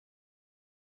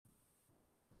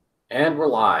And we're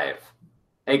live.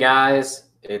 Hey guys,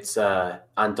 it's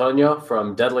Antonio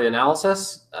from Deadly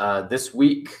Analysis. This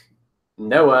week,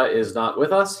 Noah is not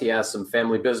with us. He has some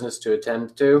family business to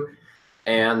attend to.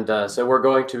 And so we're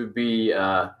going to be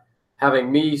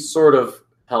having me sort of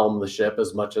helm the ship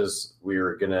as much as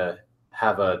we're going to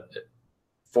have a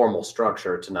formal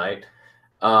structure tonight.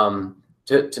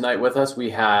 Tonight with us, we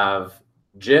have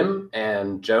Jim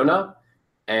and Jonah,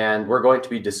 and we're going to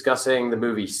be discussing the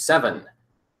movie Se7en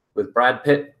with Brad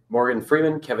Pitt, Morgan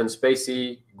Freeman, Kevin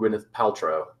Spacey, Gwyneth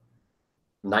Paltrow,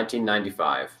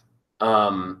 1995.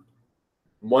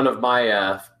 One of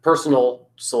my personal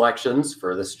selections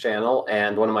for this channel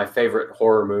and one of my favorite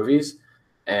horror movies,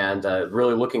 and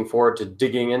really looking forward to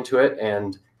digging into it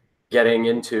and getting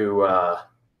into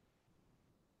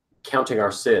counting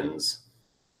our sins.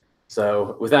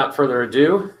 So without further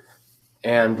ado,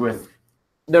 and with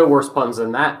no worse puns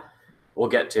than that, we'll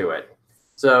get to it.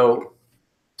 So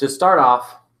to start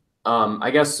off, I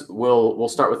guess we'll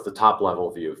start with the top level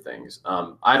view of things.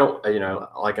 I don't,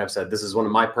 like I've said, this is one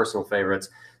of my personal favorites,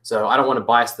 so I don't want to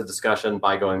bias the discussion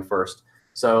by going first.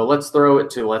 So let's throw it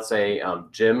to, let's say,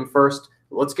 Jim first.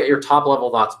 Let's get your top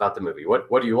level thoughts about the movie. What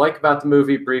do you like about the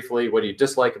movie briefly? What do you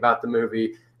dislike about the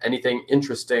movie? Anything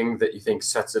interesting that you think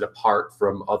sets it apart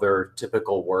from other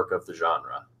typical work of the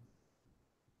genre?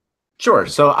 Sure.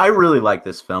 So I really like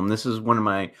this film. This is one of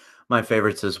my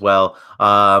favorites as well.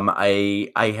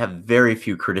 I have very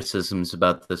few criticisms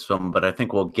about this film, but I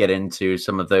think we'll get into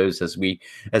some of those as we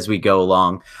go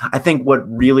along. I think what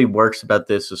really works about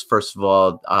this is, first of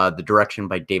all, the direction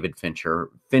by David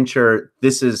Fincher.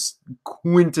 This is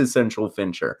quintessential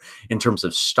Fincher in terms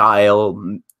of style,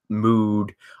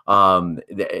 mood,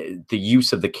 the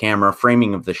use of the camera,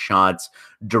 framing of the shots,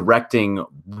 directing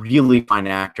really fine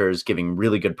actors, giving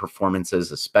really good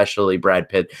performances, especially Brad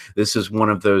Pitt. This is one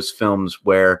of those films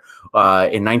where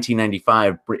in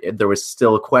 1995, there was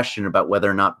still a question about whether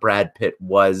or not Brad Pitt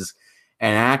was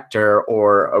an actor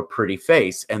or a pretty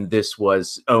face. And this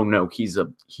was, oh no, he's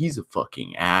a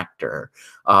fucking actor.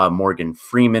 Morgan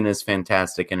Freeman is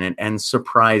fantastic in it, and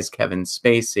surprise Kevin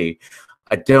Spacey.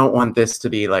 I don't want this to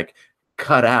be like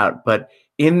cut out, but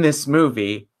in this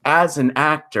movie, as an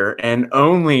actor, and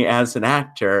only as an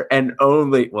actor, and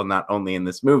only, well, not only in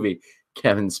this movie,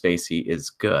 Kevin Spacey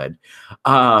is good.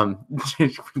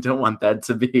 We don't want that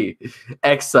to be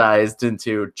excised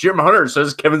into Jim Hunter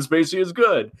says Kevin Spacey is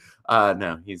good.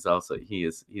 No, he's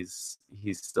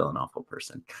still an awful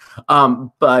person.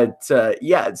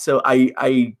 Yeah, so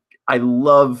I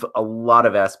love a lot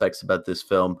of aspects about this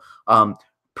film.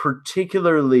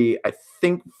 Particularly, I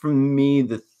think for me,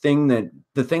 the thing that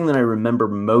I remember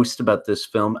most about this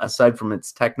film, aside from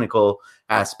its technical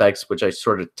aspects, which I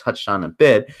sort of touched on a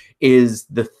bit, is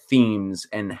the themes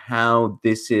and how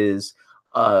this is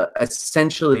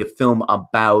essentially a film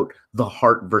about the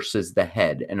heart versus the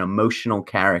head, an emotional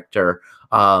character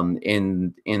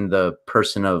in the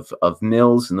person of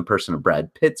Mills and the person of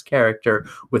Brad Pitt's character,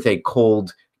 with a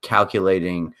cold,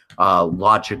 calculating,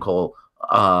 logical,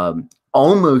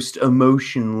 almost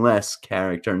emotionless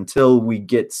character, until we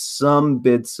get some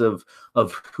bits of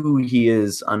who he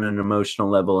is on an emotional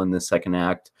level in the second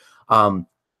act, in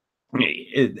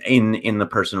the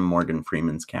person of Morgan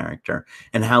Freeman's character,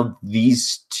 and how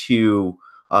these two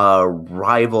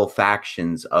rival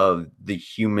factions of the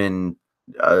human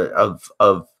of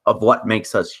what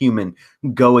makes us human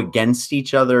go against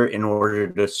each other in order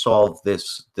to solve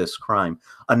this crime.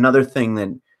 Another thing that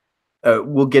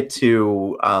we'll get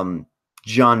to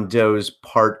John Doe's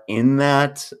part in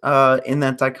that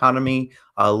dichotomy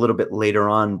a little bit later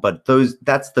on, but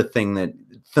that's the thing that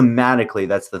thematically,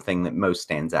 that's the thing that most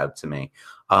stands out to me.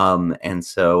 And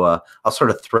so I'll sort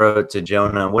of throw it to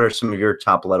Jonah. What are some of your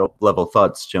top level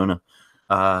thoughts, Jonah,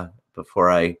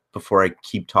 before I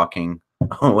keep talking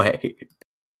away?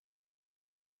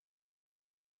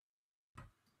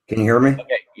 Can you hear me?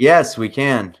 Okay. Yes, we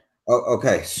can. Oh,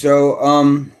 okay.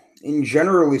 So, in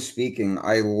generally speaking,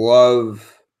 I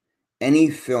love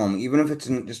any film, even if it's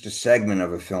just a segment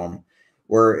of a film,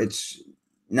 where it's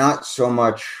not so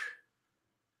much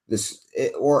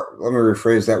or let me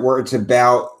rephrase that, where it's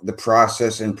about the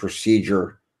process and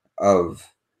procedure of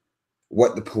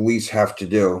what the police have to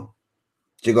do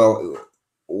to go,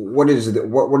 what is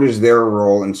their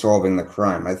role in solving the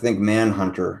crime. I think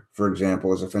Manhunter, for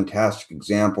example, is a fantastic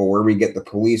example where we get the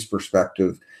police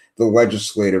perspective, the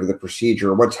legislative, the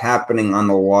procedure, what's happening on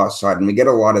the law side. And we get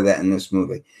a lot of that in this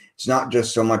movie. It's not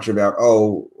just so much about,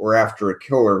 oh, we're after a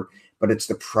killer, but it's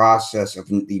the process of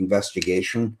the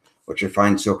investigation, which I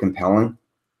find so compelling.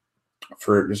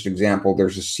 For just example,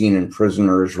 there's a scene in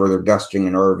Prisoners where they're dusting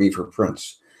an RV for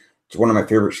prints. it's one of my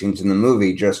favorite scenes in the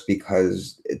movie, just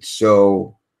because it's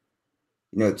so,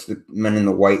 it's the men in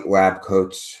the white lab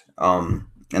coats, and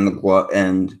the glove,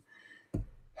 and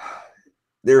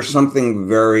there's something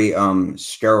very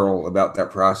sterile about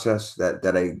that process that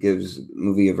I gives the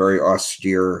movie a very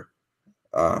austere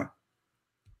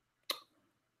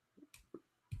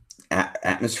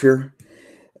atmosphere.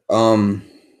 The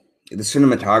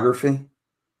cinematography,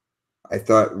 I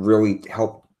thought, really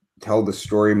helped tell the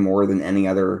story more than any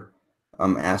other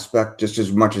aspect, just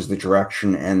as much as the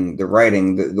direction and the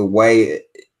writing. The way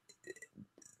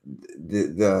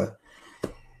the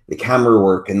camera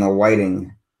work and the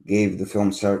lighting gave the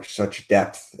film such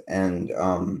depth and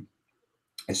a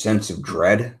sense of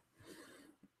dread.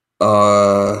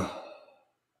 On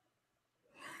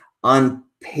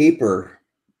paper,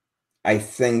 I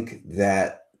think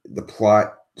that the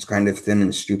plot is kind of thin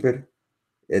and stupid.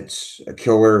 It's a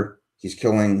killer.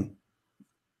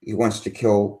 He wants to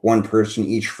kill one person,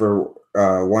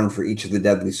 one for each of the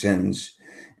deadly sins.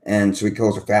 And so he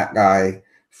kills a fat guy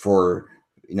for,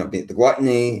 the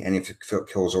gluttony, and he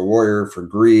kills a lawyer for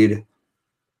greed.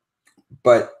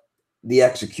 But the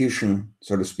execution,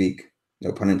 so to speak,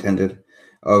 no pun intended,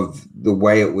 of the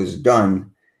way it was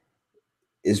done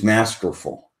is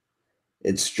masterful.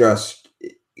 It's just,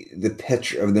 the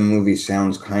pitch of the movie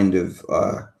sounds kind of,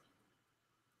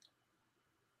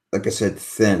 like I said,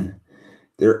 thin.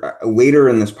 Later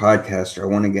in this podcast, I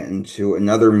want to get into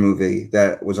another movie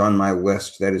that was on my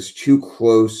list that is too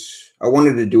close. I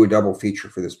wanted to do a double feature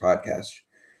for this podcast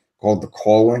called The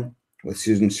Calling, with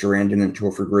Susan Sarandon and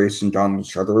Topher Grace and Donald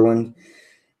Sutherland.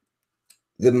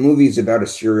 The movie's about a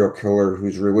serial killer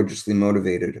who's religiously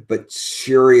motivated, but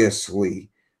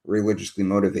seriously religiously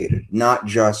motivated. Not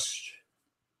just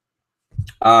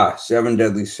 7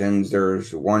 deadly sins.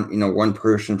 There's one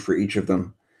person for each of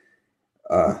them.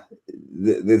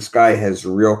 This guy has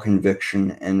real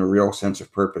conviction and a real sense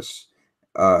of purpose.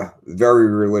 Very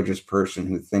religious person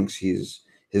who thinks his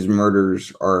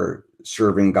murders are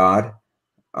serving God.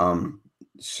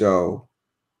 So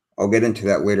I'll get into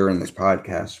that later in this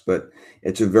podcast, but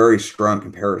it's a very strong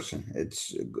comparison.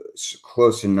 It's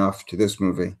close enough to this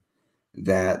movie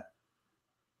that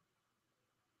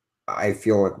I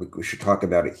feel like we should talk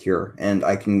about it here. And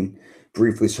I can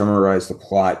briefly summarize the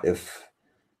plot if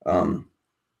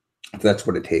that's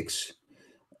what it takes.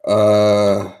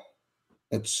 That's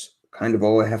kind of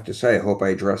all I have to say. I hope I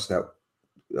addressed that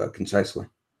concisely.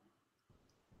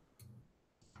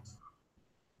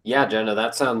 Yeah, Jenna,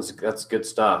 that's good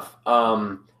stuff.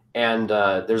 And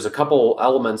there's a couple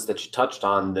elements that you touched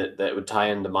on that would tie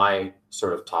into my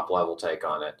sort of top level take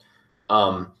on it.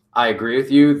 I agree with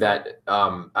you that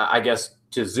I guess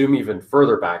to zoom even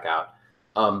further back out,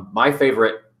 my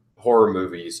favorite horror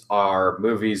movies are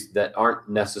movies that aren't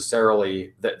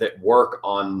necessarily that work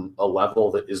on a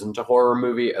level that isn't a horror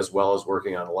movie, as well as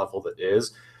working on a level that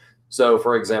is. So,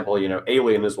 for example,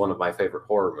 Alien is one of my favorite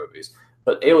horror movies.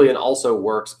 But Alien also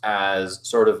works as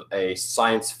sort of a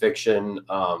science fiction,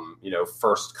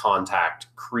 first contact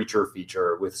creature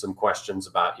feature with some questions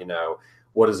about,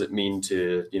 what does it mean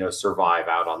to, survive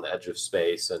out on the edge of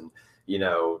space, and,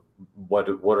 what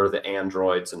are the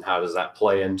androids and how does that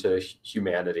play into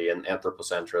humanity and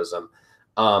anthropocentrism?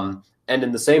 And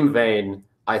in the same vein,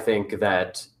 I think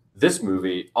that this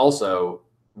movie also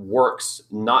works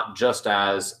not just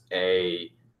as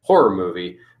a horror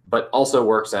movie, but also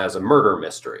works as a murder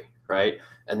mystery, right?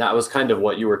 And that was kind of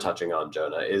what you were touching on,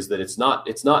 Jonah, is that it's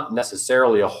not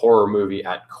necessarily a horror movie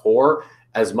at core,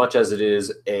 as much as it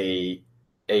is a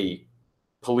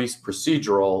police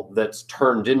procedural that's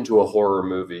turned into a horror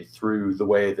movie through the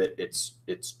way that it's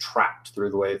trapped,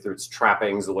 through its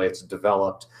trappings, the way it's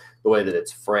developed, the way that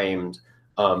it's framed,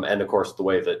 and of course the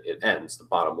way that it ends, the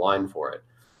bottom line for it.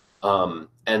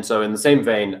 And so in the same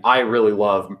vein, I really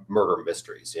love murder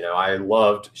mysteries. I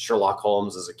loved Sherlock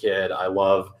Holmes as a kid. I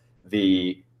love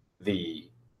the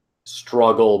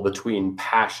struggle between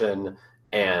passion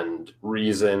and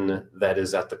reason that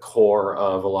is at the core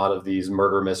of a lot of these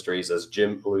murder mysteries, as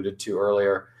Jim alluded to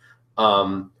earlier.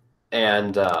 As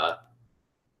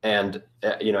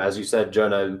you said,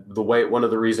 Jonah, one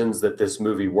of the reasons that this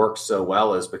movie works so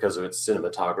well is because of its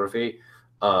cinematography.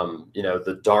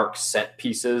 The dark set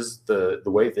pieces, the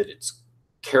way that it's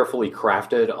carefully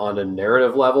crafted on a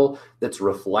narrative level, that's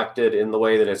reflected in the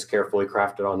way that it's carefully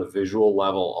crafted on a visual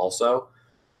level also.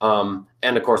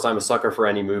 And of course, I'm a sucker for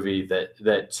any movie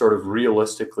that sort of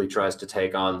realistically tries to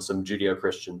take on some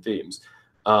Judeo-Christian themes.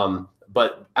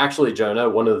 But actually, Jonah,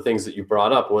 one of the things that you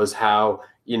brought up was how,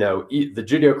 the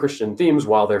Judeo-Christian themes,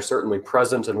 while they're certainly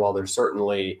present and while they're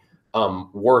certainly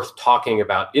worth talking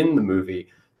about in the movie,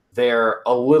 they're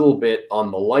a little bit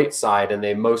on the light side, and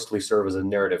they mostly serve as a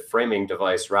narrative framing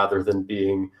device rather than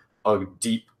being a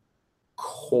deep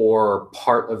core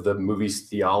part of the movie's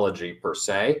theology per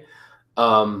se.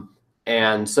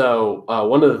 And so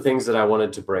one of the things that I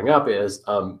wanted to bring up is,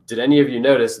 did any of you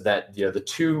notice that the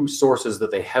two sources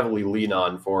that they heavily lean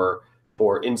on for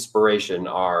inspiration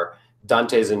are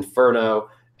Dante's Inferno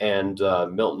and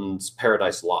Milton's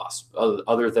Paradise Lost?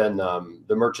 Other than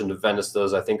The Merchant of Venice,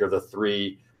 those I think are the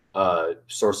three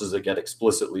sources that get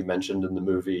explicitly mentioned in the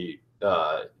movie,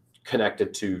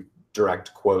 connected to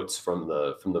direct quotes from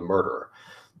the murderer.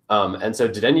 And so,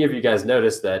 did any of you guys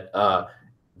notice that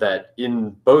that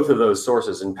in both of those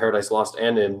sources, in Paradise Lost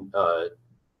and in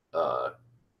The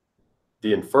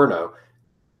Inferno,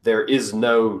 there is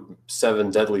no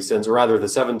seven deadly sins, or rather, the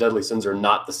seven deadly sins are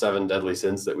not the seven deadly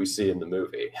sins that we see in the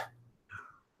movie.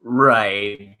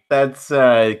 Right. That's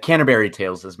Canterbury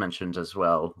Tales is mentioned as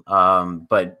well.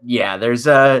 But yeah, there's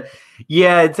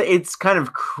it's kind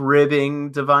of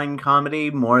cribbing Divine Comedy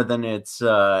more than it's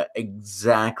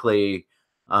exactly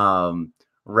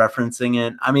referencing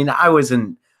it. I mean, I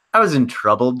wasn't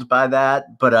troubled by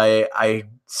that, but I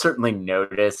certainly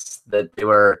noticed that they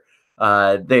were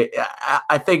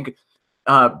I think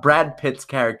Brad Pitt's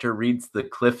character reads the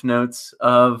cliff notes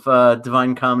of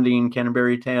Divine Comedy and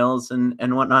Canterbury Tales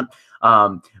and whatnot.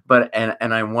 But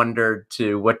I wonder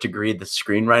to what degree the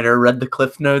screenwriter read the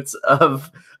cliff notes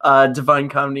of Divine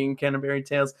Comedy and Canterbury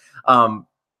Tales.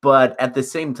 But at the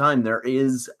same time, there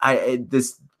is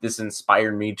this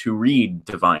inspired me to read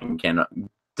Divine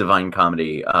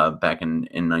Comedy back in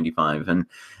 '95,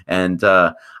 and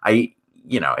I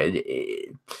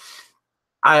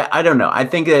I don't know. I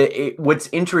think what's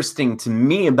interesting to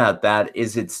me about that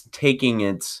is it's taking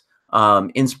its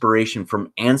inspiration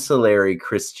from ancillary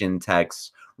Christian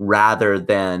texts rather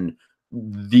than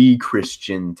the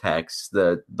Christian text,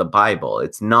 the Bible.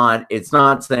 It's not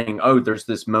saying, oh, there's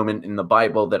this moment in the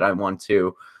Bible that I want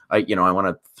to, I want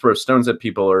to throw stones at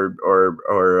people or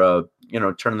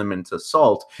turn them into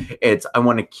salt. It's I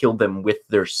want to kill them with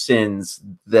their sins,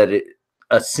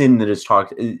 a sin that is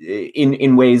talked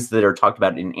in ways that are talked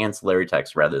about in ancillary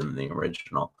texts rather than the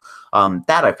original.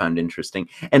 That I found interesting.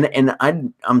 And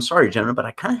I'm sorry, Jonah, but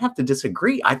I kind of have to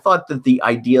disagree. I thought that the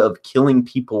idea of killing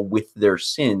people with their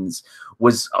sins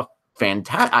was a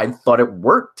fantastic. I thought it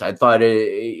worked. I thought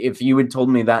if you had told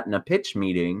me that in a pitch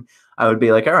meeting, I would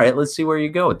be like, all right, let's see where you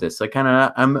go with this.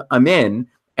 I'm in,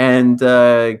 and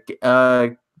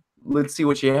let's see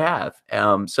what you have.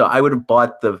 So I would have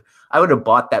bought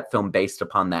that film based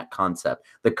upon that concept,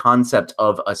 the concept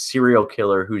of a serial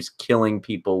killer who's killing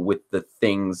people with the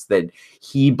things that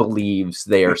he believes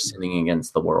they are sinning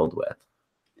against the world with.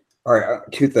 All right,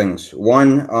 two things.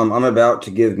 One, I'm about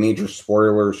to give major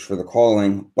spoilers for The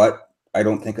Calling, but I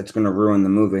don't think it's going to ruin the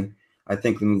movie. I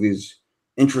think the movie's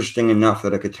interesting enough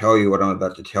that I could tell you what I'm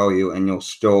about to tell you, and you'll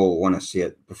still want to see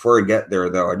it. Before I get there,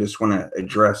 though, I just want to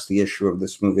address the issue of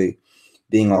this movie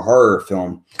being a horror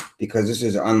film, because this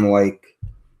is unlike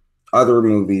other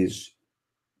movies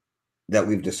that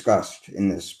we've discussed in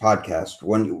this podcast.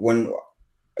 When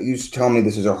you tell me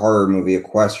this is a horror movie, a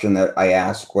question that I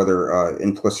ask, whether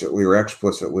implicitly or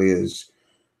explicitly, is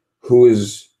who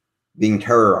is being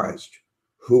terrorized?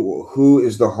 Who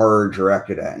is the horror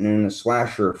directed at? And in a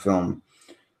slasher film,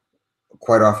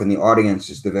 quite often the audience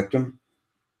is the victim.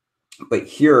 But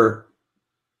here,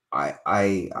 I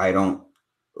don't.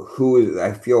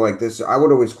 I feel like this. I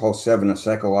would always call Seven a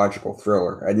psychological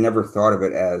thriller. I'd never thought of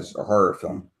it as a horror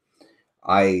film.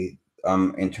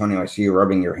 Antonio, I see you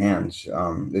rubbing your hands.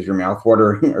 Is your mouth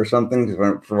watering or something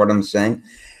for what I'm saying?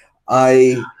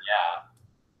 Because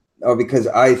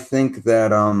I think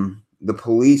that the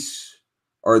police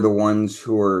are the ones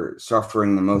who are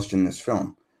suffering the most in this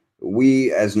film.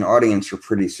 We, as an audience, are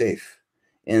pretty safe.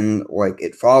 And like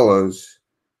It Follows,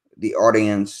 the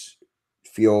audience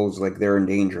feels like they're in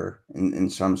danger in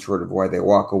some sort of way. They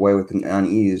walk away with an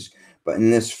unease. But in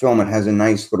this film, it has a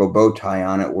nice little bow tie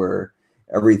on it where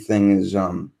everything is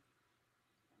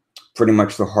pretty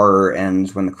much the horror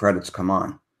ends when the credits come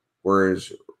on.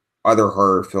 Whereas other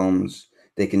horror films,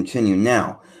 they continue.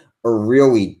 Now, a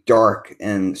really dark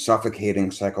and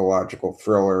suffocating psychological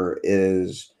thriller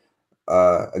is,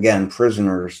 again,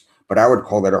 Prisoners, but I would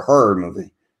call that a horror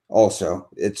movie. Also,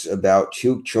 it's about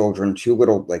two children, two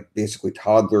little, basically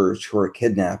toddlers who are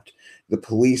kidnapped. The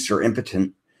police are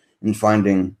impotent in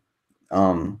finding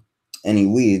any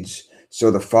leads. So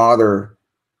the father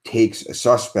takes a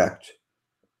suspect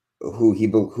who he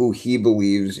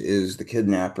believes is the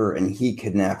kidnapper, and he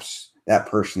kidnaps that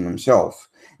person himself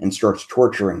and starts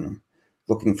torturing them,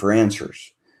 looking for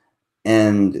answers.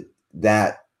 And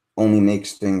that only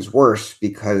makes things worse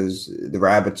because the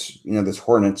rabbits, this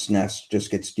hornet's nest just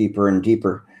gets deeper and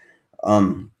deeper.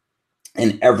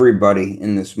 And everybody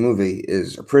in this movie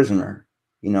is a prisoner,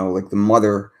 like the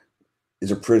mother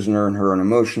is a prisoner in her own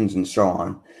emotions and so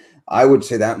on. I would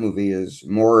say that movie is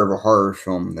more of a horror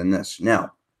film than this.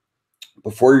 Now,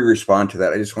 before you respond to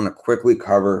that, I just want to quickly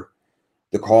cover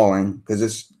The Calling, because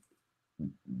this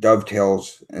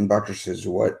dovetails and buttresses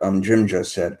what Jim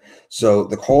just said. So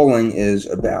The Calling is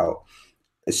about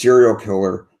a serial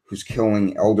killer who's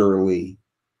killing elderly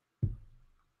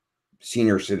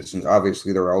senior citizens.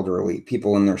 Obviously, they're elderly,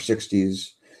 people in their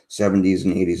 60s, 70s,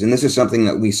 and 80s. And this is something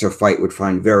that Lisa Fight would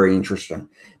find very interesting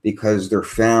because they're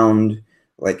found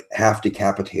like half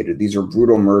decapitated. These are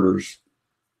brutal murders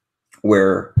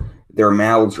where their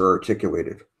mouths are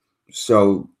articulated.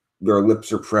 So their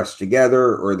lips are pressed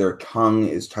together, or their tongue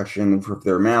is touching the roof of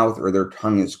their mouth, or their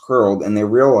tongue is curled. And they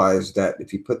realize that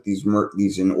if you put these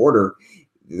in order,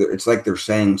 it's like they're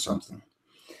saying something.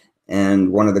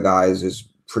 And one of the guys is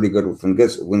pretty good with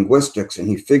linguistics, and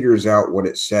he figures out what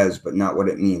it says, but not what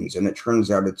it means. And it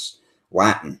turns out it's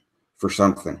Latin for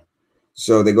something.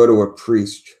 So they go to a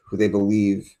priest who they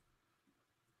believe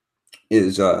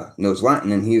is knows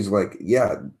Latin, and he's like,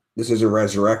 yeah, this is a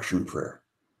resurrection prayer.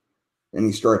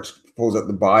 And he pulls out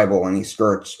the Bible, and he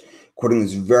starts quoting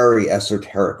this very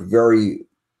esoteric, very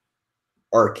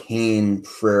arcane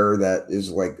prayer that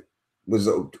was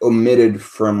omitted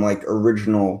from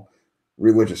original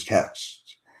religious texts.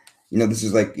 This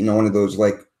is one of those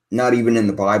not even in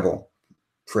the Bible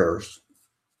prayers.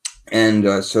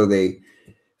 And so they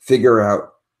figure out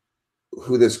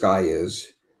who this guy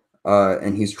is,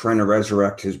 and he's trying to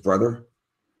resurrect his brother.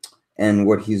 And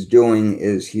what he's doing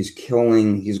is he's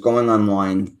going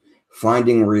online,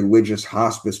 finding religious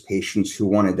hospice patients who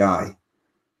want to die,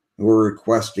 who are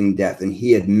requesting death. And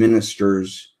he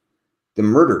administers the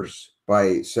murders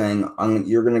by saying,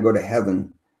 you're going to go to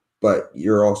heaven, but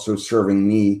you're also serving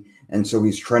me. And so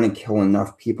he's trying to kill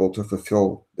enough people to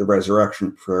fulfill the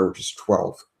resurrection prayer, which is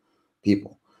 12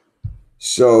 people.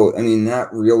 So, that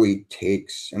really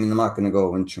takes, I'm not going to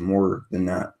go into more than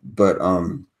that, but,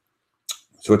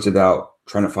 so it's about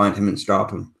trying to find him and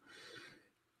stop him.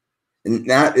 And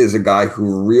that is a guy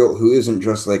who isn't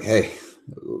just like, hey,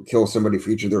 kill somebody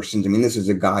for each of their sins. This is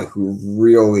a guy who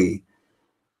really,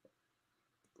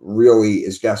 really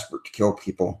is desperate to kill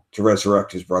people to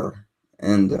resurrect his brother.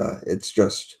 And it's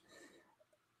just,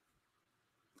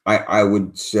 I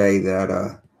would say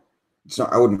that it's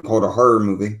not, I wouldn't call it a horror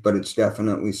movie, but it's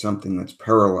definitely something that's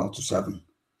parallel to Seven.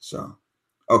 So,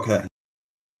 okay.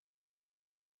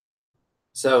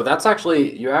 So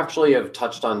you actually have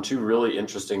touched on two really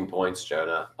interesting points,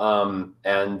 Jonah.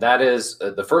 And that is,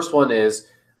 the first one is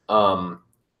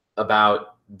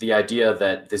about the idea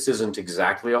that this isn't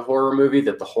exactly a horror movie,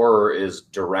 that the horror is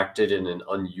directed in an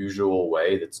unusual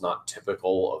way that's not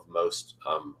typical of most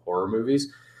horror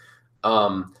movies.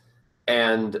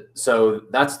 And so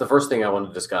that's the first thing I want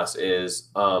to discuss is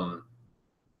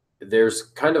there's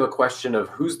kind of a question of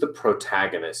who's the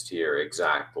protagonist here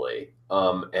exactly,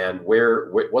 and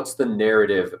what's the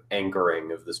narrative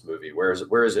anchoring of this movie? Where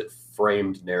is it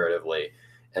framed narratively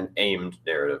and aimed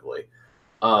narratively?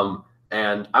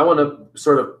 And I want to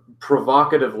sort of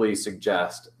provocatively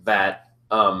suggest that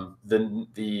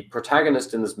the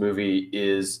protagonist in this movie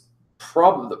is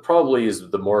probably is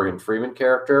the Morgan Freeman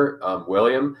character,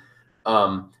 William.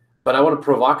 But I want to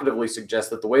provocatively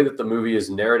suggest that the way that the movie is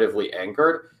narratively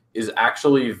anchored is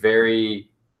actually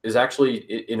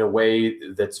in a way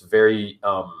that's very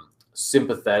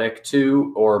sympathetic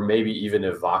to, or maybe even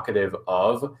evocative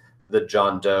of, the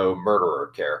John Doe murderer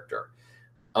character.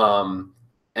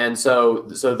 And so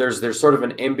there's sort of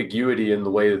an ambiguity in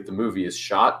the way that the movie is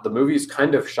shot. The movie is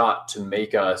kind of shot to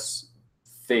make us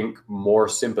think more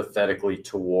sympathetically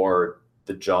toward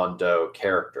the John Doe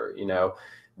character.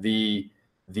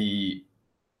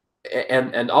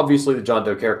 And obviously the John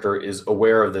Doe character is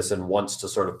aware of this and wants to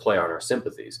sort of play on our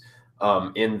sympathies,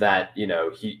 in that,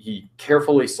 he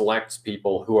carefully selects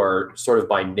people who are sort of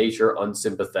by nature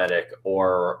unsympathetic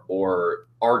or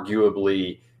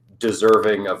arguably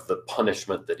deserving of the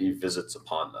punishment that he visits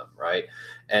upon them, right?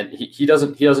 And he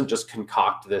doesn't just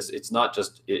concoct this. It's not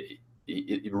just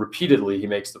repeatedly he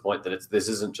makes the point that this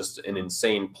isn't just an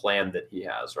insane plan that he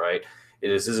has, right?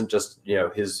 This isn't just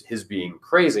his being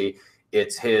crazy.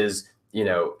 It's his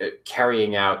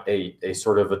carrying out a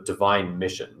sort of a divine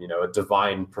mission, a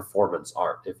divine performance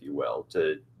art, if you will,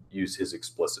 to use his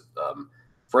explicit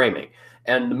framing.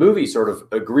 And the movie sort of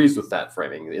agrees with that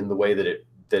framing in the way that it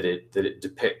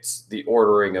depicts the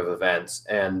ordering of events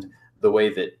and the way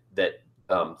that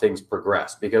things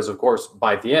progress. Because of course,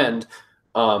 by the end,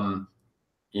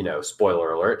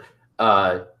 Spoiler alert,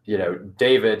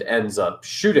 David ends up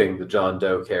shooting the John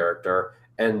Doe character,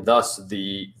 and thus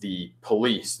the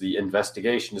police, the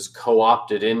investigation is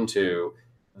co-opted into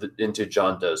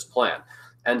John Doe's plan.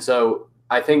 And so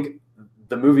I think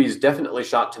the movie is definitely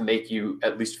shot to make you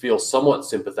at least feel somewhat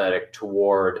sympathetic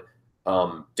toward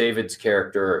David's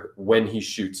character when he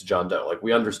shoots John Doe. Like,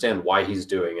 we understand why he's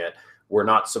doing it. We're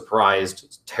not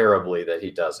surprised terribly that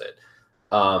he does it.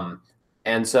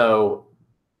 And so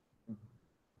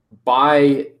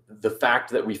by the fact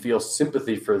that we feel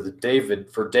sympathy for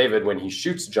David when he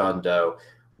shoots John Doe,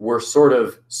 we're sort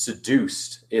of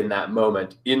seduced in that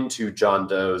moment into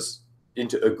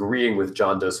agreeing with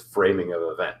John Doe's framing of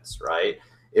events, right?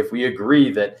 If we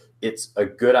agree that it's a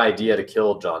good idea to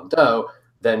kill John Doe,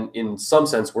 then in some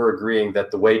sense we're agreeing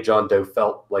that the way John Doe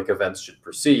felt like events should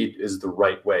proceed is the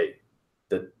right way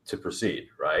to proceed,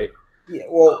 right? Yeah,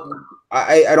 well,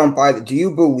 I don't buy that. Do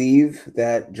you believe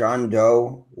that John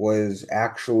Doe was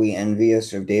actually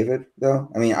envious of David, though?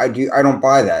 I mean, I don't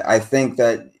buy that. I think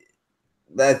that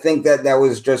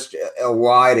was just a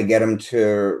lie to get him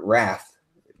to wrath,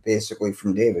 basically,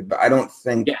 from David. But I don't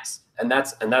think. Yes, and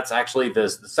that's actually the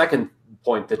second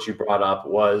point that you brought up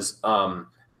was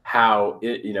how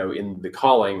in The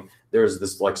Calling, there's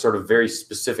this like sort of very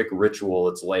specific ritual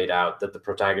that's laid out that the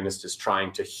protagonist is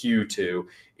trying to hew to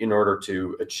in order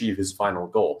to achieve his final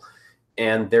goal.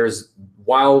 And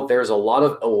while there's a lot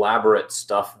of elaborate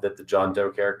stuff that the John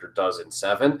Doe character does in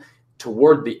Seven,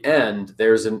 toward the end,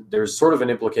 there's sort of an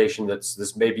implication that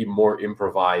this may be more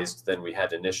improvised than we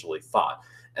had initially thought.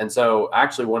 And so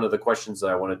actually one of the questions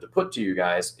that I wanted to put to you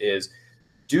guys is,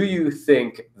 do you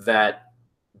think that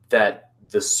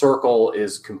the circle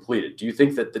is completed? Do you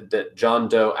think that John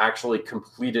Doe actually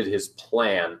completed his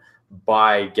plan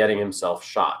by getting himself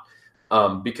shot?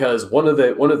 Because one of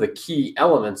the key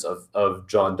elements of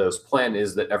John Doe's plan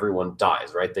is that everyone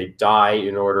dies, right? They die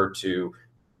in order to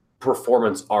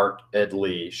performance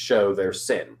artedly show their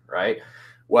sin, right?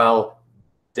 Well,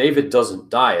 David doesn't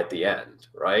die at the end,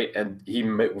 right? And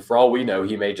for all we know,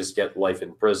 he may just get life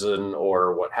in prison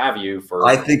or what have you.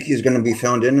 I think he's going to be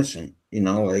found innocent. I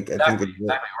think exactly,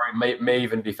 or it may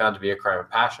even be found to be a crime of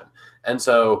passion. And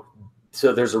so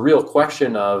there's a real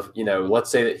question of, let's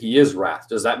say that he is Wrath.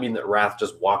 Does that mean that Wrath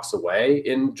just walks away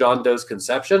in John Doe's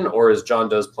conception, or is John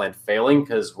Doe's plan failing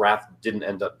because Wrath didn't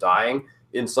end up dying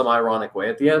in some ironic way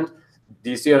at the end? Do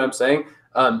you see what I'm saying?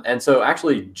 And so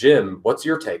actually, Jim, what's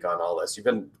your take on all this? You've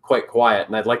been quite quiet,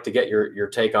 and I'd like to get your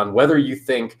take on whether you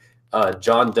think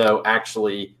John Doe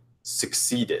actually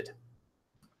succeeded,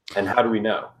 and how do we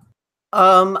know?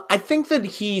 I think that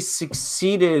he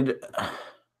succeeded.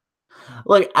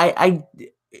 Like,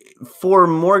 for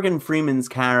Morgan Freeman's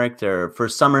character, for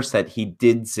Somerset, he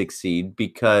did succeed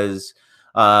because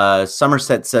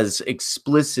Somerset says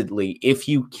explicitly, if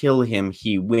you kill him,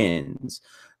 he wins.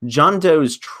 John Doe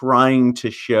is trying to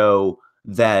show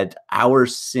that our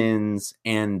sins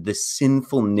and the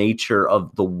sinful nature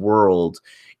of the world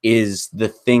is the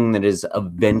thing that is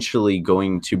eventually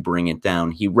going to bring it down.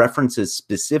 He references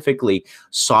specifically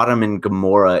Sodom and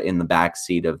Gomorrah in the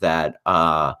backseat of that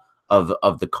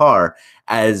of the car,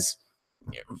 as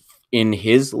in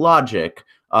his logic,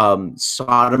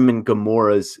 Sodom and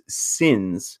Gomorrah's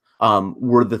sins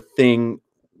were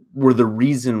the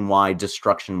reason why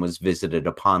destruction was visited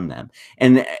upon them.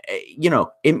 And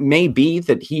it may be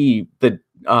that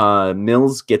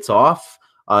Mills gets off.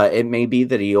 It may be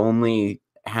that he only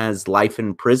has life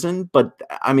in prison, but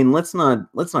I mean, let's not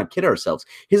kid ourselves.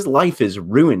 His life is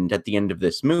ruined at the end of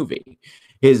this movie.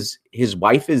 His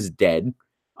wife is dead,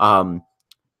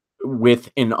 with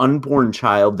an unborn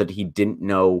child that he didn't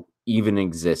know even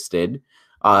existed.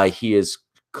 He is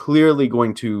clearly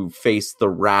going to face the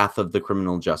wrath of the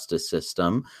criminal justice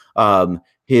system.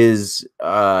 His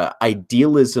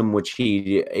idealism, which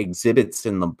he exhibits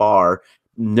in the bar,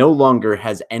 no longer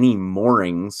has any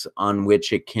moorings on which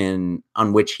he can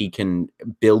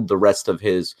build the rest of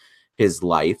his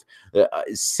life.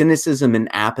 Cynicism and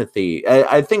apathy.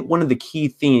 I think one of the key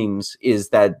themes is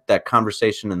that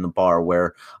conversation in the bar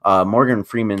where Morgan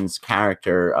Freeman's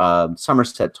character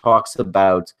Somerset talks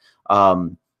about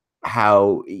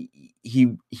how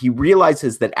he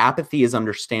realizes that apathy is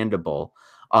understandable.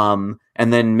 And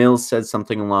then Mills says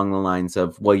something along the lines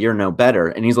of, well, you're no better.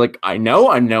 And he's like, I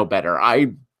know I'm no better.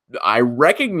 I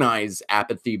recognize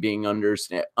apathy being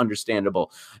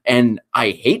understandable, and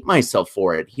I hate myself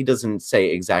for it. He doesn't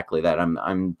say exactly that.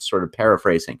 I'm sort of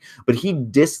paraphrasing, but he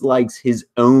dislikes his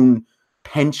own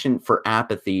penchant for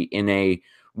apathy in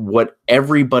what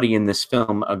everybody in this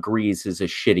film agrees is a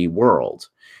shitty world.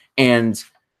 And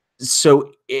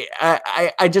so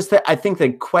I just I think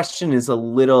the question is a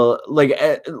little like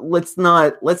let's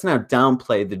now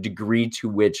downplay the degree to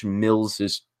which Mills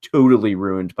is totally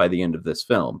ruined by the end of this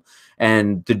film,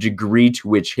 and the degree to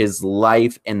which his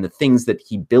life and the things that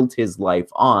he built his life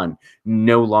on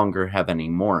no longer have any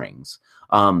moorings.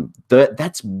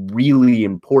 That's really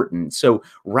important. So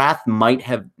Wrath might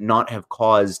have not have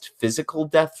caused physical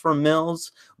death for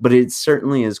Mills, but it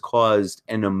certainly has caused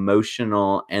an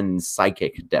emotional and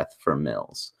psychic death for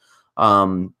Mills.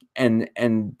 And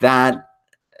that,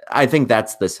 I think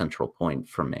that's the central point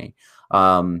for me.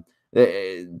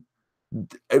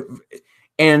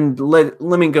 And let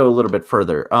me go a little bit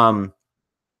further.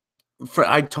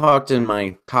 I talked in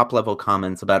my top level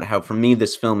comments about how, for me,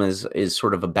 this film is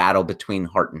sort of a battle between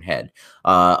heart and head,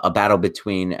 a battle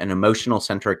between an emotional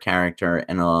centric character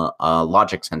and a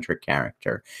logic centric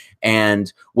character.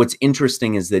 And what's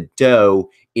interesting is that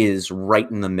Doe is right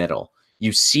in the middle.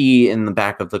 You see in the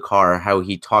back of the car how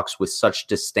he talks with such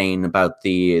disdain about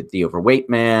the overweight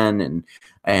man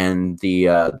and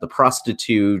the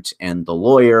prostitute and the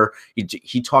lawyer.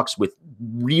 He talks with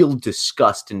real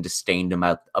disgust and disdain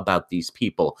about these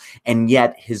people, and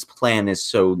yet his plan is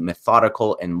so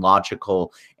methodical and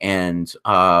logical, and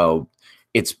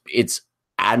it's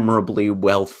admirably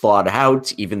well thought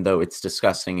out, even though it's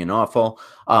disgusting and awful.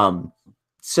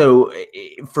 So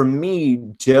for me,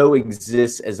 Doe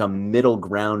exists as a middle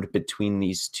ground between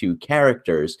these two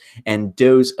characters, and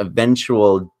Doe's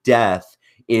eventual death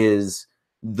is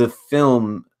the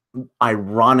film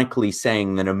ironically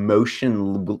saying that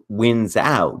emotion wins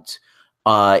out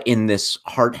in this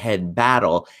heart-head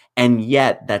battle, and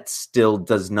yet that still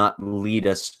does not lead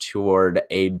us toward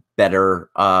a better,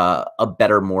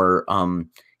 more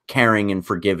caring and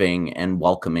forgiving and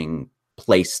welcoming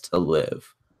place to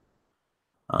live.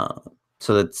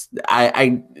 So that's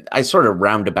I sort of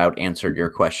roundabout answered your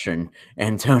question,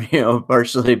 Antonio,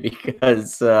 partially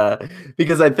because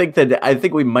I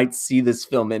think we might see this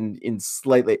film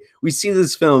we see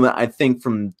this film, I think,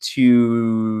 from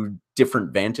two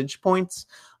different vantage points,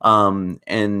 and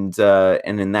in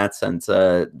that sense,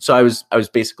 so I was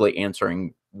basically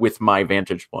answering with my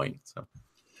vantage point. So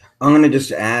I'm going to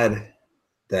just add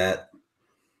that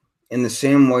in the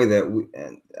same way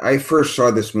that I first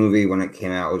saw this movie when it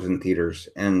came out, it was in theaters,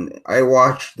 and I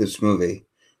watched this movie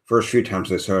first few times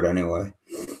I saw it anyway,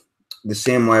 the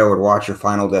same way I would watch a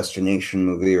Final Destination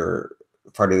movie or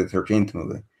Friday the 13th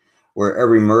movie, where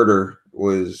every murder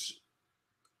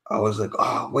I was like,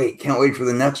 oh, wait, can't wait for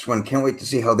the next one. Can't wait to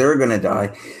see how they're going to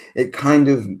die. It kind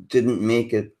of didn't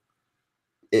make it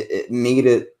made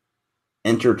it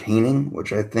entertaining,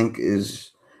 which I think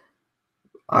is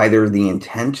either the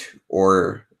intent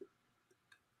or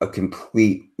a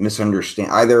complete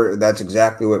misunderstanding. Either that's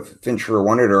exactly what Fincher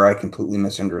wanted, or I completely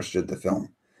misunderstood the film,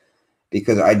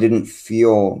 because I didn't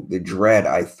feel the dread.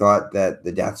 I thought that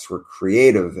the deaths were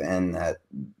creative and that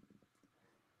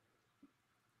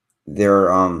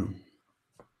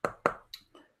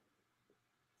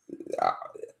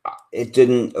it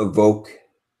didn't evoke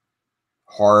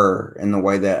horror in the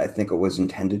way that I think it was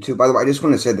intended to. By the way, I just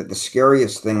want to say that the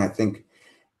scariest thing, I think,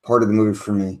 part of the movie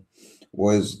for me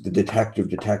was the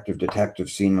detective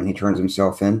scene when he turns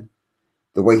himself in.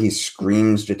 The way he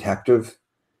screams detective.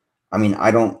 I mean,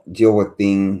 I don't deal with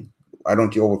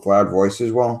loud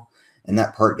voices well, and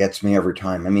that part gets me every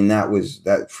time. I mean,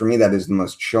 that for me, that is the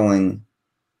most chilling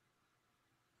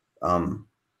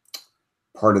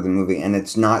part of the movie, and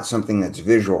it's not something that's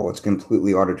visual, it's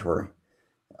completely auditory.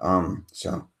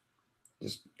 So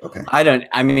just okay.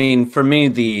 I mean, for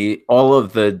me, all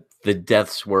of the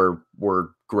deaths were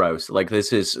gross. Like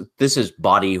this is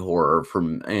body horror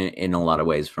in a lot of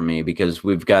ways for me, because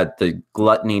we've got the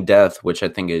gluttony death, which I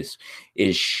think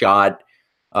is shot,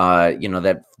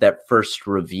 that first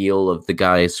reveal of the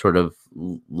guy sort of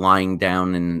lying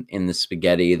down in the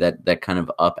spaghetti, that kind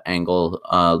of up angle,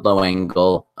 low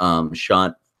angle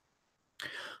shot.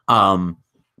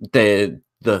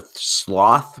 The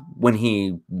sloth when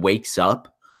he wakes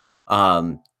up,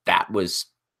 that was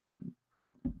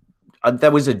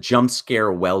a jump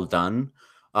scare well done.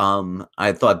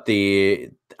 I thought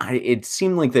it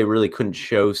seemed like they really couldn't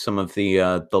show some of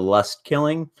the lust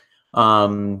killing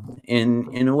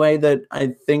in a way that I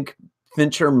think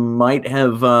Fincher might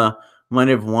have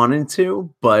wanted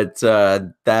to, but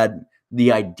that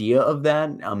the idea of that,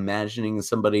 imagining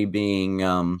somebody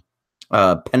being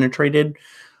penetrated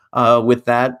with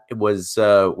that,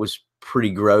 was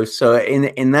pretty gross. So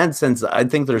in that sense, I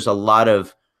think there's a lot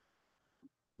of,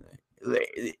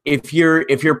 if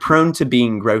you're prone to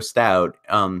being grossed out,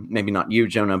 maybe not you,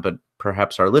 Jonah, but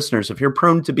perhaps our listeners, if you're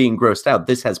prone to being grossed out,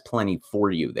 this has plenty for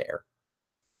you there.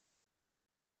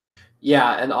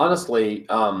 Yeah, and honestly,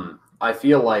 I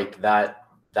feel like that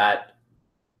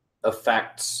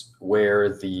affects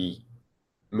where the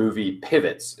movie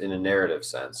pivots in a narrative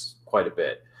sense quite a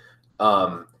bit.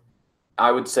 Um,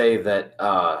 I would say that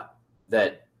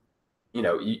that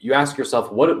you ask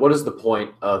yourself what is the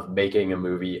point of making a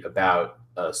movie about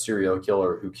a serial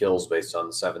killer who kills based on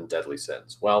the seven deadly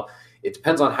sins? Well, it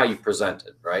depends on how you present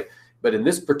it, right? But in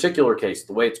this particular case,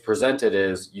 the way it's presented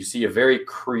is you see a very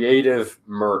creative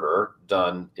murder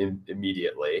done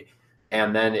immediately,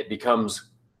 and then it becomes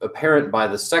apparent by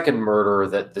the second murder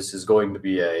that this is going to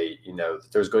be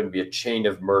there's going to be a chain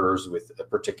of murders with a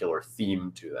particular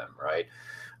theme to them, right?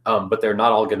 But they're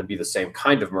not all going to be the same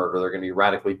kind of murder. They're going to be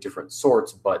radically different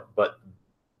sorts, but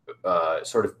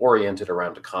sort of oriented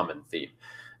around a common theme.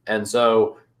 And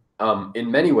so, in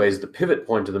many ways, the pivot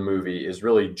point of the movie is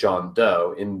really John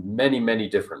Doe in many, many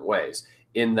different ways.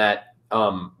 In that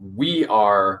we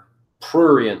are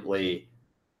pruriently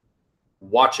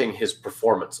watching his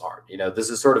performance art. This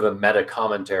is sort of a meta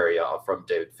commentary from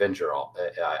David Fincher.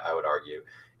 I would argue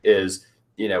is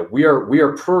we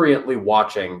are pruriently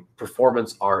watching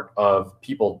performance art of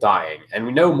people dying, and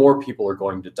we know more people are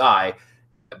going to die,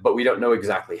 but we don't know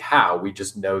exactly how. We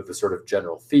just know the sort of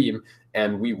general theme,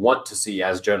 and we want to see,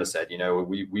 as Jonah said,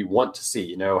 we want to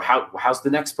see, how's the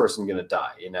next person going to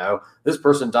die? This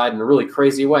person died in a really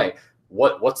crazy way.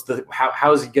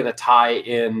 How is he going to tie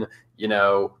in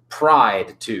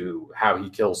pride to how he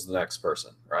kills the next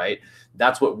person, right?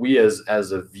 That's what we as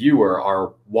a viewer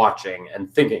are watching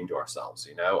and thinking to ourselves,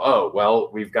 oh, well,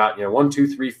 we've got, 1, 2,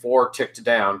 3, 4 ticked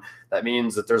down. That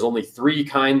means that there's only 3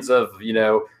 kinds of,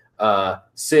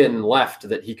 sin left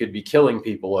that he could be killing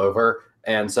people over.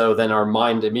 And so then our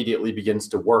mind immediately begins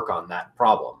to work on that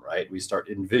problem, right? We start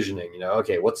envisioning,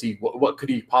 okay, what could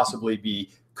he possibly be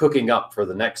cooking up for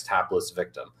the next hapless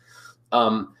victim?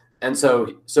 And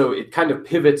so it kind of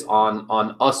pivots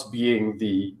on us being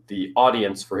the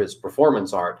audience for his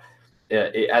performance art,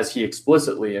 as he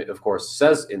explicitly, of course,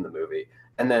 says in the movie.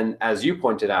 And then, as you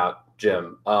pointed out,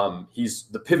 Jim, he's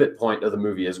the pivot point of the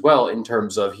movie as well, in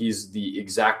terms of he's the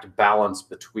exact balance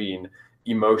between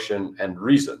emotion and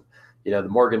reason. The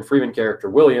Morgan Freeman character,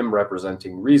 William,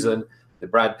 representing reason, the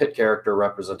Brad Pitt character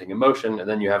representing emotion, and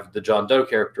then you have the John Doe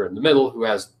character in the middle, who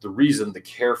has the reason, the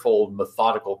careful,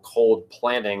 methodical, cold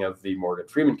planning of the Morgan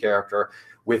Freeman character,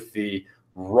 with the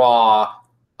raw,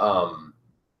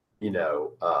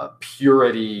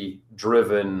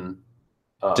 purity-driven,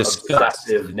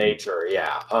 obsessive nature,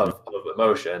 of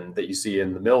emotion that you see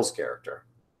in the Mills character.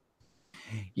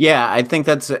 Yeah, I think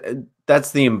that's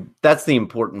the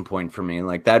important point for me.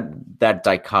 Like that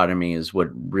dichotomy is what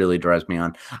really drives me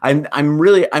on.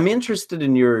 I'm interested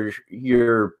in you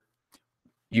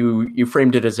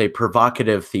framed it as a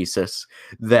provocative thesis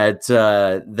that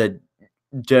that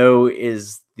Doe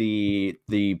is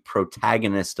the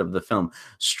protagonist of the film.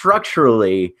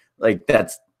 Structurally, like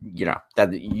that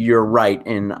you're right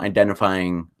in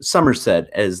identifying Somerset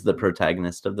as the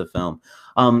protagonist of the film.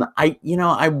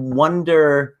 I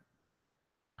wonder.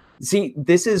 See,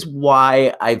 this is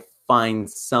why I find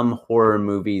some horror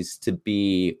movies to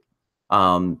be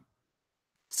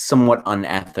somewhat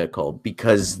unethical,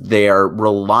 because they are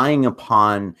relying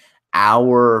upon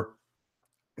our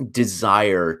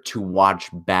desire to watch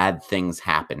bad things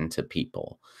happen to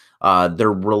people.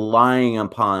 They're relying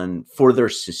upon, for their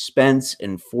suspense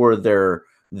and for their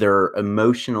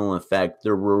emotional effect,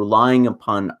 they're relying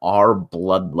upon our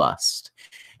bloodlust.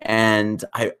 And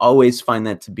I always find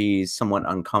that to be somewhat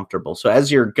uncomfortable. So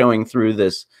as you're going through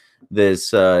this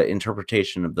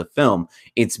interpretation of the film,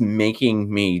 it's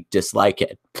making me dislike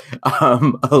it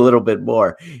a little bit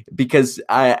more, because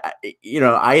I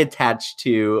attach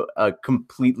to a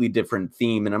completely different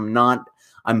theme, and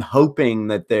I'm hoping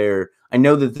that I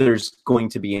know that there's going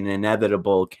to be an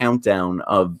inevitable countdown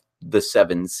of the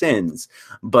 7 sins,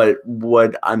 but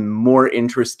what I'm more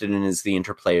interested in is the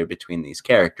interplay between these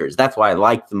characters. That's why I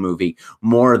like the movie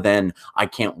more than I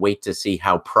can't wait to see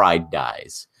how Pride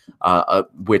dies.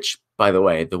 Which, by the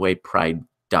way Pride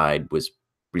died was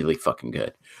really fucking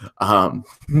good.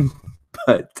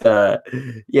 But so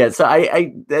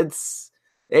I that's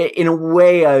in a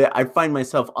way I find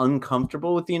myself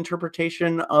uncomfortable with the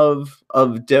interpretation of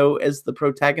Doe as the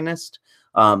protagonist,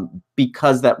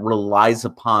 because that relies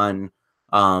upon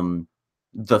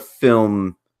the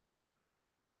film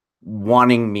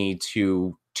wanting me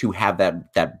to have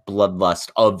that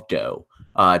bloodlust of Doe,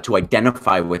 to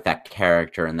identify with that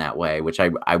character in that way, which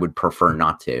I would prefer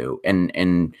not to,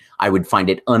 and I would find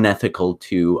it unethical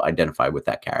to identify with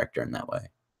that character in that way.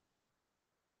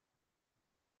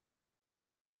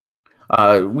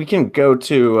 We can go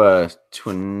to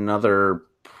another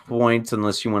point,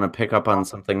 unless you want to pick up on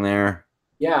something there.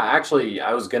 Yeah, actually,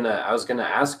 I was gonna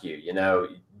ask you. You know,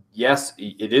 yes,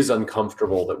 it is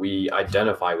uncomfortable that we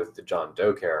identify with the John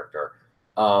Doe character,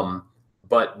 um,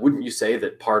 but wouldn't you say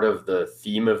that part of the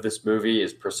theme of this movie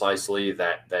is precisely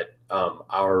that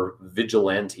our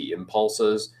vigilante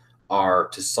impulses are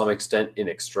to some extent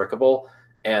inextricable,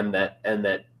 and that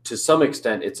to some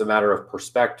extent it's a matter of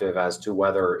perspective as to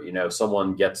whether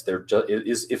someone gets their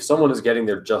if someone is getting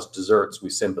their just desserts, we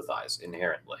sympathize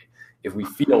inherently if we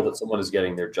feel that someone is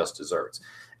getting their just desserts.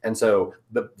 And so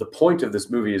the point of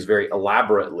this movie is very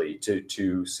elaborately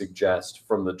to suggest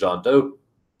from the John Doe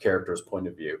character's point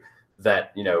of view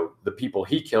that the people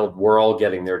he killed were all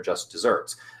getting their just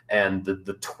desserts. And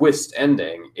the twist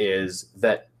ending is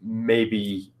that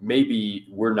maybe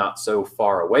we're not so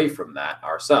far away from that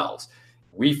ourselves.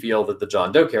 We feel that the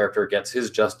John Doe character gets his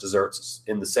just desserts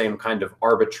in the same kind of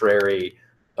arbitrary,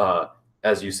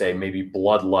 as you say, maybe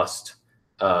bloodlust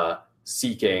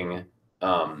seeking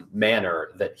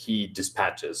manner that he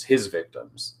dispatches his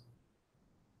victims.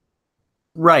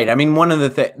 Right. I mean, one of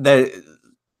the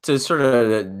to sort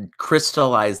of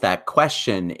crystallize that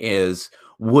question is,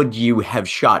 would you have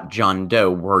shot John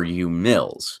Doe were you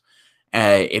Mills?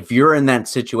 If you're in that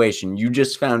situation, you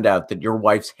just found out that your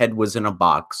wife's head was in a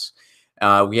box.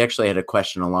 We actually had a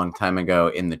question a long time ago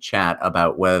in the chat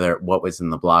about what was in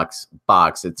the box.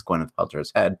 It's Gwyneth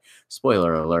Paltrow's head.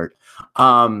 Spoiler alert.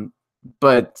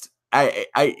 But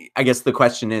I guess the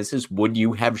question is would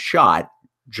you have shot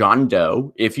John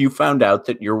Doe if you found out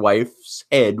that your wife's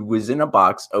head was in a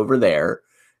box over there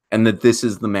and that this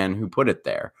is the man who put it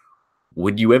there?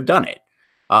 Would you have done it?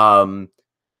 I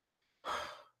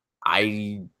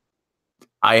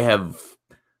have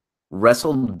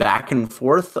wrestled back and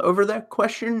forth over that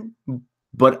question,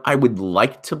 but I would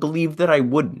like to believe that I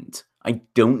wouldn't. I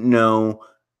don't know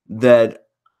if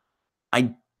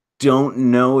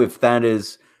that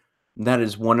is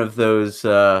one of those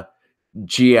I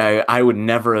would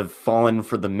never have fallen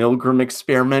for the Milgram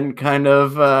experiment kind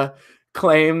of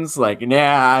claims. Like,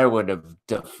 I would have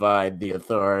defied the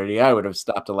authority. I would have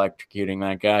stopped electrocuting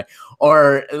that guy.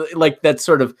 Or like that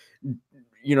sort of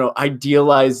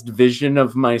idealized vision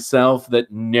of myself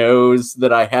that knows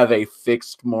that I have a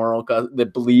fixed moral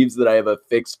that believes that I have a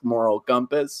fixed moral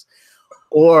compass.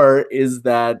 Or is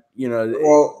that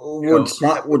would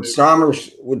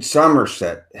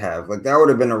Somerset have, like, that would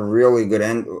have been a really good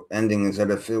ending, is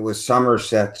that if it was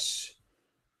Somerset's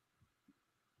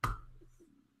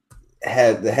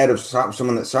head, the head of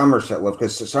someone that Somerset loved,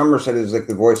 because Somerset is like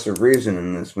the voice of reason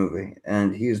in this movie,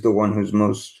 and he's the one who's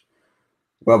most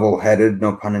level-headed,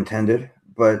 no pun intended.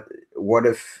 But what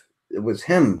if it was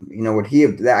him? Would he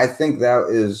have? I think that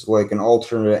is like an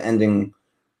alternate ending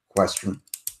question.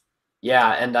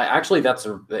 Yeah, and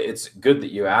it's good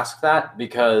that you asked that,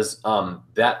 because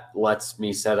that lets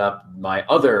me set up my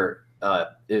other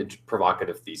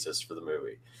provocative thesis for the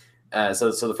movie.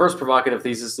 So the first provocative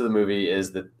thesis of the movie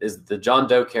is that the John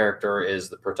Doe character is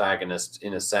the protagonist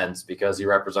in a sense because he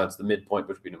represents the midpoint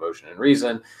between emotion and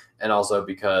reason, and also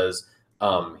because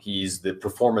he's the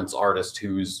performance artist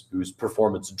whose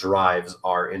performance drives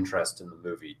our interest in the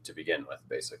movie to begin with,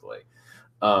 basically.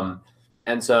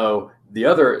 And so the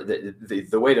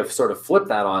way to sort of flip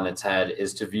that on its head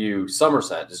is to view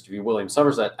William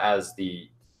Somerset as the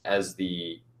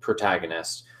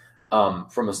protagonist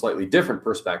from a slightly different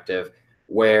perspective,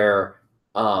 where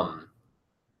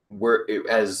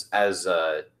as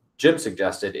Jim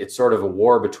suggested, it's sort of a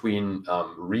war between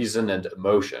reason and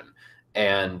emotion,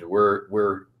 and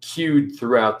we're cued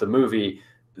throughout the movie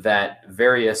that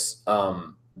various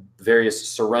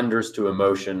surrenders to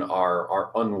emotion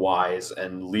are unwise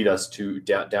and lead us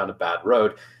down a bad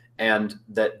road, and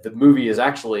that the movie is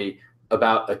actually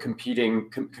about a competing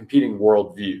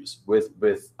worldviews,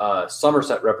 with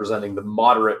Somerset representing the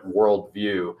moderate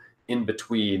worldview in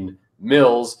between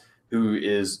Mills, who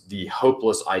is the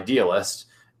hopeless idealist,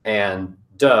 and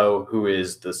Doe, who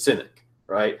is the cynic,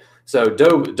 right? So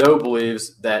Doe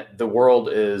believes that the world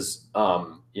is a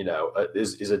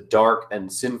dark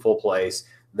and sinful place,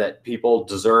 that people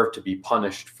deserve to be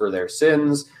punished for their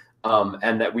sins,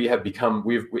 and that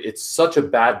it's such a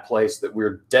bad place that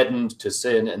we're deadened to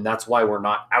sin, and that's why we're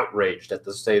not outraged at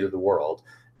the state of the world,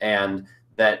 and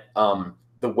that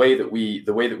the way that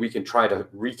we can try to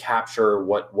recapture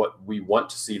what we want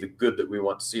to see, the good that we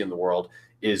want to see in the world,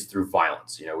 is through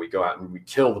violence. We go out and we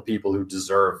kill the people who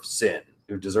deserve sin,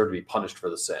 who deserve to be punished for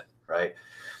the sin, right?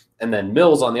 And then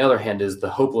Mills, on the other hand, is the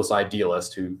hopeless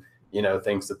idealist who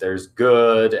thinks that there's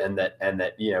good, and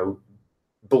that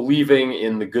believing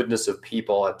in the goodness of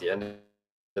people at the end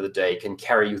of the day can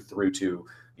carry you through to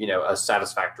a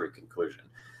satisfactory conclusion.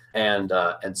 And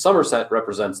Somerset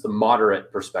represents the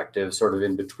moderate perspective, sort of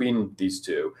in between these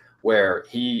two, where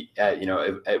he,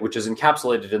 which is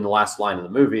encapsulated in the last line of the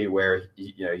movie, where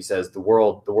he says the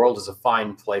world is a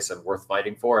fine place and worth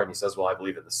fighting for, and he says, well, I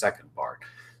believe in the second part.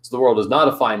 So the world is not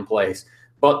a fine place,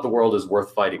 but the world is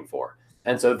worth fighting for.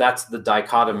 And so that's the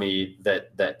dichotomy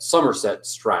that Somerset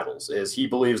straddles, is he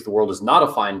believes the world is not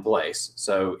a fine place.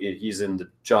 So he's in the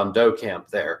John Doe camp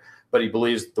there, but he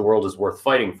believes the world is worth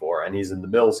fighting for, and he's in the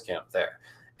Mills camp there.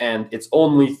 And it's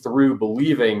only through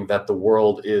believing that the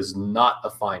world is not a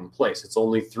fine place, it's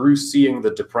only through seeing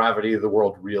the depravity of the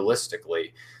world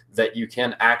realistically that you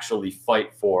can actually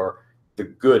fight for the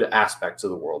good aspects of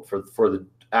the world, for the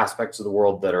aspects of the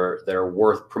world that are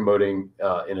worth promoting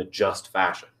in a just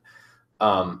fashion.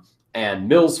 And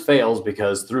Mills fails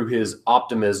because through his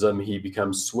optimism, he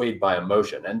becomes swayed by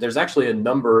emotion. And there's actually a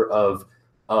number of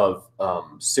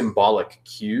symbolic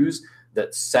cues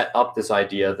that set up this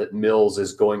idea that Mills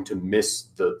is going to miss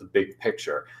the big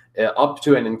picture, up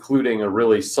to and including a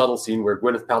really subtle scene where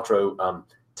Gwyneth Paltrow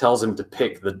tells him to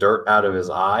pick the dirt out of his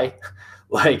eye.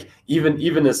 Like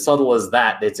even as subtle as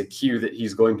that, it's a cue that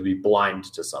he's going to be blind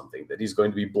to something, that he's going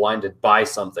to be blinded by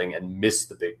something and miss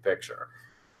the big picture.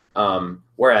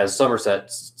 Whereas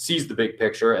Somerset sees the big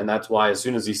picture, and that's why as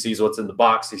soon as he sees what's in the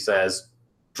box, he says,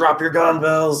 "Drop your gun,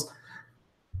 Mills."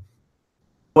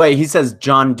 Wait, he says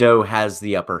John Doe has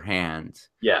the upper hand.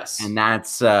 Yes, and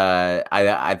that's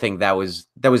I think that was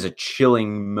a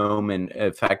chilling moment,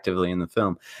 effectively, in the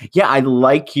film. Yeah, I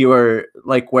like your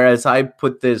whereas I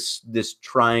put this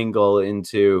triangle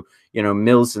into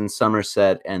Mills and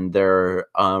Somerset and their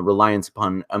reliance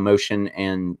upon emotion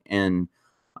and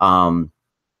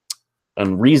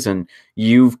reason,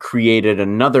 you've created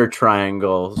another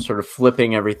triangle, sort of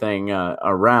flipping everything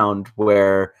around,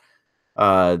 where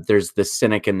there's the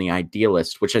cynic and the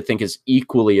idealist, which I think is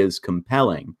equally as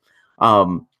compelling.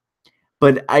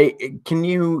 But can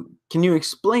you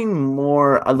explain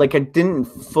more? I didn't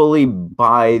fully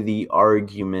buy the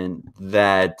argument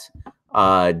that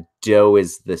Doe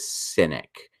is the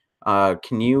cynic.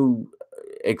 Can you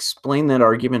explain that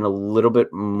argument a little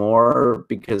bit more?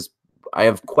 Because I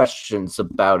have questions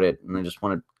about it, and I just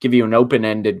want to give you an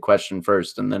open-ended question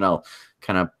first, and then I'll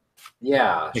kind of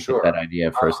pick at that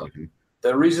idea for a second.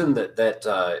 The reason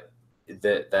that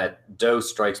Doe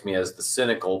strikes me as the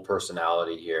cynical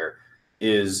personality here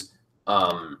is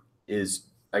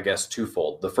I guess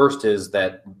twofold. The first is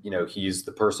that he's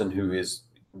the person who is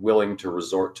willing to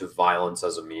resort to violence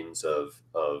as a means of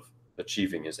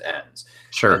achieving his ends.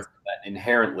 Sure, and that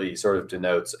inherently sort of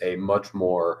denotes a much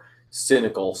more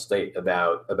cynical state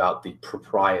about the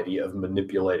propriety of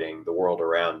manipulating the world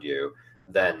around you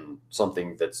than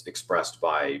something that's expressed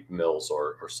by Mills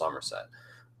or Somerset.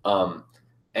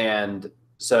 And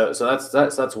so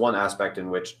that's one aspect in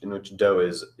which Doe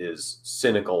is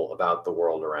cynical about the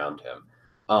world around him.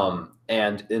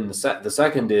 And in the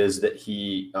second is that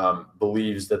he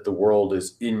believes that the world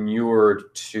is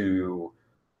inured to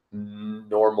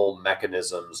normal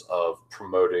mechanisms of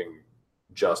promoting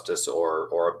justice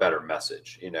or a better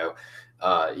message.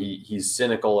 He's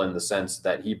cynical in the sense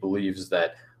that he believes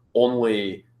that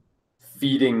only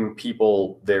feeding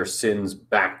people their sins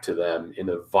back to them in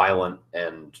a violent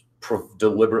and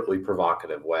deliberately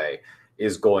provocative way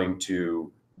is going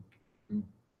to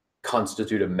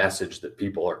constitute a message that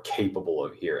people are capable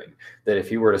of hearing. That if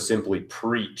he were to simply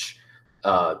preach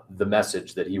the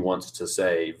message that he wants to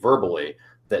say verbally,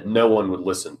 that no one would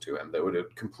listen to him, that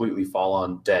would completely fall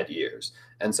on dead ears.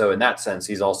 And so in that sense,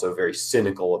 he's also very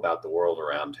cynical about the world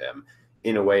around him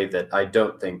in a way that I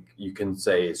don't think you can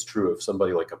say is true of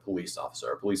somebody like a police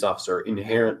officer. A police officer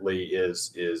inherently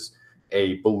is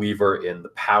a believer in the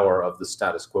power of the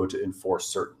status quo to enforce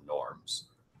certain norms.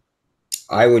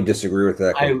 I would disagree with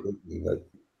that completely.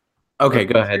 Okay,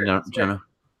 go ahead, Jonah.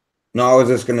 No, I was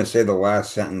just going to say the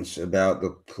last sentence about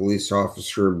the police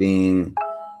officer being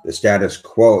the status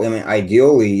quo. I mean,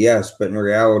 ideally, yes, but in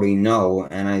reality, no.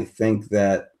 And I think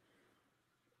that,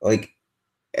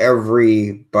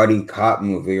 every buddy cop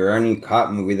movie or any cop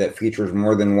movie that features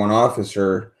more than one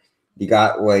officer, you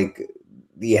got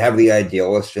you have the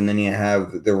idealist, and then you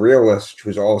have the realist,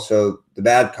 who's also the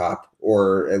bad cop,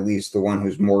 or at least the one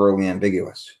who's morally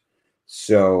ambiguous.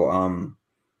 So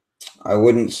I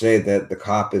wouldn't say that the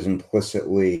cop is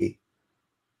implicitly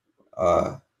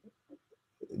the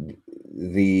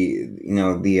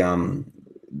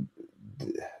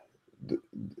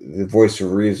voice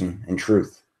of reason and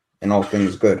truth and all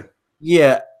things good.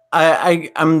 Yeah,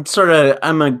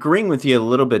 I'm agreeing with you a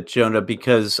little bit, Jonah,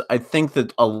 because I think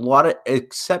that a lot of,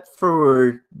 except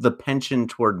for the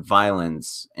penchant toward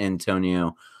violence,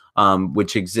 Antonio,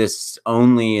 which exists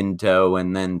only in Doe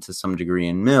and then to some degree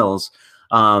in Mills.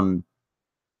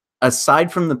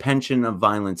 Aside from the penchant of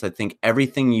violence, I think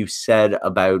everything you said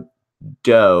about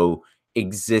Doe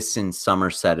exists in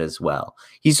Somerset as well.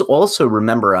 He's also,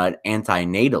 remember, an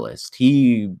anti-natalist.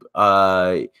 He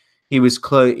was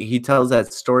close. He tells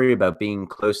that story about being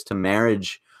close to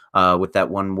marriage with that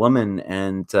one woman,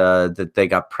 and that they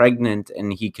got pregnant,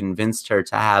 and he convinced her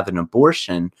to have an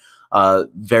abortion,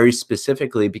 very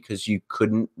specifically because you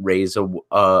couldn't raise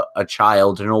a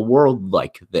child in a world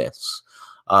like this.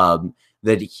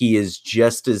 That he is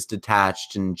just as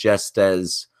detached and just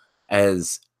as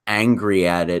angry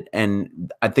at it.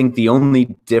 And I think the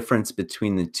only difference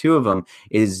between the two of them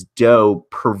is Doe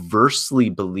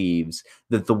perversely believes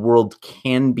that the world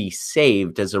can be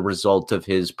saved as a result of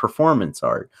his performance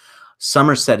art.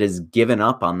 Somerset has given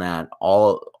up on that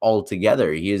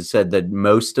altogether. He has said that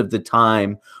most of the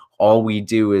time, all we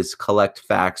do is collect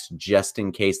facts just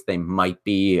in case they might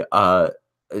be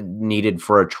needed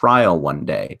for a trial one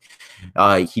day.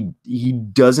 He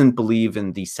doesn't believe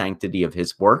in the sanctity of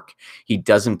his work. He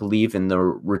doesn't believe in the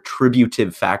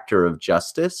retributive factor of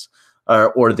justice,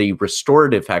 or the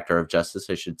restorative factor of justice,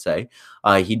 I should say.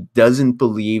 He doesn't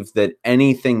believe that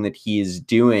anything that he is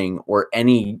doing or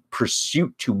any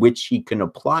pursuit to which he can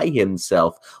apply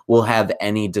himself will have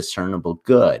any discernible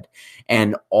good.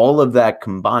 And all of that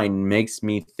combined makes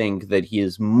me think that he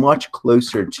is much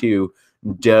closer to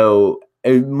Doe,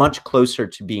 much closer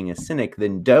to being a cynic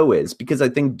than Doe is, because I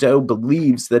think Doe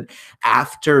believes that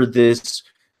after this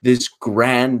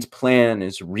grand plan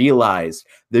is realized,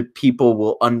 that people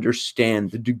will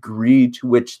understand the degree to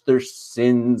which their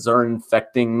sins are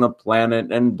infecting the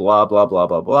planet and blah, blah, blah,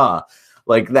 blah, blah.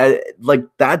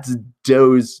 That's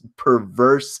Doe's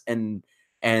perverse and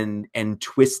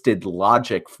twisted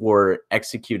logic for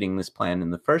executing this plan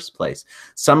in the first place.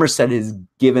 Somerset has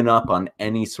given up on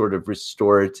any sort of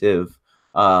restorative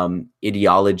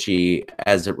ideology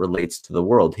as it relates to the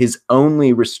world. His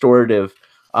only restorative,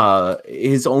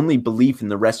 his only belief in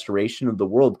the restoration of the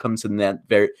world comes in that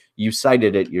you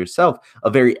cited it yourself, a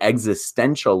very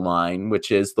existential line, which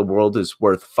is the world is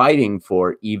worth fighting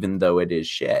for, even though it is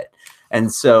shit.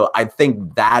 And so I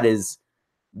think that is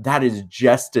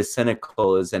just as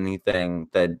cynical as anything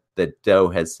that Doe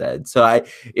has said. So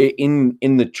in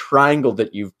the triangle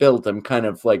that you've built, I'm kind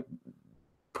of like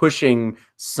pushing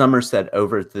Somerset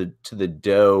over to the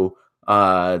Doe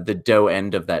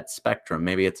end of that spectrum.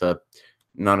 Maybe it's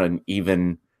not an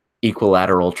even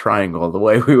equilateral triangle the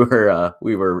way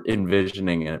we were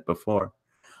envisioning it before,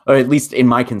 or at least in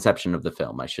my conception of the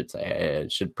film. I should say I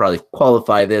should probably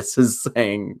qualify this as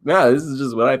saying, no, this is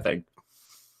just what I think.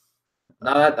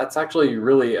 No, that's actually a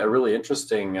really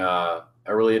interesting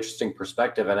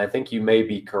perspective, and I think you may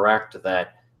be correct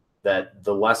that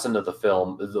the lesson of the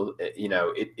film,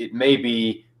 it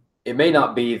may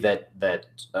not be that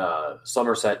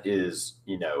Somerset is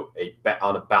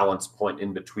on a balance point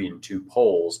in between two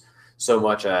poles, so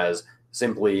much as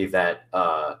simply that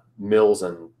Mills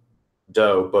and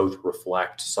Doe both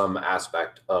reflect some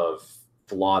aspect of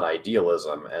flawed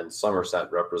idealism, and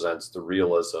Somerset represents the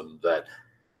realism that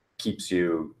keeps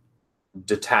you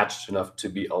detached enough to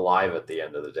be alive at the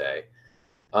end of the day.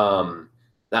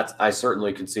 I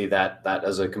certainly can see that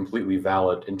as a completely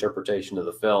valid interpretation of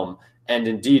the film. And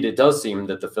indeed, it does seem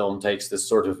that the film takes this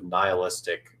sort of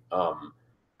nihilistic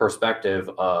perspective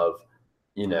of,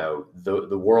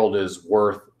 the world is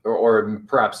worth, or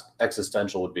perhaps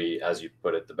existential would be, as you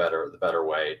put it, the better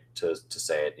way to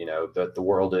say it, that the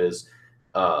world is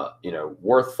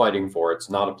worth fighting for. It's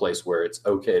not a place where it's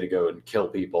okay to go and kill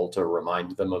people to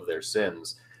remind them of their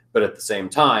sins. But at the same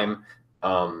time,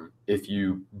 if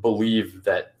you believe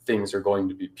that things are going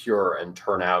to be pure and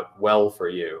turn out well for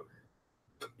you,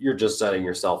 you're just setting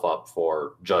yourself up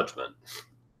for judgment.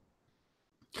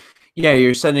 Yeah,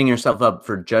 you're setting yourself up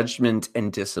for judgment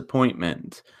and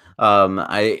disappointment.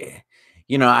 I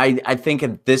think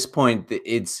at this point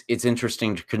it's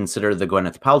interesting to consider the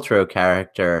Gwyneth Paltrow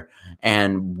character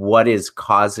and what is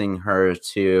causing her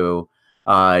to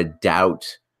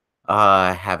doubt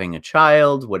having a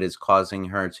child. What is causing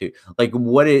her to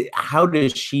how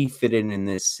does she fit in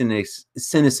this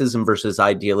cynicism versus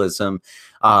idealism,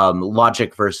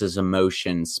 logic versus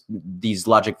emotions, these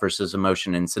logic versus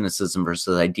emotion and cynicism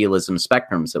versus idealism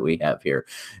spectrums that we have here?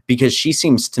 Because she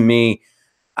seems to me,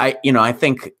 I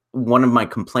think one of my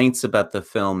complaints about the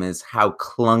film is how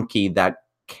clunky that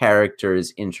character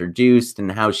is introduced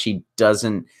and how she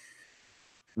doesn't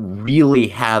really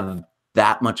have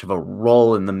that much of a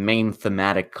role in the main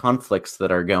thematic conflicts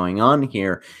that are going on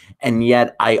here. And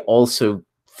yet I also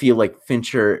feel like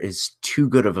Fincher is too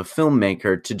good of a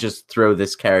filmmaker to just throw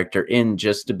this character in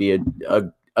just to be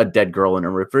a dead girl in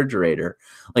a refrigerator.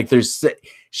 Like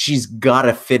she's got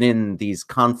to fit in these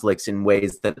conflicts in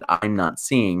ways that I'm not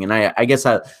seeing. And I guess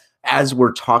as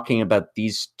we're talking about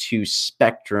these two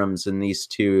spectrums and these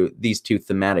two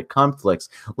thematic conflicts,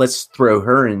 let's throw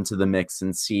her into the mix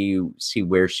and see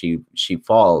where she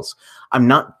falls. I'm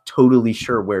not totally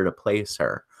sure where to place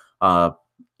her,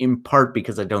 in part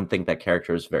because I don't think that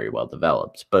character is very well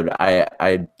developed. But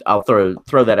I'll throw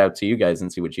that out to you guys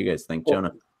and see what you guys think. Well,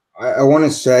 Jonah. I want to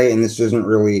say, and this doesn't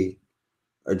really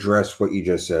address what you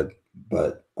just said,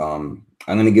 but I'm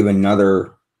going to give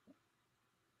another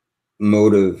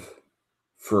motive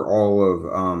for all of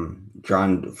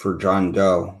John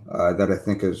Doe that I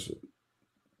think is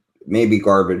maybe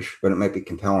garbage, but it might be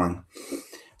compelling.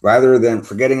 Rather than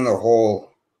forgetting the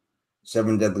whole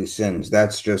 7 deadly sins,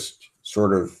 that's just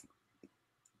sort of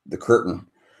the curtain.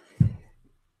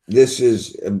 This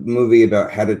is a movie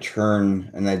about how to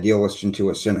turn an idealist into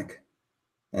a cynic.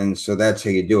 And so that's how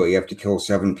you do it. You have to kill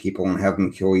 7 people and have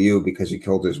them kill you because he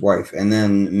killed his wife. And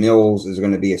then Mills is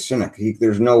going to be a cynic.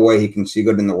 There's no way he can see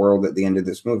good in the world at the end of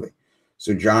this movie.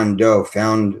 So John Doe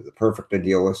found the perfect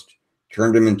idealist,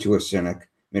 turned him into a cynic,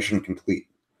 mission complete.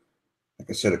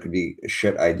 Like I said, it could be a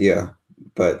shit idea,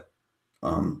 but,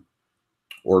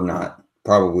 or not.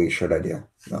 Probably a shit idea.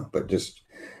 No, but just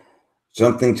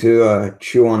something to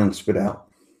chew on and spit out.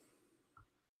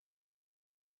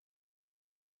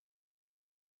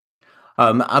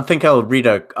 I think I'll read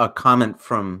a comment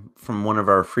from one of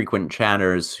our frequent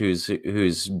chatters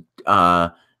who's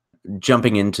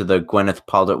jumping into the Gwyneth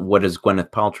Paltrow. What is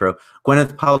Gwyneth Paltrow?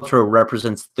 Gwyneth Paltrow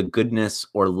represents the goodness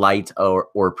or light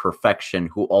or perfection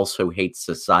who also hates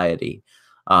society.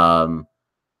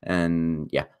 And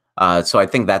yeah, so I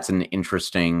think that's an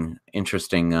interesting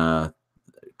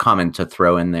comment to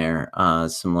throw in there,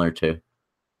 similar to,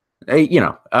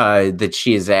 that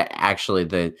she is actually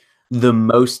the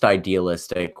most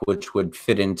idealistic, which would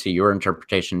fit into your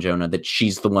interpretation, Jonah, that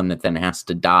she's the one that then has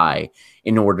to die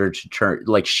in order to turn,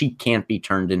 like she can't be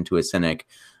turned into a cynic.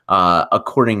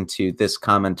 According to this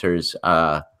commenter's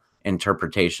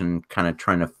interpretation, kind of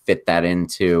trying to fit that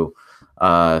into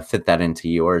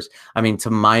yours. I mean,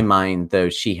 to my mind, though,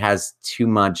 she has too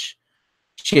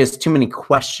many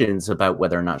questions about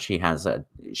whether or not she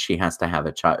wants to have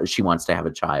a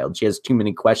child. She has too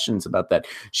many questions about that.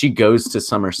 She goes to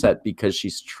Somerset because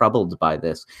she's troubled by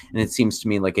this. And it seems to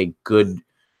me like a good,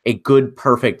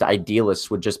 perfect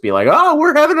idealist would just be like, oh,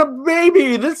 we're having a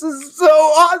baby. This is so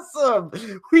awesome.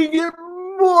 We get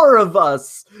more of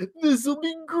us. This will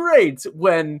be great.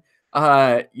 When,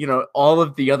 all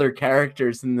of the other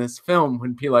characters in this film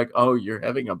would be like, oh, you're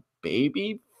having a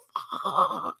baby?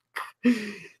 Fuck.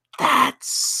 That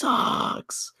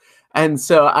sucks. And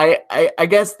so I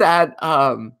guess that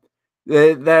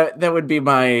that would be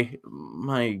my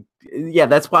yeah,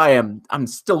 that's why I'm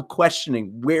still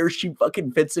questioning where she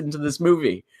fucking fits into this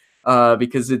movie,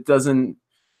 because it doesn't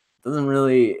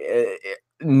really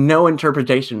no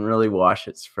interpretation really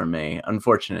washes for me,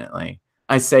 unfortunately.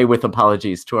 I say with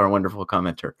apologies to our wonderful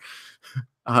commenter.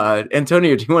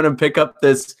 Antonio, do you want to pick up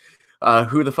this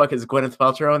who the fuck is Gwyneth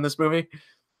Paltrow in this movie?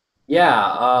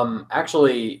 Yeah,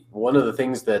 actually, one of the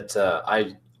things that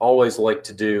I always like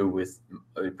to do with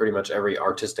pretty much every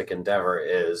artistic endeavor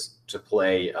is to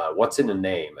play what's in a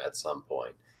name at some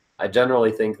point. I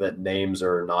generally think that names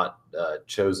are not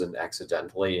chosen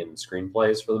accidentally in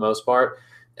screenplays for the most part,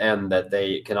 and that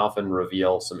they can often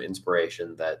reveal some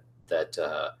inspiration that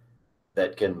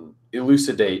can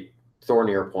elucidate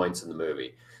thornier points in the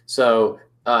movie. So,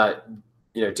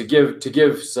 to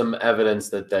give some evidence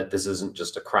that this isn't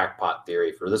just a crackpot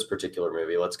theory for this particular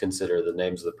movie, let's consider the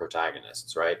names of the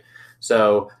protagonists, right?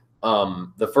 So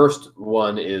the first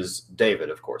one is David,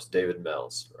 of course, David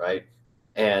Mills, right?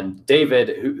 And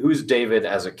David, who's David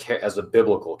as a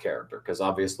biblical character? Because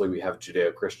obviously we have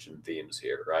Judeo-Christian themes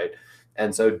here, right?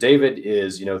 And so David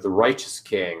is, the righteous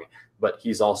king, but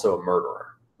he's also a murderer.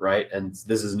 Right. And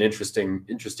this is an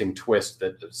interesting twist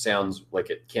that sounds like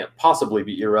it can't possibly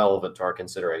be irrelevant to our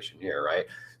consideration here. Right.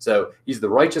 So he's the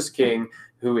righteous king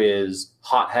who is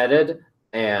hot-headed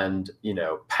and,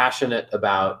 passionate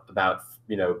about,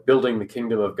 building the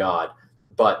kingdom of God.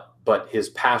 But his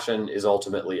passion is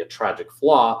ultimately a tragic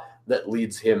flaw that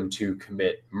leads him to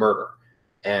commit murder.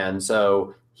 And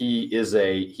so he is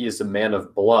a man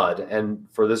of blood, and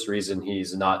for this reason,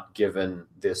 he's not given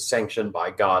this sanction by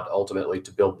God ultimately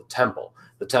to build the temple.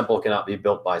 The temple cannot be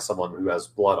built by someone who has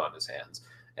blood on his hands.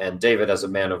 And David, as a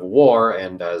man of war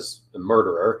and as a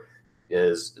murderer,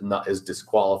 is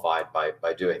disqualified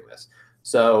by doing this.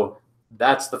 So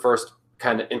that's the first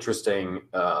kind of interesting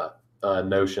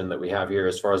notion that we have here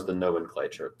as far as the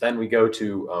nomenclature. Then we go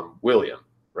to William,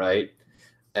 right,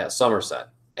 at Somerset.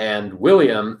 And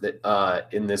William,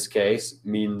 in this case,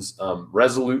 means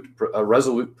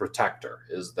resolute protector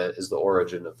is the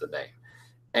origin of the name.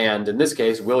 And in this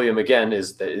case, William, again,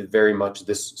 is very much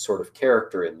this sort of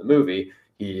character in the movie.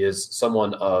 He is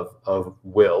someone of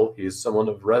will. He is someone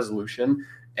of resolution,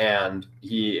 and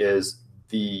he is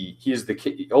the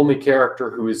only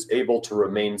character who is able to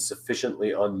remain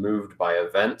sufficiently unmoved by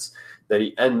events that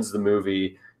he ends the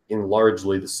movie in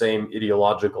largely the same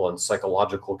ideological and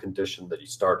psychological condition that he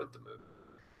started the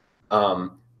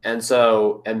movie. And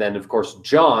then of course,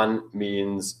 John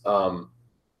means the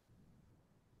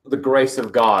grace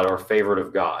of God or favorite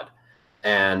of God.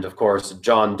 And of course,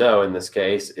 John Doe in this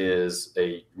case is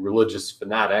a religious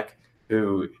fanatic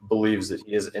who believes that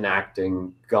he is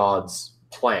enacting God's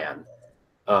plan,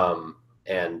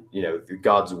 and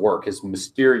God's work, his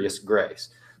mysterious grace.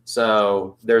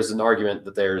 So there's an argument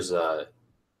that there's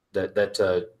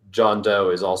that John Doe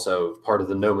is also part of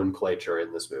the nomenclature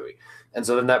in this movie. And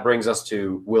so then that brings us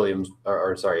to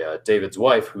David's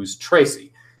wife, who's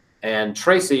Tracy. And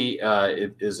Tracy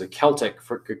is a Celtic,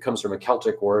 it comes from a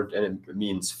Celtic word, and it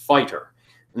means fighter.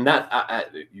 And that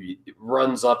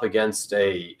runs up against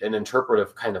an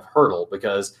interpretive kind of hurdle,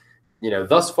 because,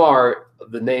 thus far,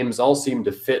 the names all seem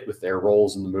to fit with their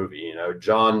roles in the movie.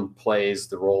 John plays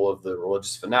the role of the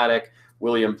religious fanatic,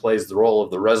 William plays the role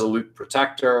of the resolute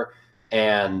protector,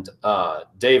 and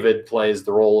David plays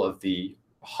the role of the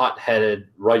hot-headed,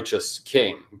 righteous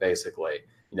king, basically.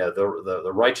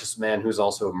 The righteous man who's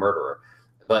also a murderer.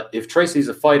 But if Tracy's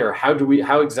a fighter,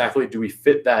 how exactly do we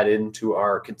fit that into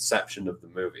our conception of the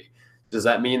movie? Does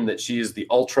that mean that she is the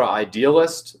ultra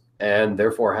idealist and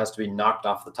therefore has to be knocked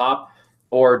off the top?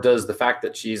 Or does the fact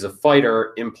that she's a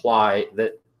fighter imply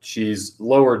that she's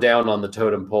lower down on the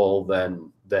totem pole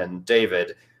than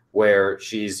David, where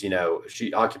she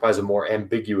occupies a more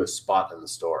ambiguous spot in the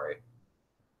story?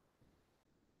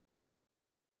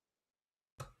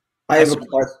 I have a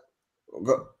question.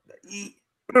 Go.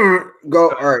 All right. Go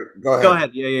ahead. Go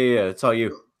ahead. Yeah. It's all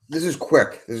you. This is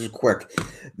quick.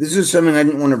 This is something I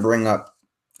didn't want to bring up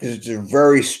because it's a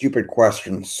very stupid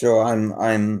question. So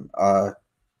I'm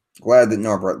glad that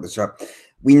Noah brought this up.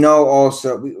 We know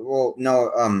also.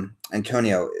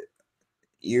 Antonio,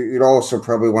 you'd also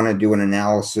probably want to do an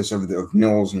analysis of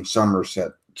Mills and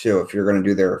Somerset too, if you're going to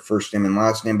do their first name and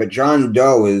last name. But John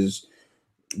Doe is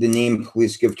the name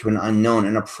police give to an unknown.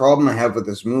 And a problem I have with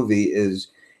this movie is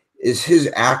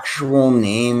his actual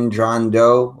name John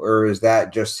Doe, or is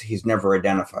that just he's never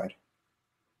identified?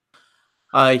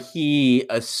 He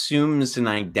assumes an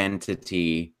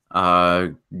identity,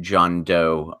 John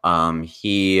Doe.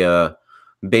 He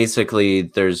basically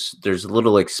there's a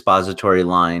little expository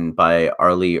line by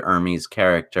Arlie Ermey's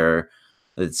character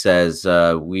that says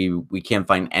we can't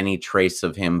find any trace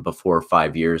of him before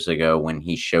 5 years ago when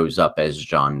he shows up as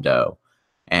John Doe.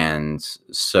 And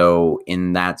so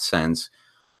in that sense,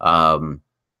 that's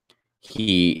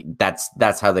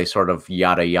how they sort of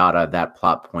yada that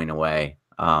plot point away.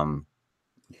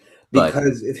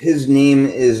 Because if his name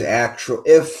is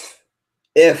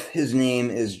if his name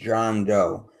is John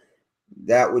Doe,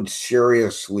 that would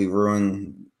seriously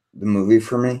ruin the movie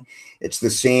for me. It's the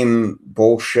same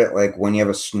bullshit like when you have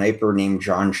a sniper named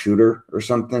John Shooter or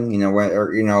something,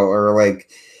 or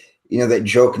like that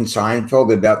joke in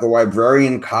Seinfeld about the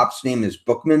librarian cop's name is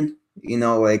Bookman.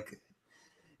 Like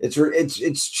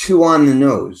it's too on the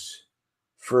nose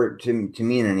for it to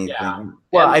mean anything. Yeah.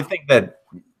 Well, I think that.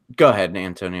 Go ahead,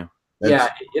 Antonio.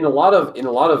 In a lot of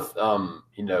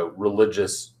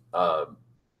religious,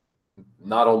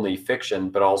 not only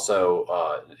fiction but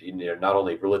also not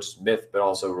only religious myth but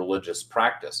also religious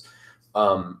practice.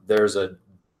 There's a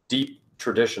deep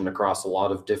tradition across a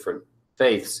lot of different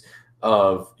faiths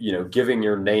of giving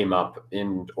your name up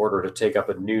in order to take up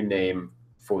a new name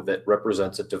that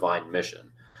represents a divine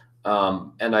mission.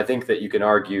 And I think that you can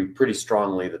argue pretty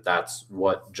strongly that that's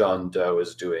what John Doe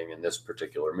is doing in this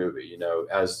particular movie.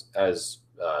 As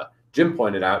Jim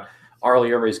pointed out,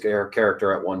 Arlie Ermey's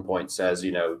character at one point says,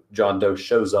 John Doe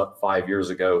shows up 5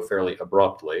 years ago fairly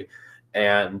abruptly,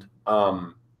 and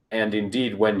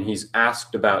indeed when he's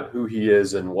asked about who he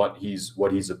is and what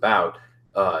he's about,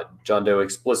 John Doe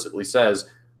explicitly says,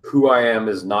 "Who I am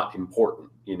is not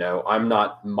important.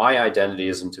 My identity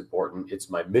isn't important. It's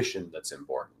my mission that's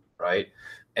important." Right.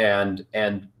 And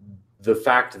the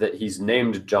fact that he's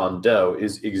named John Doe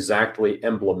is exactly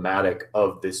emblematic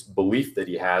of this belief that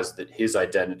he has that his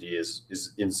identity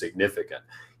is insignificant.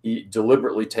 He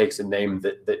deliberately takes a name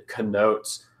that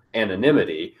connotes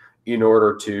anonymity in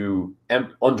order to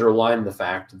underline the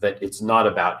fact that it's not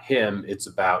about him, it's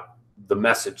about the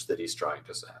message that he's trying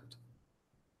to send.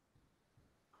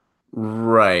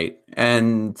 Right.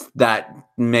 And that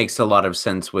makes a lot of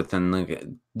sense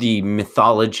within the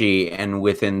mythology and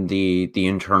within the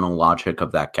internal logic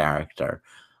of that character.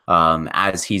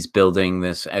 As he's building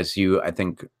this, as you, I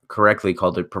think, correctly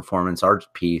called it, performance art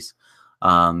piece,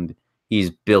 he's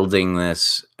building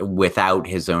this without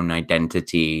his own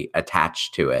identity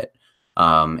attached to it,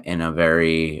 in a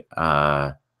very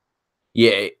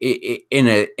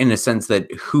in a sense that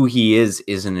who he is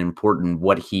isn't important.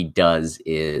 What he does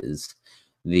is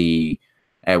the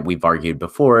we've argued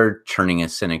before, turning a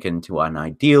cynic into an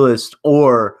idealist,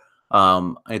 or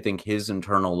I think his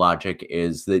internal logic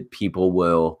is that people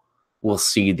will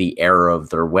see the error of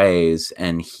their ways,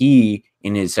 and he,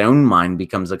 in his own mind,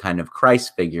 becomes a kind of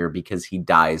Christ figure because he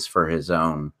dies for his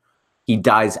own. He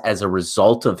dies as a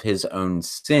result of his own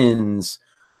sins,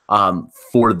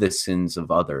 for the sins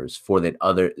of others,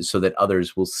 so that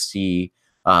others will see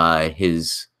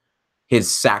his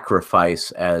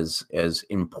sacrifice as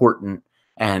important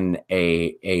and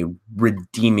a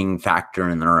redeeming factor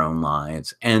in their own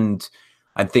lives. And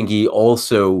I think he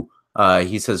also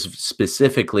he says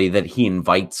specifically that he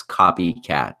invites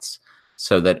copycats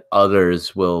so that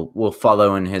others will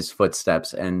follow in his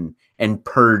footsteps and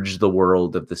purge the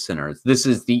world of the sinners. This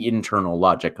is the internal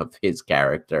logic of his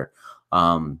character.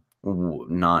 Certainly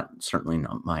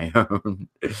not my own.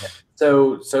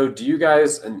 So do you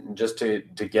guys, and just to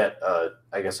get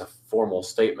I guess a formal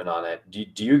statement on it,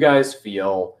 do you guys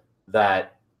feel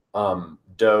that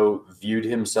Doe viewed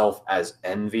himself as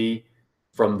envy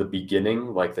from the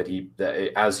beginning, like that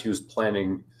as he was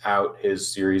planning out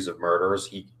his series of murders,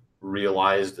 he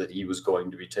realized that he was going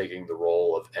to be taking the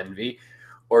role of envy?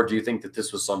 Or do you think that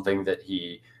this was something that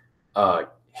he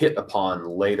hit upon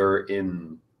later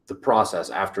in the process,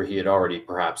 after he had already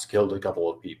perhaps killed a couple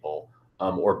of people,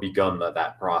 or begun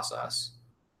that process?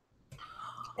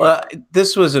 Well,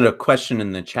 this wasn't a question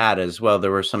in the chat as well.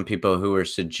 There were some people who were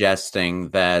suggesting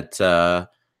that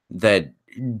that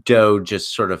Doe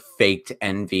just sort of faked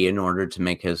envy in order to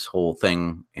make his whole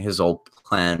plan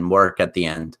work at the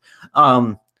end.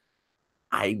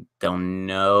 I don't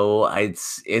know.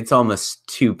 It's almost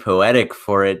too poetic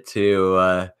for it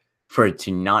to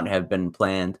not have been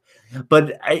planned.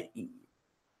 But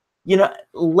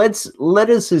let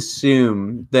us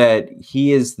assume that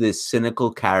he is this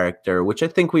cynical character, which I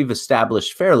think we've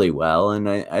established fairly well, and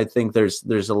I think there's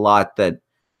a lot that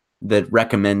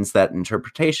recommends that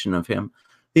interpretation of him.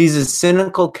 He's a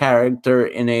cynical character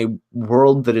in a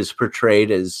world that is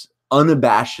portrayed as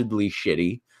unabashedly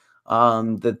shitty.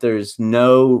 That there's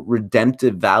no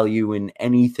redemptive value in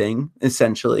anything,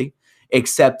 essentially,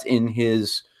 except in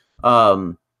his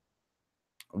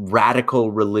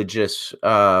radical religious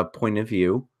point of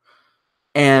view.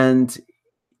 And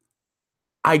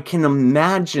I can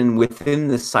imagine within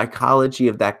the psychology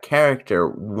of that character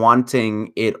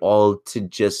wanting it all to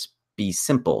just be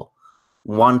simple,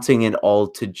 wanting it all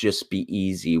to just be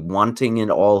easy, wanting it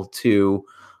all to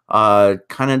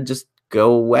kind of just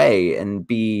go away and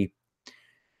be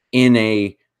in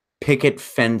a picket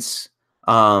fence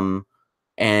life,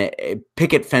 a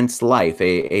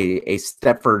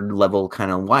Stepford level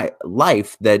kind of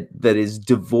life that is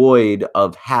devoid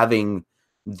of having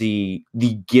the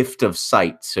gift of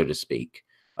sight, so to speak,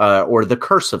 or the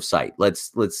curse of sight.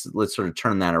 Let's sort of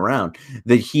turn that around.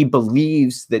 That he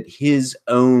believes that his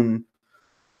own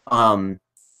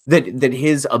that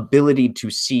his ability to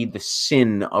see the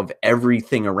sin of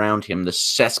everything around him, the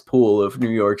cesspool of New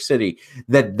York City,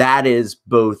 that is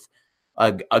both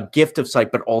a gift of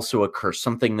sight, but also a curse,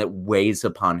 something that weighs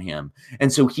upon him.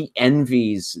 And so he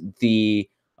envies the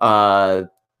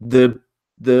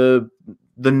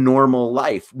normal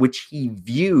life, which he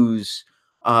views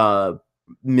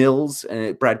Mills,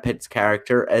 Brad Pitt's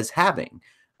character, as having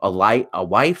a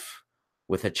wife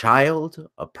with a child,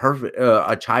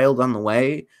 a child on the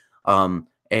way,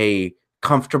 a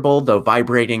comfortable though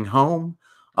vibrating home,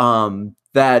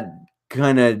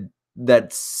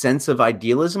 that sense of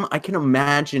idealism. I can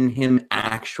imagine him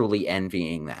actually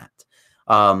envying that.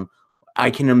 I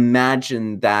can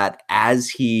imagine that as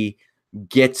he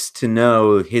gets to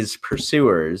know his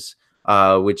pursuers,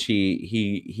 which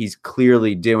he's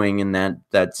clearly doing in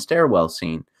that stairwell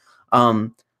scene.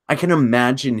 I can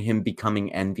imagine him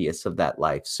becoming envious of that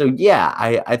life. So yeah,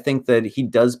 I think that he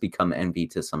does become envy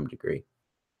to some degree.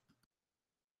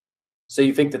 So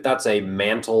you think that that's a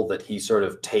mantle that he sort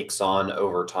of takes on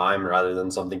over time rather than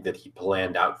something that he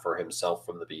planned out for himself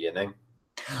from the beginning?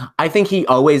 I think he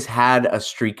always had a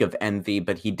streak of envy,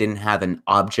 but he didn't have an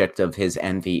object of his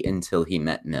envy until he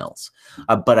met Mills.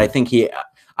 But I think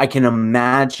I can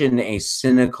imagine a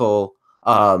cynical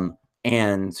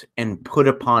and put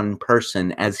upon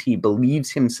person, as he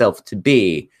believes himself to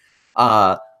be,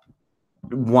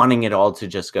 wanting it all to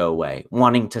just go away,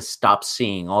 wanting to stop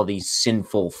seeing all these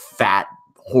sinful, fat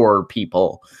horror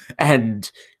people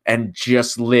and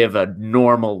just live a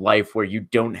normal life where you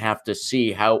don't have to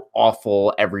see how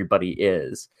awful everybody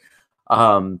is.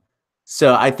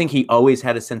 So I think he always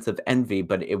had a sense of envy,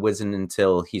 but it wasn't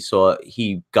until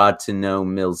he got to know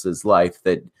Mills's life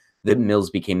that Mills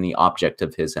became the object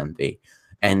of his envy,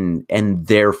 and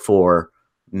therefore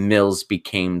Mills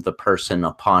became the person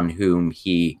upon whom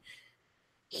he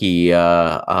the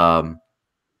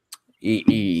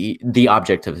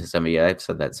object of his envy. I've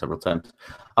said that several times.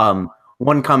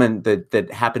 One comment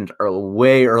that happened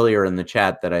way earlier in the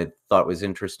chat that I thought was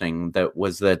interesting, that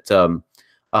was that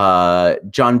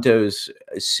John Doe's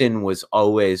sin was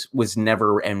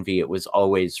never envy. It was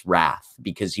always wrath,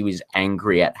 because he was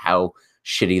angry at how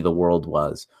shitty the world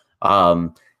was.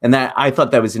 And that, I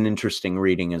thought that was an interesting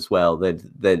reading as well.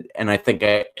 And I think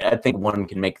one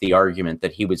can make the argument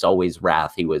that he was always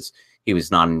wrath. He was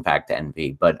not in fact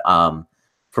envy. But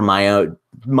for my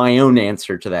own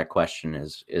answer to that question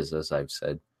is as I've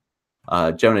said.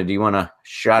 Jonah, do you want a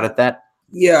shot at that?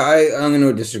 Yeah, I'm going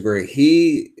to disagree.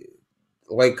 He,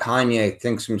 like Kanye,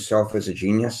 thinks himself as a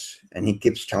genius, and he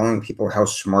keeps telling people how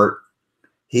smart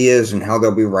he is and how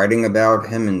they'll be writing about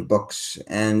him in books.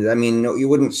 And I mean, no, you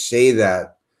wouldn't say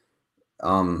that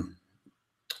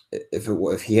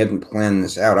if he hadn't planned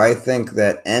this out. I think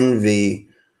that envy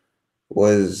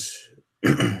was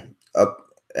up.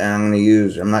 And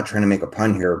I'm not trying to make a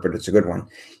pun here, but it's a good one,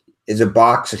 is a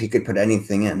box that he could put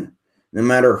anything in, no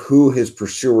matter who his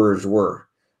pursuers were.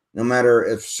 No matter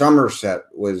if Somerset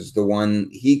was the one,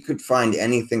 he could find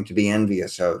anything to be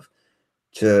envious of,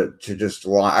 to just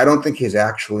lie. I don't think he's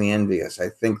actually envious. I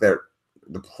think that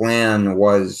the plan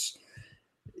was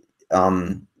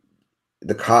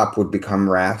the cop would become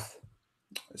wrath.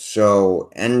 So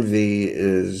envy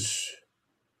is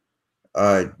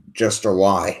just a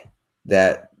lie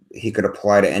that he could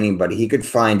apply to anybody. He could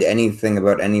find anything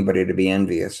about anybody to be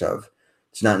envious of.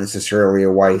 It's not necessarily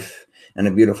a wife and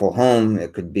a beautiful home.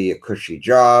 It could be a cushy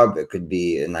job. It could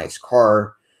be a nice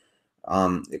car.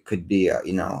 It could be a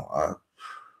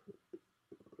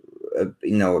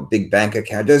big bank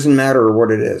account. It doesn't matter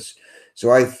what it is. So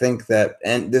I think that,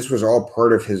 and this was all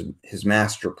part of his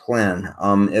master plan.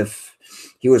 If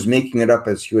he was making it up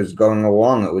as he was going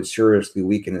along, it would seriously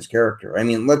weaken his character. I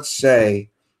mean, let's say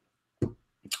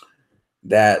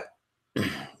that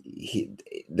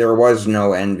there was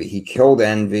no envy. He killed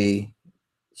envy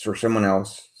for someone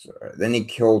else. Then he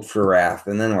killed for wrath.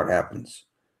 And then what happens?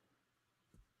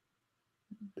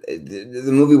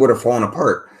 The movie would have fallen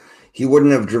apart. He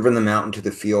wouldn't have driven them out into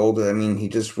the field. I mean, he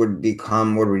just would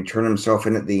return himself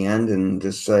in at the end and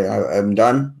just say, I'm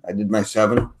done. I did my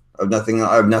 7.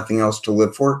 I have nothing else to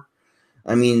live for.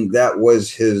 I mean, that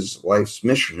was his life's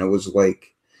mission. It was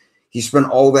like he spent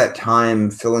all that time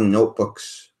filling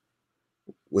notebooks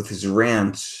with his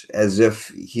rants as if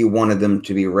he wanted them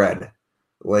to be read.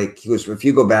 Like if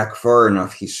you go back far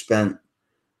enough, he started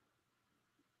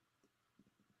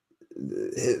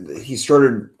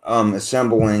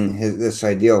assembling this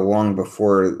idea long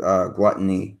before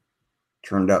gluttony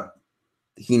turned up.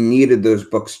 He needed those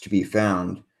books to be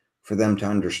found for them to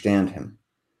understand him.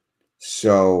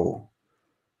 So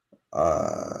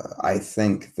I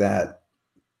think that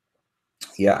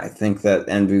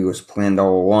envy was planned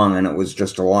all along, and it was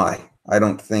just a lie. I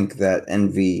don't think that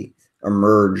envy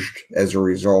emerged as a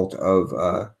result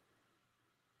of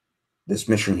this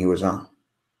mission he was on.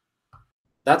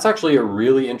 That's actually a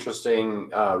really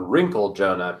interesting wrinkle,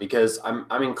 Jonah, because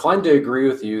I'm inclined to agree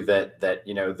with you that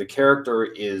the character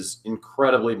is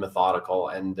incredibly methodical,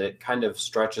 and that kind of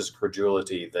stretches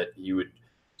credulity that you would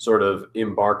sort of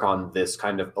embark on this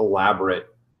kind of elaborate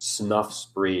snuff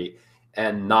spree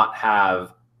and not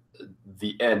have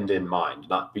the end in mind,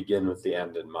 not begin with the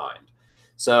end in mind.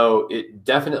 So it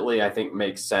definitely, I think,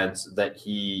 makes sense that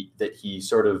he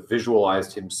sort of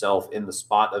visualized himself in the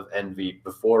spot of envy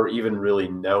before even really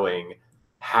knowing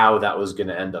how that was going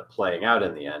to end up playing out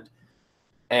in the end.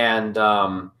 And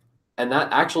that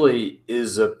actually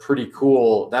is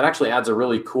that actually adds a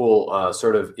really cool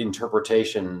sort of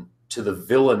interpretation to the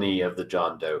villainy of the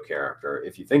John Doe character,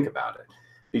 if you think about it.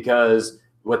 Because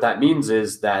what that means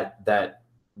is that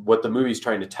what the movie's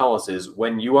trying to tell us is,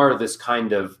 when you are this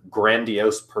kind of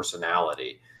grandiose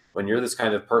personality, when you're this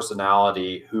kind of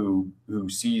personality who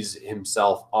sees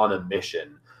himself on a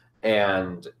mission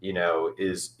and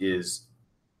is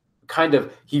kind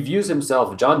of, he views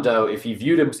himself, John Doe, if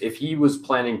he was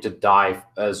planning to die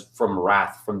as from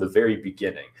wrath from the very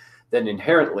beginning, then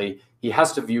inherently he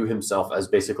has to view himself as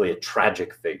basically a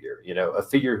tragic figure, a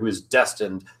figure who is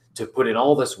destined to put in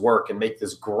all this work and make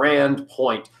this grand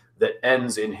point that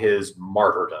ends in his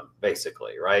martyrdom,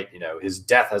 basically, right? His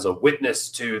death as a witness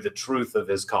to the truth of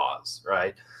his cause,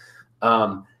 right?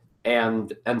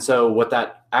 And so what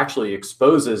that actually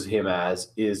exposes him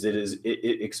as is it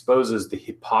exposes the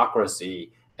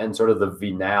hypocrisy and sort of the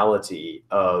venality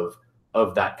of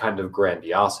that kind of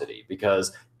grandiosity,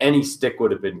 because any stick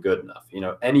would have been good enough.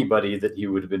 Anybody that he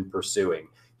would have been pursuing,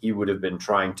 he would have been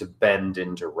trying to bend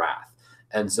into wrath.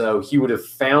 And so he would have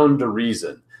found a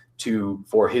reason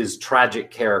for his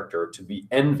tragic character to be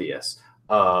envious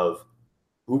of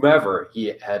whomever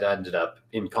he had ended up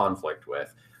in conflict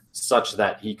with, such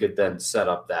that he could then set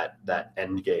up that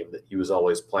end game that he was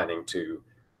always planning to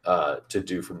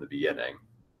do from the beginning.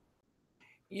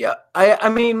 Yeah, I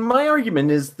mean, my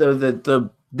argument is though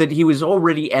that he was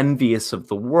already envious of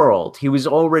the world. He was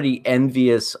already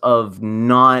envious of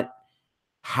not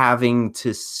having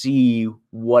to see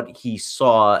what he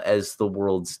saw as the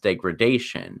world's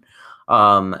degradation.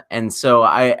 And so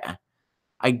I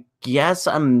guess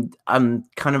I'm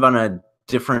kind of on a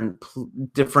different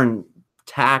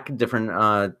tack,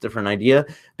 different idea,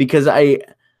 because I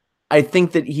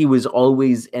think that he was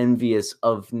always envious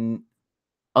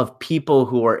of people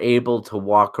who are able to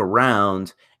walk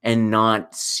around and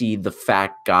not see the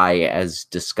fat guy as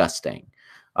disgusting,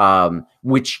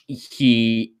 which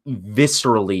he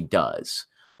viscerally does.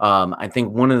 I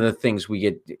think one of the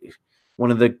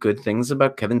good things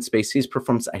about Kevin Spacey's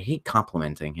performance, I hate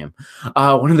complimenting him.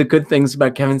 One of the good things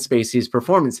about Kevin Spacey's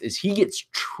performance is he gets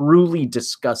truly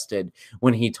disgusted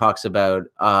when he talks about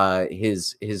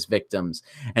his victims.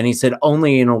 And he said,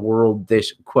 only in a world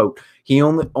this, quote,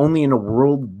 only in a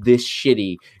world this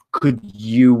shitty could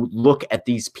you look at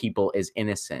these people as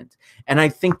innocent. And I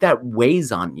think that weighs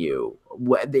on you.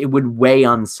 It would weigh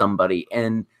on somebody.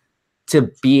 And to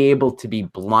be able to be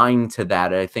blind to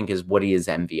that, I think, is what he is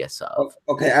envious of.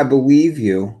 Okay, I believe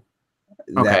you.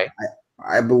 Okay.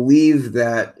 I believe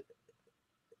that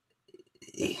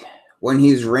when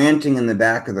he's ranting in the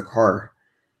back of the car,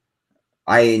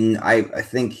 I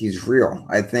think he's real.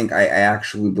 I think I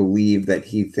actually believe that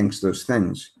he thinks those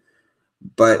things.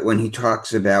 But when he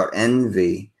talks about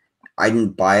envy, I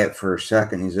didn't buy it for a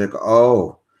second. He's like,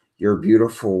 oh, your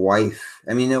beautiful wife.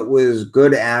 I mean, it was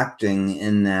good acting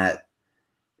in that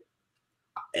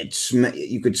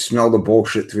you could smell the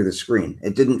bullshit through the screen.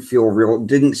 It didn't feel real. It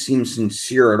didn't seem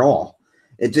sincere at all.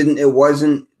 It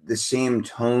wasn't the same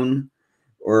tone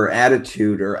or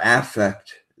attitude or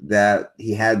affect that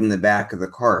he had in the back of the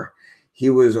car.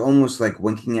 He was almost like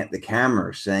winking at the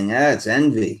camera saying, it's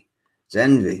envy. It's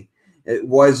envy. It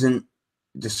wasn't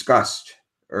disgust,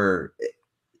 or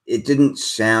it didn't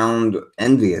sound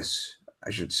envious,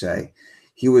 I should say.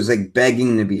 He was like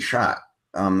begging to be shot.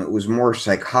 It was more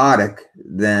psychotic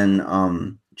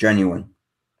than genuine.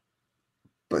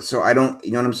 But so I don't,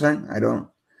 you know what I'm saying?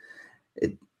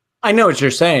 I know what you're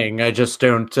saying. I just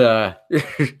don't. I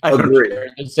don't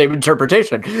share the same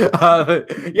interpretation.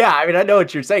 Yeah, I mean, I know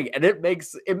what you're saying, and it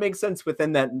makes sense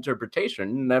within that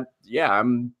interpretation. That, yeah,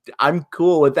 I'm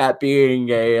cool with that being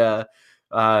your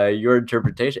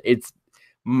interpretation.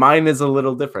 Mine is a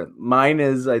little different. Mine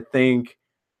is, I think,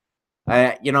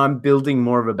 I'm building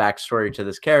more of a backstory to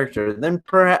this character than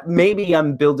perhaps maybe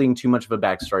I'm building too much of a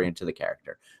backstory into the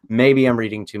character. Maybe I'm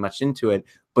reading too much into it,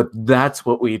 but that's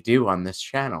what we do on this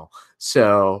channel.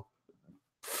 So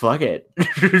fuck it.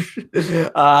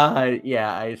 And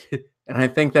I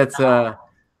think that's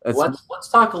let's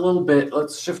talk a little bit.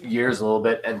 Let's shift gears a little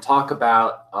bit and talk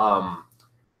about a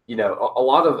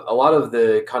lot of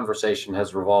the conversation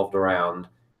has revolved around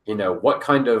what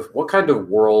kind of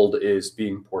world is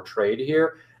being portrayed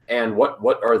here, and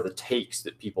what are the takes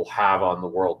that people have on the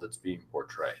world that's being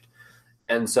portrayed.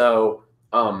 And so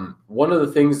one of the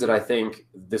things that I think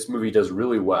this movie does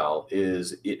really well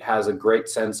is it has a great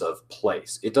sense of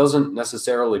place. It doesn't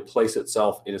necessarily place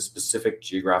itself in a specific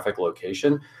geographic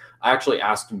location. I actually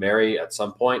asked Mary at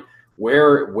some point,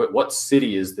 what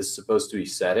city is this supposed to be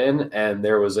set in? And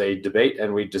there was a debate,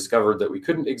 and we discovered that we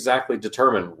couldn't exactly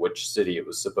determine which city it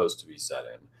was supposed to be set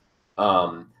in.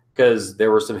 Because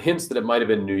there were some hints that it might have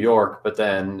been New York, but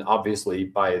then obviously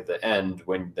by the end,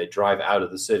 when they drive out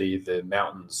of the city, the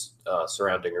mountains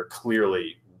surrounding are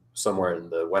clearly somewhere in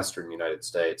the western United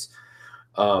States.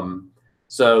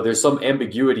 So there's some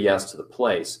ambiguity as to the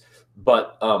place,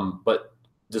 but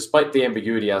despite the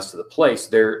ambiguity as to the place,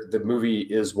 the movie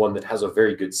is one that has a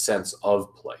very good sense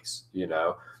of place.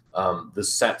 The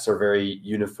sets are very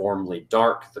uniformly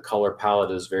dark. The color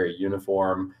palette is very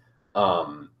uniform,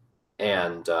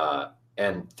 and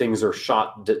things are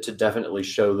shot to definitely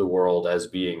show the world as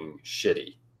being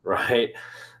shitty, right?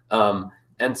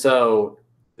 And so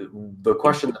the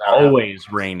question that I have,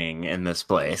 always raining in this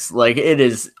place. Like, it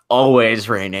is always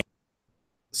raining.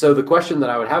 so the question that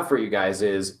I would have for you guys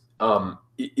is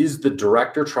the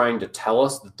director trying to tell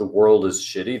us that the world is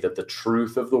shitty, that the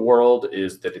truth of the world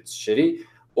is that it's shitty?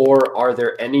 Or are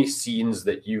there any scenes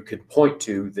that you could point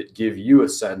to that give you a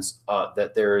sense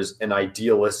that there is an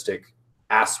idealistic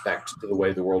aspect to the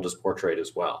way the world is portrayed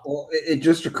as well? Well, it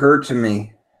just occurred to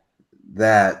me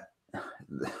that,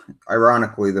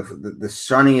 ironically, the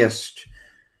sunniest,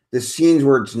 the scenes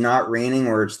where it's not raining,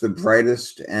 where it's the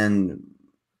brightest and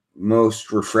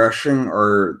most refreshing,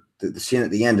 are the scene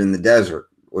at the end in the desert,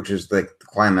 which is like the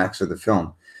climax of the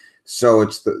film. So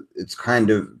it's kind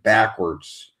of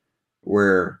backwards,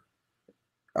 where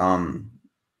no,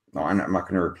 I'm not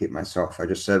going to repeat myself. I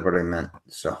just said what I meant.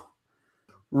 So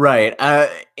right.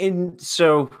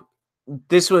 So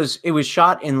it was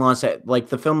shot in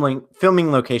the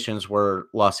filming locations were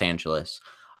Los Angeles.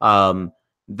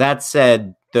 That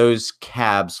said, those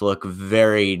cabs look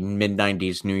very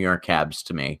mid-90s New York cabs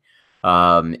to me.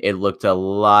 It looked a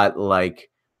lot like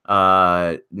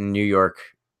New York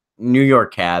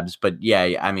cabs, but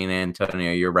yeah, I mean,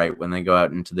 Antonio, you're right. When they go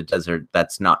out into the desert,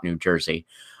 that's not New Jersey.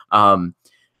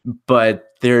 But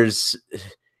there's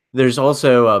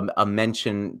also a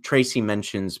mention. Tracy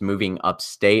mentions moving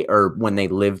upstate, or when they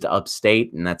lived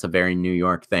upstate, and that's a very New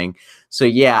York thing. So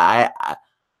yeah,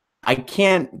 I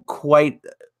can't quite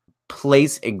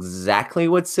place exactly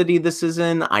what city this is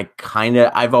in.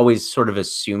 I've always sort of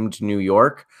assumed New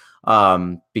York,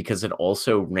 because it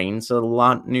also rains a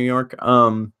lot in New York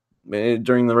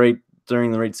during the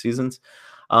raid seasons.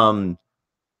 But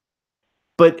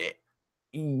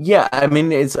yeah, I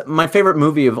mean, it's my favorite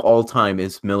movie of all time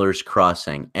is Miller's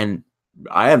Crossing, and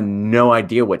I have no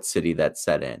idea what city that's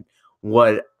set in.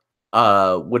 What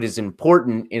is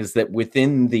important is that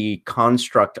within the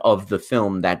construct of the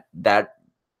film, that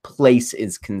place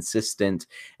is consistent,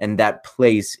 and that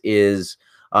place is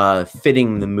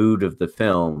fitting the mood of the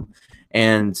film.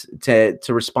 And to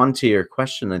respond to your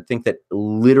question, I think that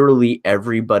literally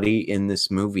everybody in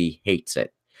this movie hates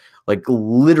it. Like,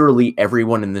 literally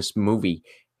everyone in this movie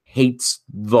hates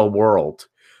the world,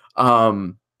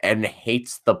 and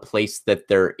hates the place that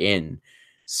they're in.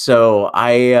 So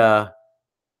I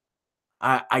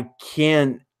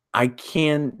can't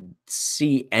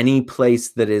see any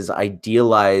place that is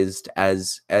idealized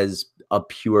as a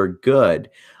pure good.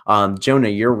 Jonah,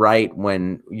 you're right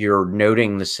when you're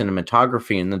noting the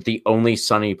cinematography, and that the only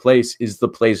sunny place is the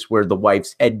place where the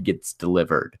wife's head gets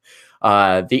delivered.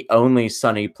 The only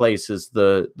sunny place is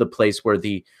the place where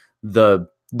the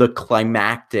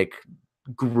climactic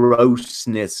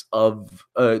grossness of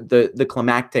the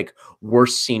climactic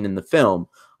worst scene in the film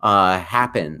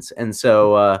happens. And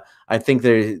so I think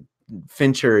that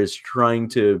Fincher is trying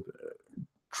to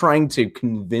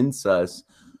convince us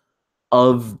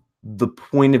of the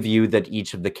point of view that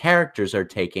each of the characters are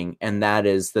taking, and that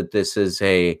is that this is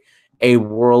a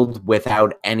world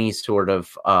without any sort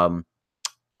of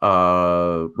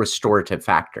restorative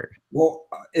factor. Well,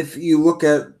 if you look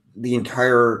at the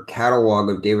entire catalog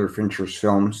of David Fincher's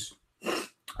films,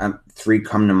 three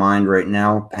come to mind right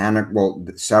now: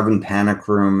 Se7en, Panic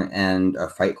Room, and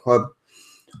Fight Club.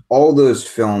 All those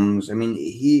films, I mean,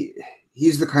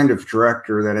 he's the kind of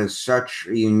director that has such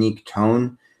a unique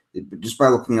tone. Just by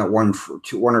looking at one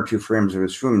or two frames of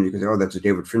his film, you can say, "Oh, that's a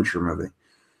David Fincher movie."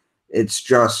 It's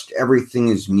just everything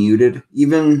is muted.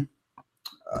 Even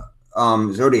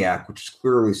Zodiac, which is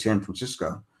clearly San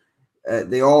Francisco,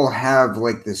 they all have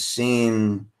like the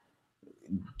same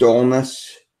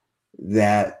dullness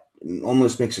that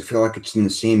almost makes it feel like it's in the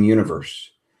same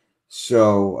universe.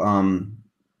 So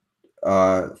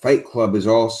Fight Club is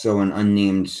also an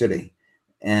unnamed city,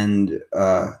 and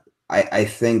I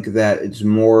think that it's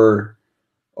more,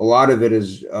 a lot of it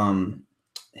is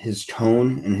his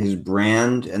tone and his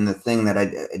brand, and the thing that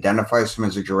identifies him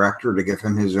as a director, to give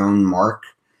him his own mark,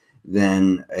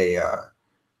 than a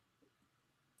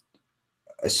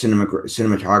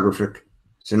cinematographic,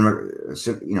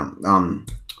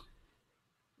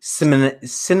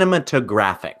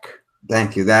 cinematographic.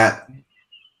 Thank you. That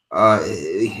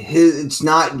it's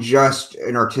not just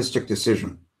an artistic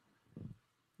decision.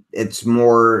 It's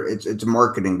more, it's a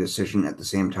marketing decision at the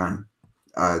same time,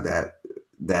 that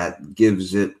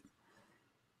gives it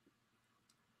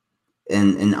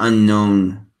an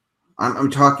unknown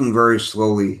I'm talking very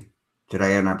slowly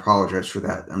today, and I apologize for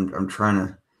that. I'm trying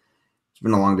to. It's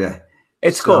been a long day.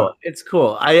 It's cool. It's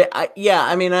cool. Yeah,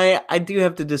 I mean, I do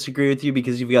have to disagree with you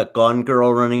because you've got Gone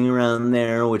Girl running around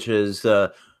there, which is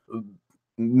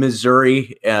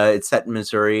Missouri. It's set in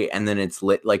Missouri, and then it's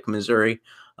lit like Missouri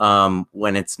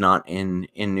when it's not in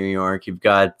New York. You've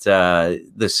got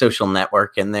The Social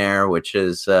Network in there, which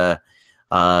is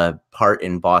part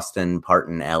in Boston, part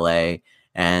in LA.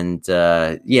 And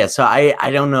yeah, so I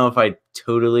don't know if I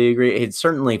totally agree. It's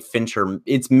certainly Fincher.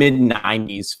 It's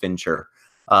mid-90s Fincher.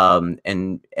 And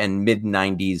mid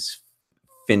 90s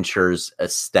Fincher's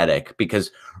aesthetic,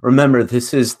 because remember,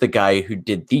 this is the guy who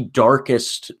did the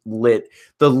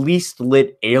least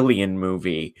lit alien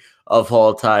movie of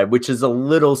all time, which is a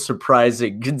little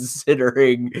surprising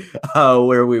considering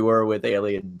where we were with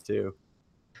Alien 2.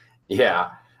 Yeah.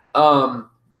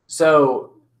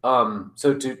 So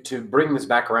to bring this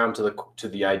back around to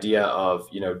the idea of,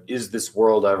 is this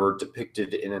world ever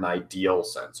depicted in an ideal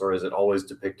sense, or is it always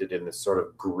depicted in this sort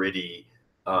of gritty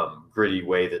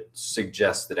way that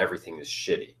suggests that everything is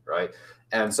shitty, right?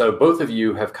 And so both of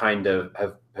you have kind of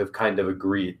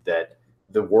agreed that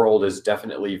the world is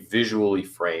definitely visually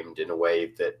framed in a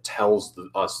way that tells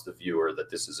us, the viewer, that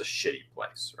this is a shitty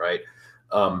place, right?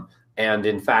 And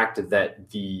in fact, that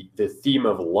the theme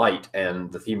of light and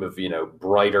the theme of,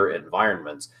 brighter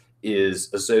environments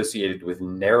is associated with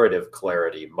narrative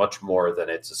clarity much more than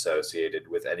it's associated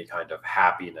with any kind of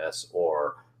happiness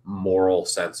or moral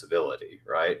sensibility,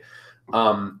 right?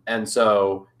 And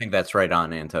so I think that's right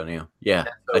on, Antonio. Yeah.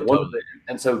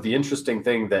 And so the interesting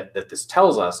thing that this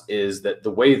tells us is that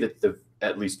the way that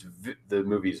the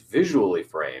movie's visually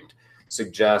framed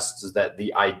suggests that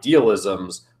the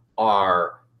idealisms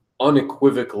are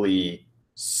unequivocally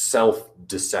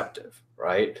self-deceptive,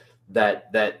 right?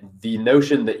 That the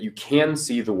notion that you can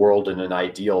see the world in an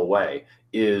ideal way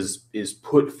is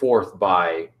put forth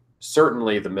by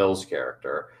certainly the Mills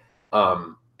character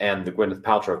and the Gwyneth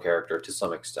Paltrow character to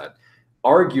some extent.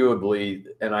 Arguably,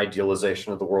 an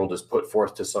idealization of the world is put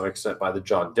forth to some extent by the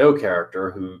John Doe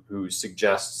character, who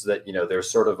suggests that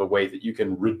there's sort of a way that you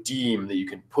can redeem, that you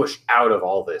can push out of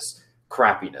all this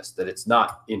crappiness, that it's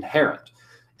not inherent.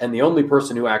 And the only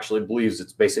person who actually believes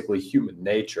it's basically human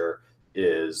nature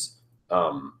is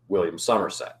William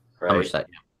Somerset, right? Somerset,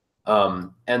 yeah.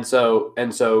 And so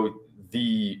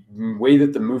the way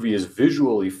that the movie is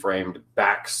visually framed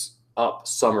backs up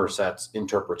Somerset's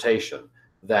interpretation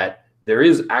that there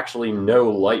is actually no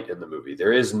light in the movie.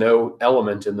 There is no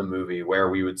element in the movie where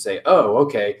we would say, oh,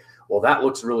 okay, well, that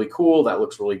looks really cool. That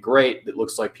looks really great. It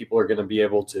looks like people are going to be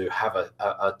able to have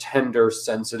a tender,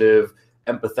 sensitive,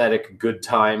 empathetic, good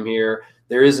time here.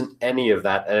 There isn't any of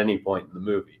that at any point in the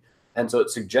movie. And so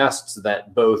it suggests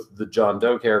that both the John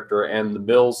Doe character and the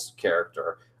Mills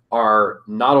character are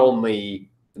not only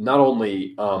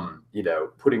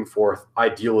putting forth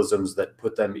idealisms that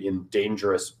put them in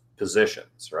dangerous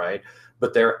positions, right?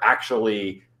 But they're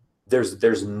actually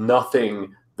there's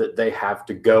nothing that they have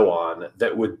to go on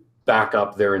that would back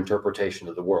up their interpretation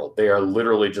of the world. They are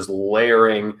literally just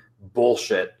layering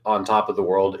bullshit on top of the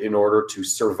world in order to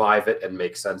survive it and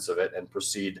make sense of it and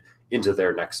proceed into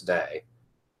their next day.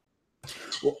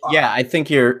 Yeah, I think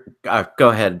you're go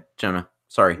ahead, Jonah.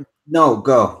 Sorry. No,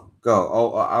 go.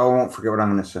 Oh, I won't forget what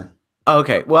I'm going to say.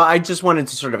 Okay. Well, I just wanted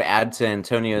to sort of add to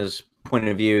Antonio's point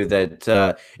of view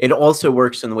that it also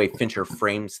works in the way Fincher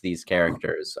frames these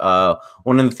characters.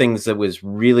 One of the things that was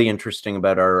really interesting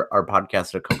about our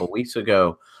podcast a couple of weeks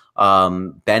ago,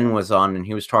 Ben was on, and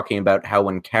he was talking about how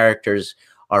when characters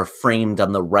are framed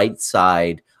on the right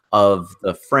side of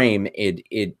the frame, it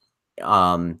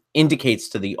indicates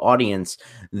to the audience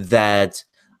that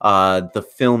the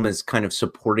film is kind of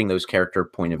supporting those characters'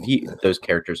 point of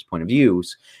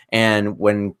views. And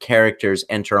when characters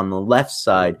enter on the left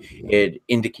side, it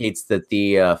indicates that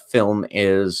the film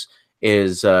is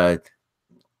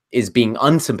being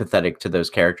unsympathetic to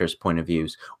those characters' point of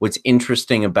views. What's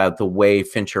interesting about the way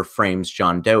Fincher frames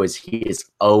John Doe is he is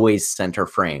always center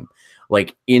frame.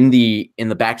 Like in the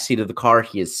backseat of the car,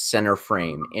 he is center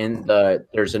frame.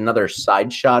 There's another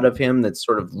side shot of him that's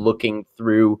sort of looking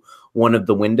through one of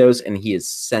the windows, and he is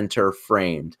center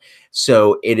framed.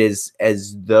 So it is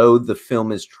as though the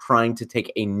film is trying to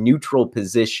take a neutral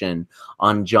position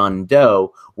on John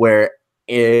Doe, where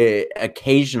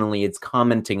occasionally it's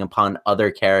commenting upon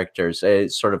other characters.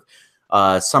 It's sort of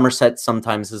Somerset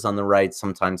sometimes is on the right,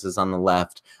 sometimes is on the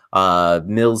left.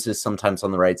 Mills is sometimes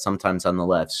on the right, sometimes on the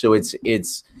left. So it's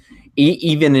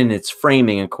even in its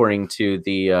framing, according to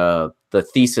the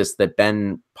thesis that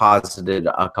Ben posited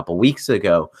a couple weeks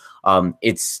ago,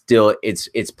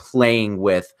 it's playing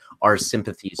with our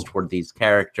sympathies toward these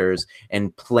characters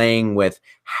and playing with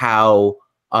how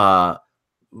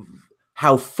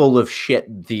full of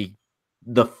shit the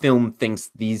film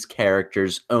thinks these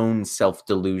characters' own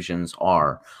self-delusions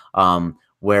are.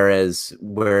 Whereas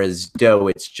Doe,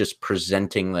 it's just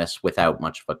presenting this without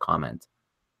much of a comment.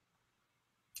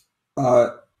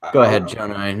 Go ahead,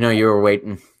 Jonah. I know you were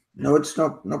waiting. No, it's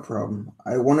no problem.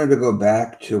 I wanted to go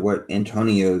back to what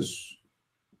Antonio's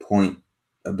point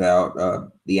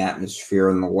about the atmosphere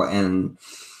and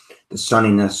the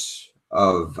sunniness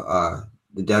of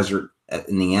the desert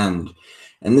in the end.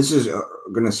 And this is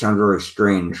going to sound very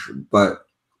strange, but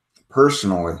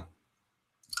personally,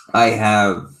 I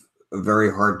have a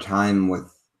very hard time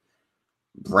with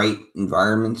bright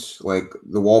environments. Like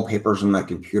the wallpapers on my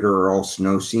computer are all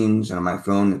snow scenes, and on my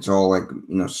phone it's all like,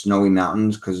 snowy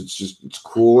mountains, because it's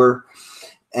cooler.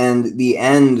 And the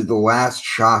last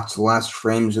shots, the last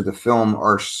frames of the film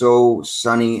are so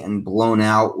sunny and blown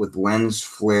out with lens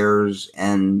flares,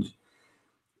 and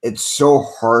it's so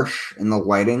harsh in the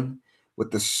lighting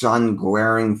with the sun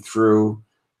glaring through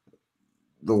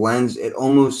the lens.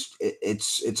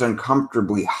 It's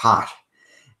uncomfortably hot,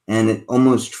 and it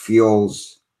almost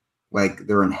feels like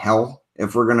they're in hell,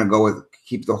 if we're going to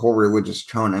keep the whole religious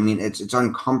tone. I mean, it's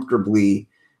uncomfortably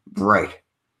bright,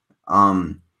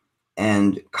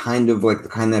 and kind of like the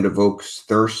kind that evokes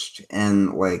thirst,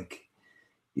 and like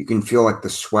you can feel like the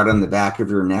sweat on the back of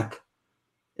your neck,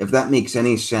 if that makes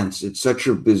any sense. It's such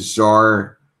a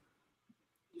bizarre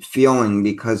feeling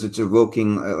because it's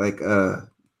evoking like a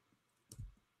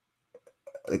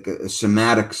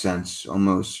somatic sense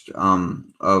almost,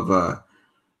 of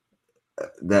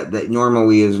that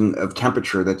normally isn't, of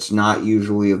temperature that's not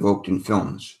usually evoked in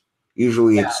films.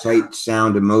 Usually it's sight,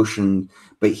 sound, emotion,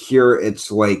 but here it's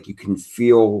like you can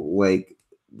feel like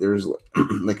there's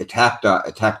like a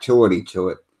tactility to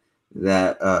it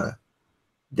that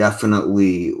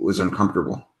definitely was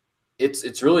uncomfortable.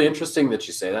 It's really interesting that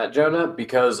you say that, Jonah,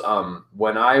 because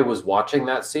when I was watching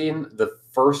that scene, the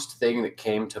first thing that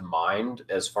came to mind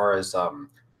as far as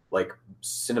like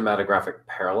cinematographic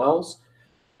parallels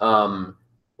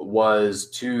was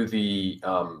to the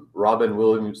Robin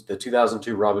Williams, the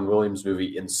 2002 Robin Williams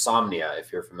movie Insomnia,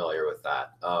 if you're familiar with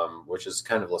that, which is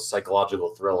kind of a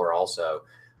psychological thriller also,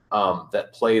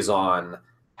 that plays on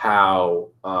how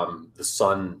the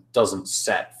sun doesn't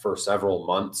set for several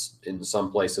months in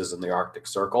some places in the Arctic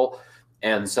Circle.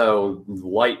 And so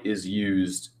light is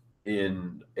used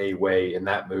in a way in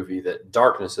that movie that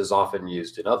darkness is often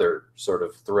used in other sort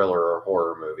of thriller or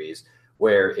horror movies,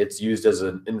 where it's used as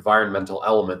an environmental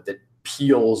element that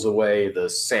peels away the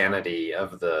sanity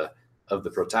of the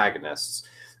protagonists.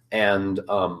 And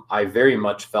I very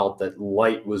much felt that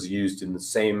light was used in the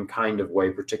same kind of way,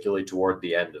 particularly toward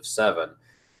the end of Seven,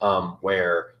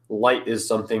 where light is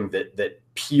something that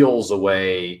peels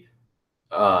away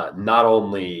not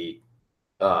only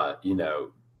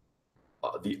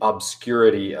the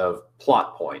obscurity of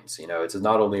plot points. It's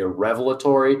not only a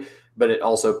revelatory, but it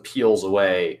also peels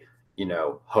away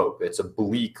hope. It's a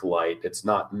bleak light. It's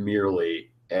not merely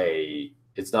a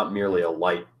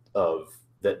light of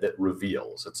that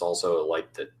reveals. It's also a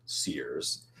light that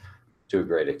sears to a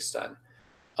great extent.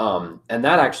 And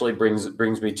that actually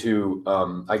brings me to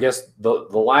I guess the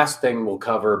last thing we'll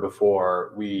cover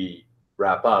before we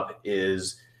wrap up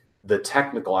is the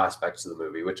technical aspects of the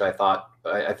movie, which I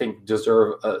think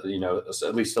deserve at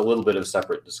least a little bit of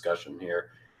separate discussion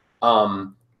here.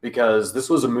 Because this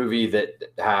was a movie that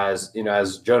has,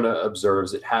 as Jonah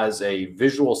observes, it has a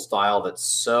visual style that's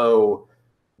so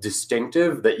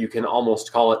distinctive that you can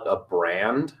almost call it a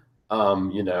brand.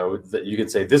 That you can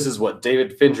say this is what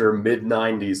David Fincher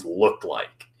mid-90s looked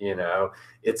like.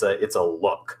 It's a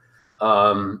look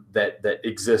that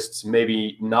exists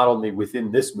maybe not only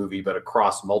within this movie but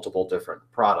across multiple different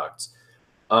products.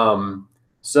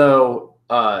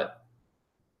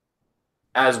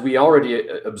 As we already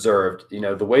observed,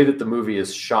 the way that the movie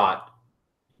is shot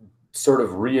sort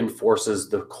of reinforces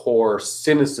the core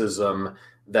cynicism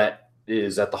that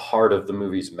is at the heart of the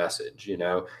movie's message.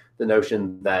 The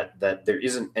notion that there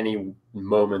isn't any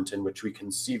moment in which we can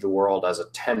see the world as a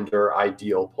tender,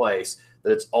 ideal place,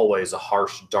 that it's always a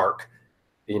harsh, dark,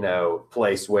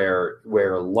 place where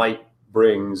light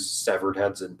brings severed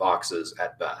heads in boxes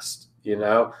at best.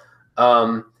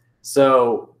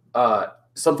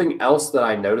 Something else that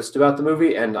I noticed about the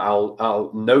movie, and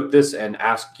I'll note this and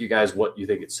ask you guys what you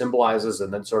think it symbolizes,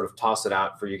 and then sort of toss it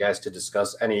out for you guys to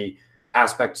discuss any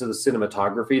aspects of the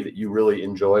cinematography that you really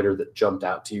enjoyed or that jumped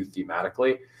out to you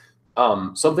thematically.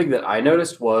 Something that I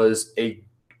noticed was a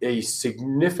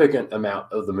significant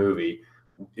amount of the movie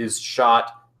is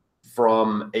shot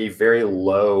from a very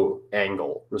low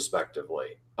angle, respectively.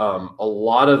 A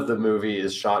lot of the movie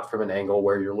is shot from an angle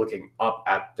where you're looking up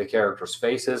at the characters'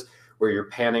 faces, where you're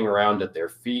panning around at their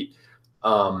feet.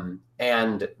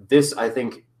 And this, I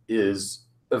think, is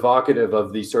evocative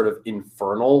of the sort of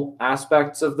infernal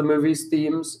aspects of the movie's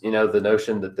themes. You know, the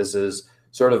notion that this is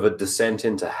sort of a descent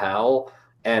into hell,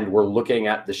 and we're looking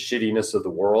at the shittiness of the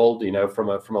world, you know, from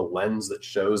a lens that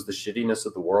shows the shittiness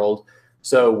of the world.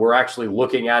 So we're actually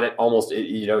looking at it almost,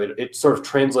 you know, it sort of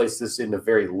translates this into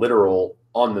very literal,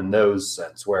 on the nose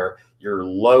sense, where you're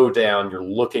low down, you're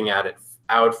looking at it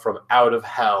out of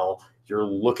hell. You're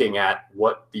looking at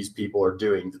what these people are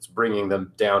doing that's bringing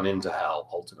them down into hell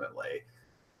ultimately.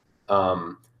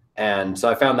 And so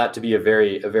I found that to be a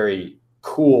very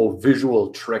cool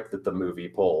visual trick that the movie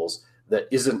pulls that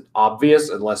isn't obvious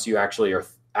unless you actually are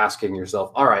asking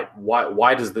yourself, all right,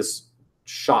 why does this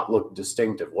shot look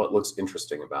distinctive? What looks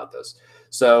interesting about this?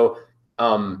 So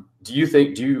do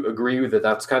you agree that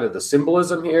that's kind of the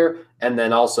symbolism here? And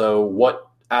then also, what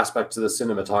aspects of the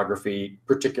cinematography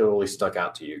particularly stuck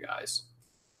out to you guys?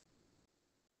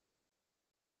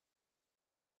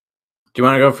 Do you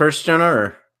want to go first, Jonah,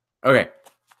 or okay?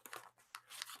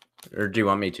 Or do you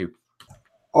want me to?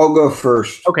 I'll go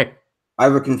first. Okay. I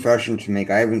have a confession to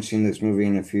make. I haven't seen this movie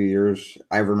in a few years.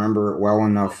 I remember it well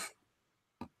enough.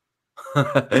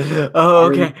 Oh,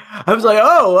 okay. I was like,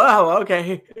 oh, wow,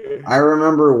 okay. I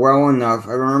remember well enough.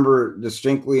 I remember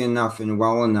distinctly enough and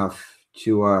well enough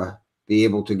to be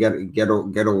able to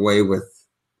get away with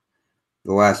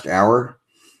the last hour.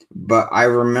 But I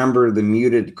remember the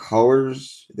muted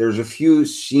colors. There's a few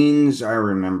scenes I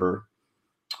remember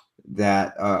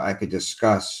that I could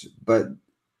discuss, but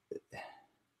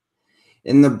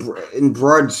in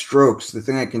broad strokes, the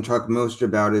thing I can talk most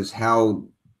about is how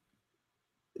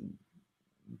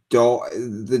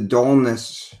the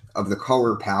dullness of the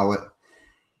color palette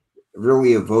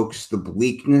really evokes the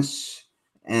bleakness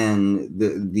and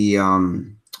the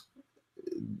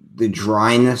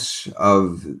dryness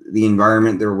of the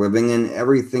environment they're living in.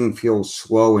 Everything feels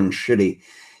slow and shitty.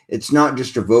 It's not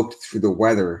just evoked through the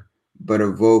weather, but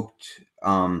evoked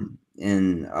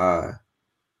in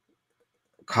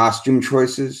costume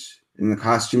choices, in the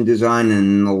costume design and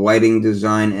in the lighting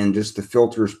design, and just the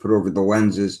filters put over the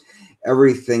lenses.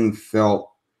 Everything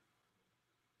felt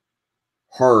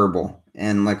horrible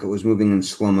and like it was moving in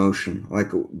slow motion.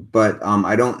 But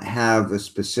I don't have a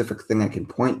specific thing I can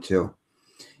point to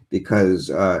because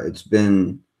it's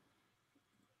been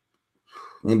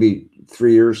maybe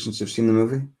 3 years since I've seen the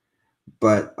movie.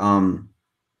 But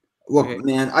look, okay,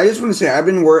 man, I just want to say I have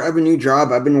a new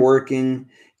job. I've been working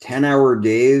 10-hour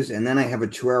days, and then I have a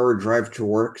 2-hour drive to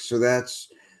work. So that's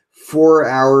 4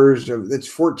 hours that's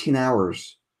 14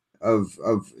 hours of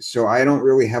so I don't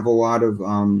really have a lot of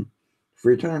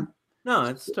free time. No,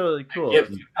 it's totally cool.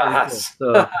 Yep.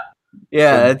 So,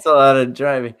 yeah, it's a lot of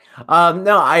driving.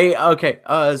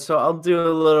 So I'll do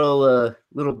a little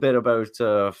bit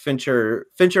about Fincher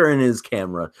and his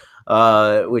camera,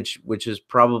 which is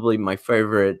probably my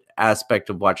favorite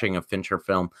aspect of watching a Fincher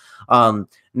film.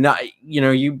 Now,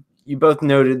 you both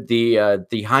noted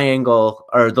the high angle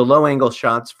or the low angle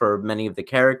shots for many of the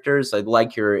characters. I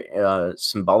like your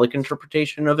symbolic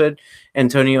interpretation of it,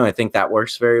 Antonio. I think that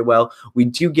works very well. We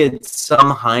do get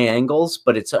some high angles,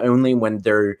 but it's only when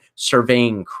they're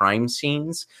surveying crime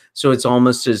scenes. So it's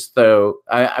almost as though,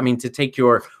 to take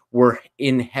we're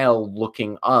in hell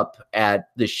looking up at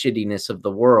the shittiness of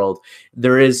the world.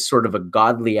 There is sort of a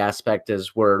godly aspect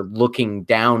as we're looking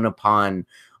down upon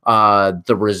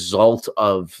the result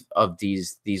of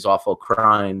these awful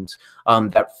crimes.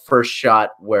 That first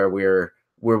shot where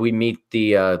we meet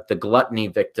the gluttony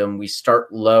victim, we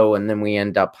start low and then we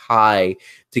end up high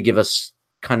to give us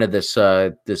kind of this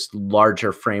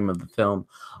larger frame of the film.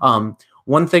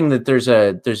 One thing that there's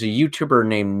a YouTuber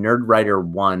named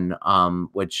NerdWriter1,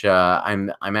 which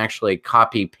I'm actually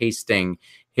copy pasting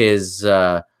his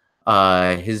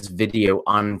video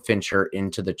on Fincher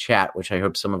into the chat, which I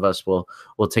hope some of us will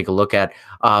take a look at.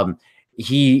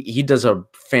 He does a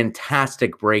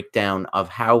fantastic breakdown of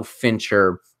how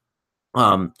Fincher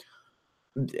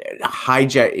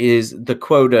hijack is the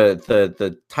quote.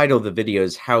 The title of the video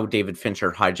is "How David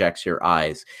Fincher Hijacks Your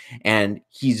Eyes," and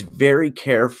he's very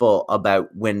careful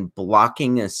about when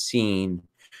blocking a scene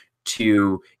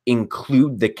to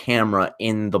include the camera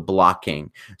in the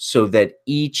blocking so that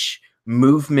each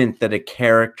movement that a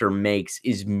character makes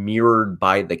is mirrored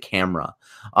by the camera.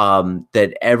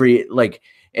 That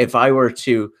if I were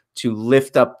to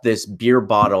lift up this beer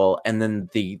bottle, and then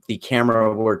the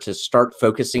camera were to start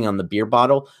focusing on the beer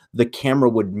bottle, the camera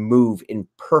would move in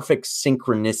perfect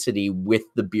synchronicity with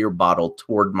the beer bottle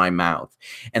toward my mouth.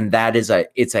 And that is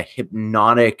it's a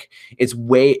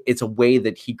way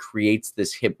that he creates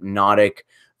this hypnotic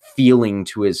feeling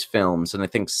to his films. And I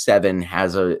think Se7en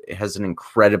has an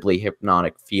incredibly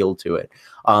hypnotic feel to it.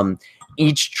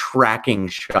 Each tracking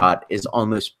shot is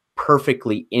almost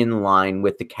perfectly in line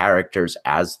with the characters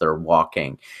as they're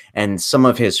walking, and some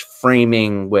of his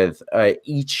framing with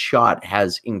each shot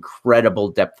has incredible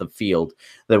depth of field,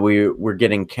 that we're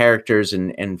getting characters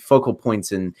and focal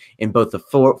points in both the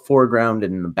foreground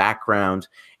and in the background,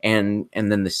 and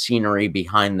then the scenery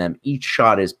behind them. Each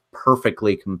shot is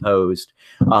perfectly composed.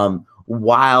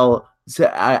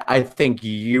 So I think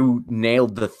you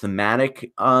nailed the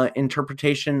thematic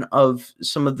interpretation of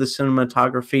some of the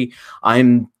cinematography.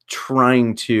 I'm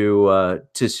trying to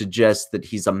suggest that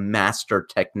he's a master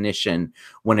technician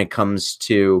when it comes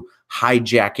to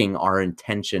hijacking our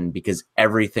attention, because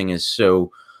everything is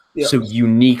so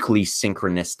uniquely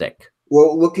synchronistic.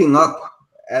 Well, looking up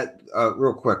at the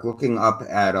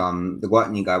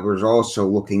Gluttony guy, we're also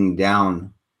looking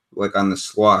down, like on the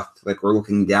sloth, like we're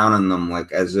looking down on them,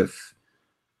 like as if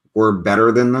we're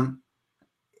better than them.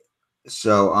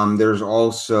 So there's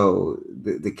also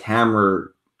the camera,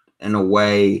 in a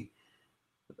way,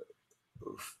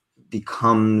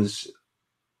 becomes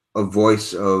a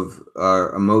voice of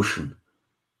emotion.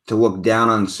 To look down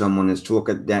on someone is to look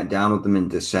down with them in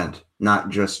dissent, not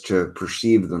just to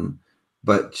perceive them,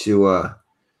 but to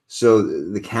so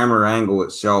the camera angle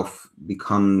itself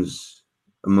becomes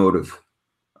emotive.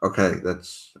 Okay,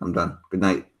 I'm done. Good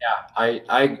night. Yeah,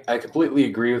 I completely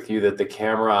agree with you that the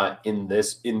camera in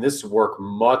this work,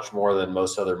 much more than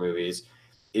most other movies,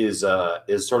 is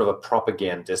sort of a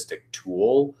propagandistic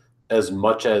tool as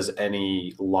much as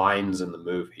any lines in the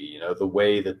movie. You know, the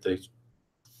way that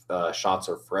the shots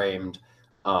are framed,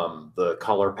 the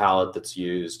color palette that's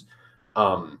used,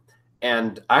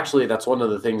 and actually that's one of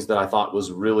the things that I thought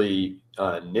was really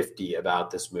nifty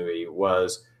about this movie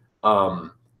was.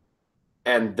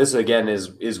 And this again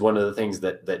is one of the things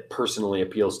that personally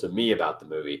appeals to me about the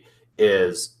movie,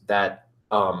 is that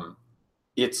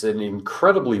it's an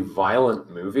incredibly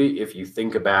violent movie if you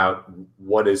think about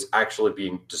what is actually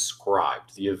being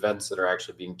described, the events that are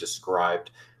actually being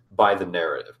described by the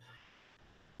narrative.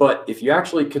 But if you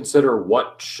actually consider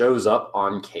what shows up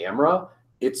on camera,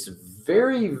 it's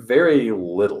very, very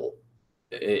little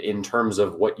in terms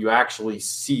of what you actually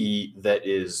see that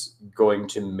is going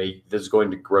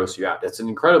to gross you out. It's an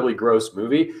incredibly gross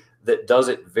movie that does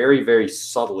it very, very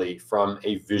subtly from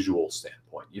a visual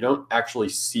standpoint. You don't actually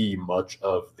see much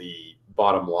of the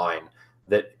bottom line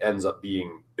that ends up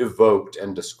being evoked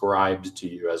and described to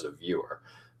you as a viewer.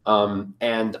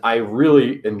 And I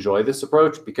really enjoy this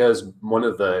approach because one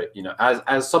of the,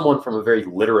 as someone from a very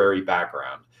literary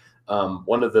background,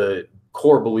 one of the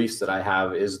core beliefs that I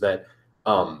have is that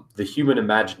the human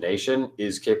imagination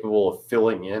is capable of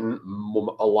filling in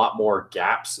a lot more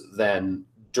gaps than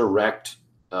direct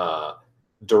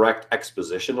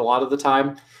exposition a lot of the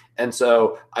time. And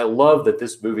so I love that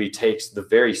this movie takes a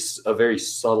very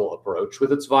subtle approach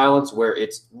with its violence, where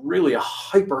it's really a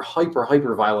hyper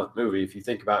violent movie if you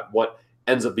think about what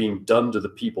ends up being done to the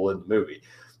people in the movie.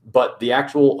 But the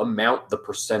actual amount, the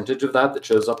percentage of that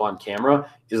shows up on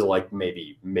camera is like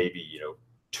maybe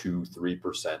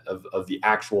 2-3% of the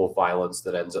actual violence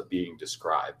that ends up being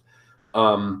described.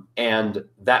 And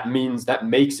that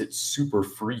makes it super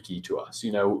freaky to us.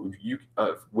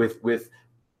 With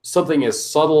something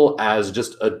as subtle as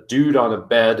just a dude on a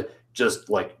bed just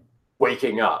like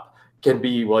waking up can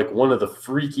be like one of the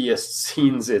freakiest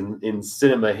scenes in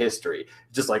cinema history.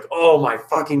 Just like, oh my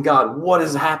fucking God, what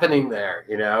is happening there?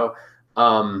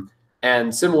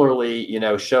 And similarly,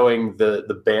 showing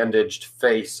the bandaged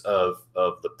face of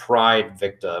the Pride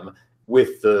victim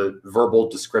with the verbal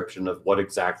description of what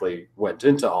exactly went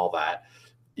into all that.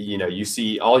 All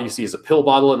you see is a pill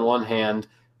bottle in one hand,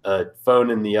 a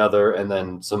phone in the other, and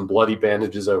then some bloody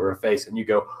bandages over her face. And you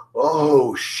go,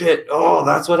 oh shit. Oh,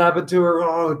 that's what happened to her.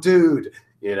 Oh, dude,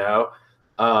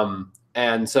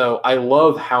 and so I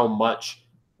love how much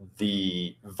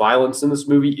the violence in this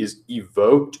movie is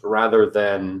evoked rather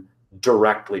than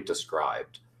directly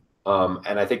described.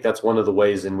 And I think that's one of the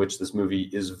ways in which this movie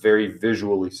is very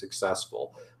visually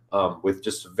successful, with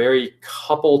just very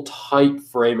couple tight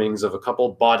framings of a couple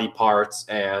body parts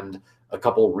and a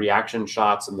couple reaction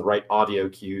shots and the right audio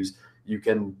cues. You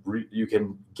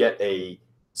can get a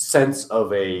sense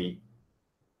of a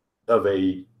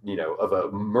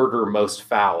murder most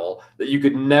foul that you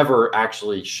could never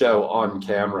actually show on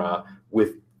camera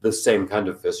with the same kind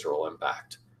of visceral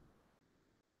impact.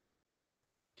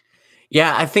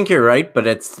 Yeah, I think you're right, but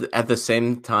it's at the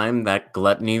same time that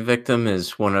gluttony victim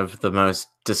is one of the most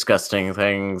disgusting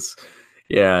things,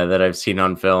 that I've seen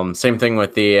on film. Same thing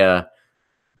with the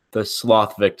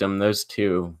sloth victim. Those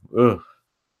two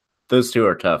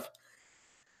are tough.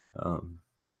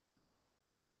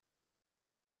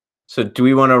 So do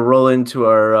we want to roll into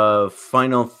our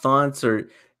final thoughts, or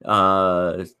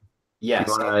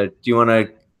Yes, do you want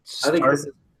to I think this is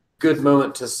a good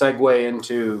moment to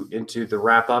segue into the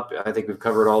wrap up. I think we've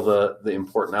covered all the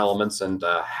important elements and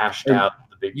hashed out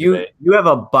the big debate. You have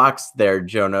a box there,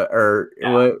 Jonah, or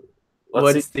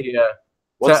what's the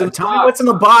tell me what's in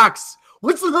the box?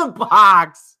 What's in the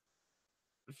box?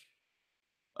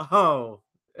 Oh,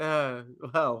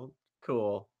 well,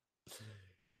 cool.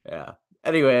 Yeah.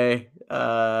 Anyway,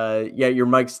 your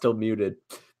mic's still muted.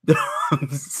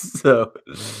 so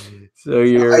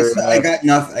you're. I got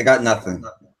nothing. I got nothing.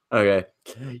 Okay.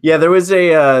 Yeah, there was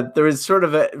sort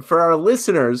of a, for our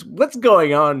listeners, what's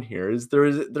going on here is there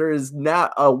is now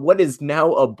what is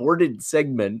now aborted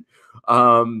segment.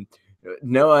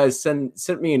 Noah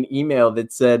sent me an email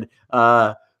that said,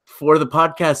 for the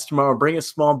podcast tomorrow, bring a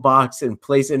small box and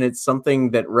place in it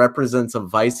something that represents a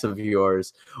vice of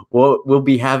yours. We'll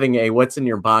be having a what's in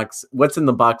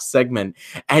the box segment.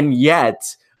 And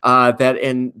yet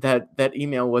that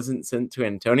email wasn't sent to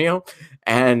Antonio,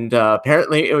 and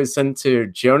apparently it was sent to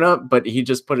Jonah, but he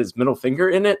just put his middle finger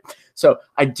in it. So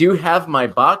I do have my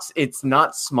box. It's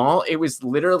not small. It was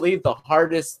literally the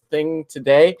hardest thing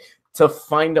today to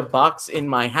find a box in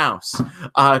my house,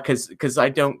 because I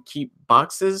don't keep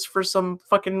boxes for some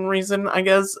fucking reason, I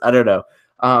guess. I don't know.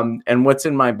 And what's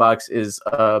in my box is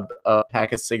a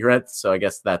pack of cigarettes. So I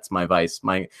guess that's my vice.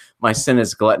 My sin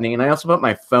is gluttony. And I also put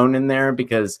my phone in there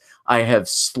because I have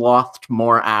slothed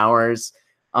more hours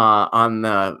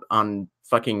on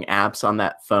fucking apps on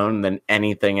that phone than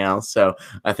anything else. So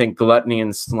I think gluttony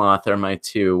and sloth are my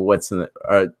two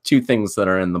things that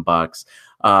are in the box.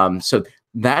 So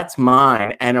that's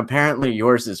mine, and apparently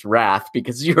yours is wrath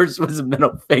because yours was a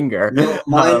middle finger. No,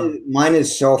 mine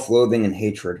is self-loathing and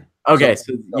hatred. Okay,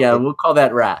 so we'll call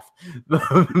that wrath.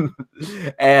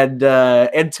 And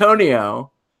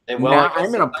Antonio, now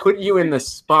I'm going to put you in the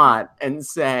spot and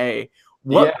say,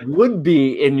 what would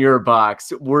be in your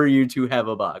box were you to have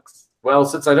a box? Well,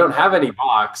 since I don't have any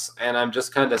box and I'm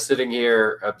just kind of sitting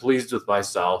here pleased with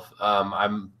myself,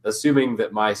 I'm assuming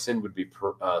that my sin would be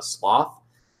sloth.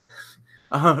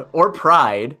 Or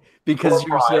pride, because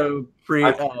you're so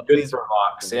good for a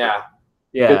box. Yeah.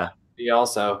 Good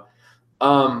also.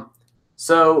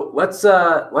 So let's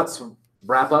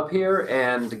wrap up here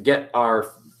and get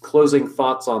our closing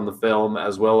thoughts on the film,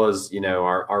 as well as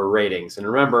our ratings. And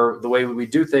remember, the way we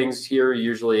do things here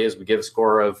usually is we give a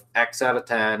score of X out of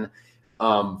 10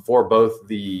 for both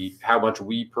the how much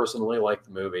we personally like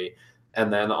the movie,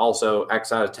 and then also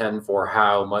X out of 10 for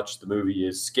how much the movie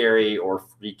is scary or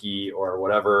freaky or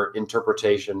whatever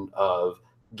interpretation of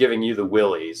giving you the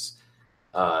willies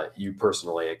you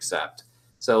personally accept.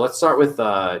 So let's start with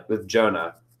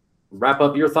Jonah. Wrap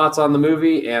up your thoughts on the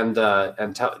movie and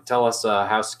tell us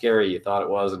how scary you thought it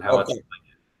was and how much you like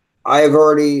it. I've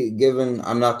already given.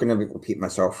 I'm not going to repeat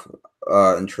myself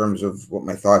in terms of what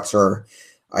my thoughts are.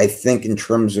 I think in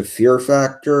terms of fear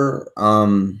factor,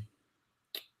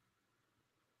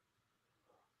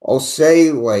 I'll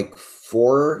say like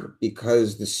 4,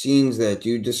 because the scenes that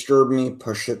do disturb me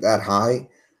push it that high,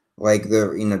 like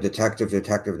the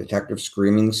detective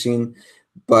screaming scene.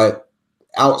 But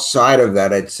outside of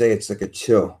that, I'd say it's like a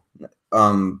 2.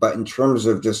 But in terms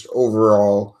of just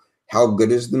overall, how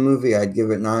good is the movie? I'd give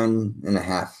it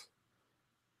 9.5.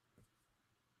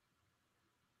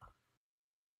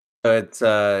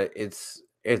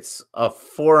 It's a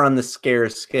 4 on the scare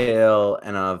scale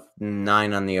and a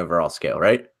 9 on the overall scale,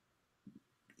 right?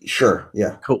 Sure.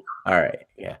 Yeah. Cool. All right.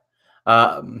 Yeah.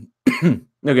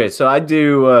 Okay. So I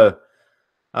do.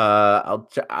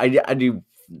 I do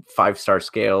 5-star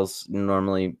scales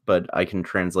normally, but I can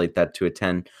translate that to a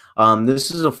 10.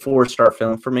 This is a 4-star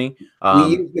film for me.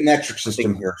 We use the metric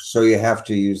system here, so you have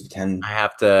to use the 10. I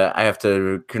have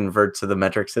to convert to the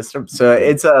metric system. So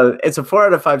it's a 4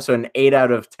 out of 5, so an 8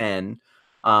 out of 10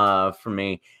 for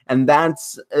me. And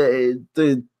that's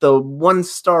the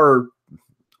 1-star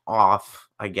off,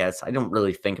 I guess. I don't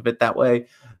really think of it that way,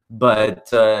 but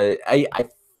I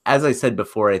as I said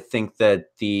before, I think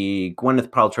that the Gwyneth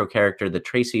Paltrow character, the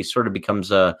Tracy, sort of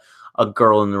becomes a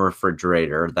girl in the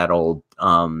refrigerator, that old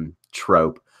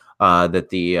trope that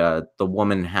the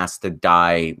woman has to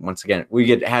die. Once again, we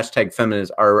get hashtag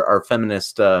feminist, our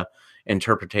feminist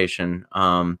interpretation.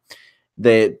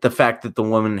 the fact that the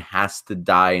woman has to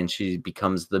die and she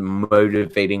becomes the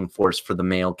motivating force for the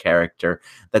male character,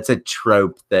 that's a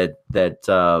trope that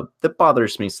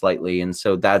bothers me slightly, and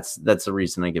so that's the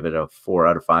reason I give it a 4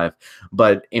 out of 5.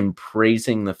 But in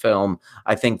praising the film,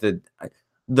 I think that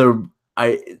the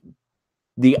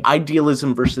the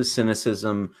idealism versus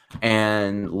cynicism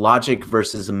and logic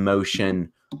versus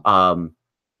emotion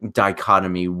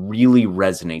dichotomy really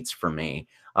resonates for me.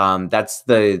 That's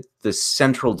the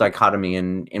central dichotomy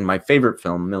in my favorite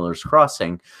film, Miller's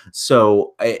Crossing.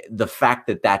 So the fact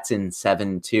that that's in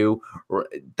Seven too,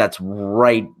 that's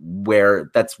right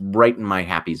in my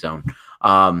happy zone.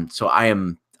 So I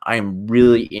am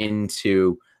really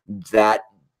into that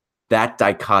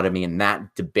dichotomy and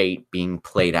that debate being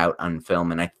played out on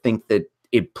film, and I think that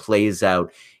it plays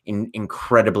out in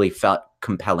incredibly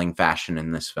compelling fashion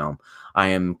in this film. I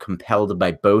am compelled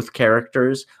by both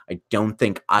characters. I don't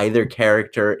think either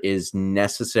character is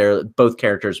necessarily, both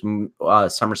characters,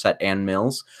 Somerset and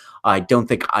Mills, I don't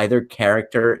think either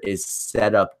character is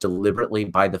set up deliberately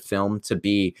by the film to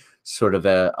be sort of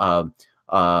a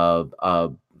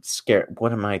scare.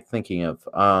 What am I thinking of?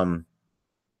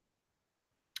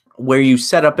 Where you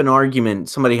set up an argument,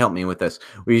 somebody help me with this,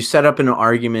 where you set up an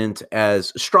argument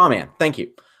as straw man. Thank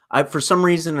you. For some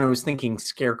reason, I was thinking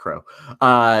Scarecrow.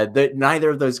 That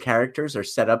neither of those characters are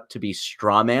set up to be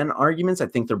straw man arguments. I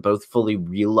think they're both fully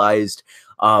realized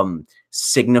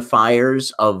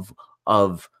signifiers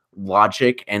of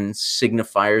logic and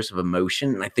signifiers of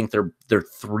emotion. And I think they're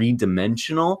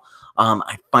 3-dimensional.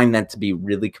 I find that to be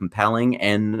really compelling.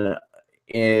 And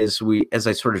as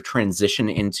I sort of transition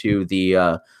into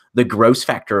the gross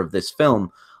factor of this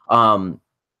film,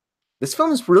 this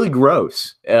film is really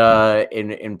gross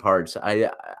in parts.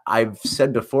 I've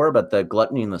said before about the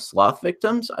gluttony and the sloth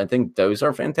victims. I think those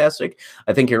are fantastic.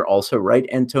 I think you're also right,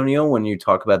 Antonio, when you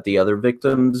talk about the other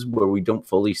victims where we don't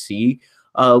fully see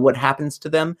what happens to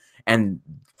them. And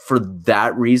for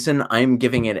that reason, I'm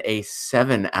giving it a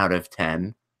 7 out of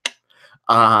 10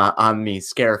 on the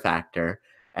scare factor.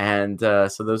 And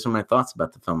so those are my thoughts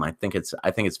about the film. I think it's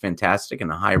fantastic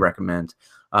and a high recommend.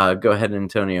 Go ahead,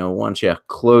 Antonio. Why don't you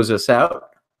close us out?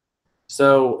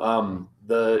 So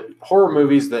the horror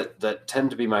movies that tend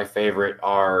to be my favorite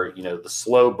are, the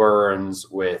slow burns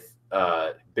with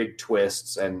big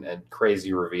twists and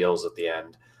crazy reveals at the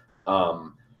end.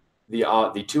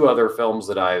 The two other films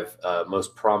that I've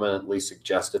most prominently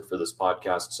suggested for this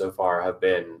podcast so far have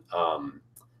been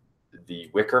The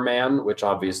Wicker Man, which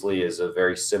obviously is a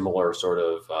very similar sort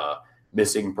of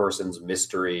missing persons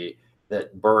mystery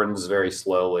that burns very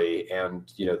slowly,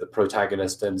 and the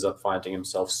protagonist ends up finding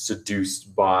himself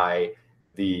seduced by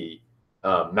the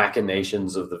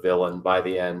machinations of the villain by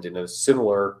the end in a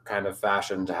similar kind of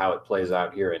fashion to how it plays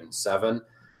out here in Seven.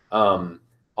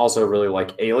 Also really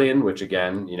like Alien, which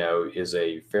again, is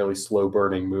a fairly slow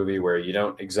burning movie where you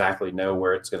don't exactly know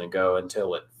where it's going to go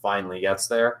until it finally gets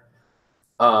there.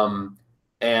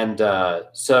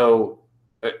 So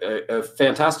a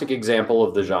fantastic example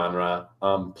of the genre,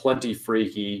 plenty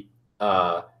freaky.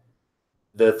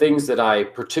 The things that I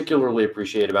particularly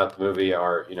appreciate about the movie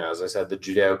are, as I said, the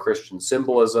Judeo-Christian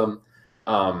symbolism,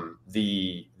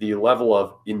 the level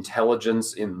of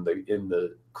intelligence in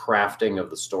the crafting of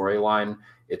the storyline.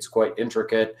 It's quite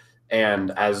intricate.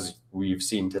 And as we've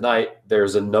seen tonight,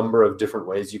 there's a number of different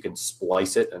ways you can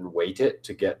splice it and weight it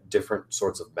to get different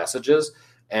sorts of messages.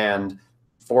 And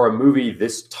for a movie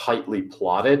this tightly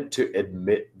plotted, to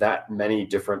admit that many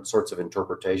different sorts of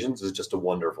interpretations is just a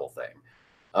wonderful thing.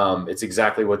 It's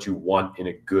exactly what you want in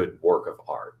a good work of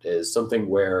art, is something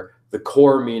where the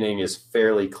core meaning is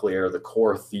fairly clear, the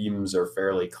core themes are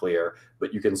fairly clear,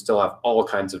 but you can still have all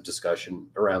kinds of discussion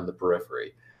around the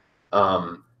periphery.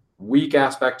 Weak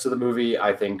aspects of the movie,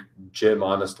 I think Jim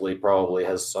honestly probably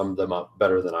has summed them up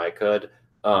better than I could.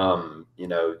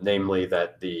 Namely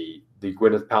that the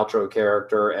Gwyneth Paltrow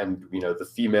character and the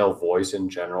female voice in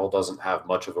general doesn't have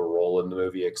much of a role in the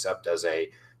movie except as a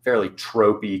fairly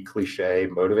tropey, cliche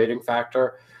motivating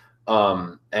factor.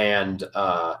 Other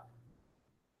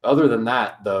than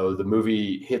that, though, the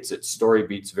movie hits its story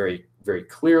beats very, very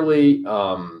clearly.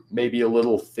 Maybe a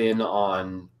little thin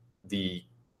on the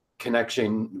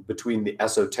connection between the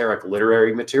esoteric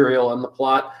literary material and the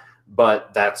plot,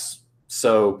 but that's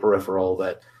so peripheral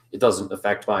that it doesn't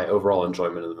affect my overall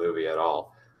enjoyment of the movie at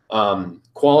all.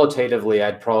 Qualitatively,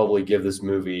 I'd probably give this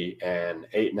movie an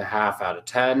 8.5 out of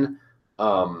 10.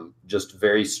 Just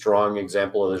very strong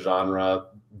example of the genre.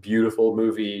 Beautiful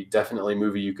movie, definitely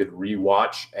movie you could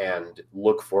rewatch and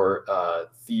look for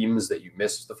themes that you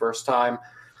missed the first time.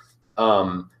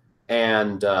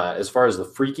 And as far as the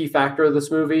freaky factor of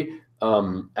this movie,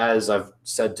 as I've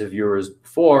said to viewers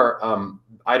before,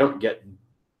 I don't get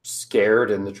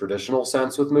scared in the traditional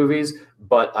sense with movies,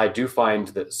 but I do find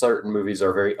that certain movies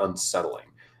are very unsettling.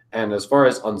 And as far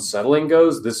as unsettling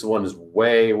goes, this one is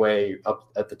way, way up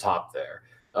at the top there.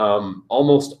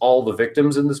 Almost all the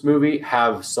victims in this movie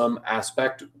have some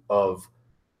aspect of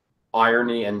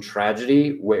irony and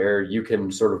tragedy where you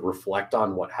can sort of reflect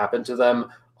on what happened to them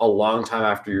a long time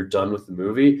after you're done with the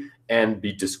movie and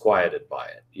be disquieted by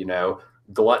it.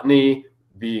 Gluttony,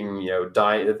 being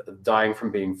dying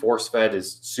from being force fed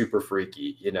is super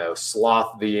freaky.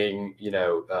 Sloth being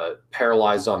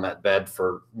paralyzed on that bed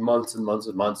for months and months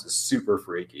and months is super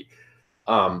freaky.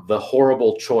 The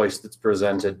horrible choice that's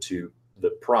presented to the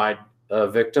pride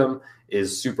victim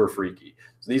is super freaky.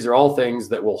 So these are all things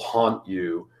that will haunt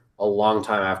you a long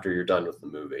time after you're done with the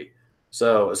movie.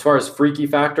 So as far as freaky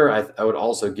factor, I would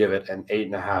also give it an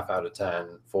 8.5 out of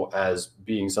 10 as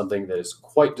being something that is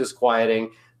quite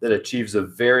disquieting, that achieves a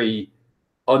very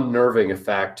unnerving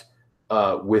effect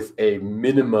with a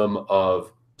minimum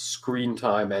of screen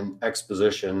time and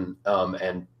exposition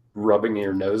and rubbing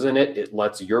your nose in it. It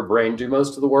lets your brain do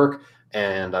most of the work,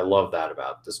 and I love that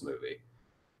about this movie.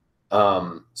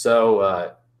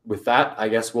 With that, I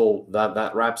guess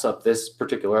that wraps up this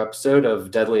particular episode of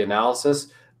Deadly Analysis.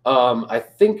 I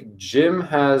think Jim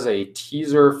has a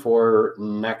teaser for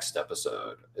next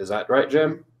episode. Is that right,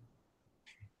 Jim?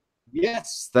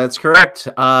 Yes, that's correct.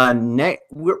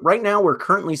 Right now, we're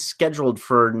currently scheduled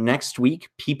for next week,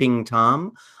 Peeping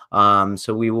Tom.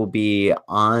 So we will be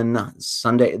on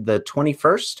Sunday, the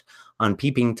 21st, on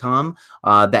Peeping Tom.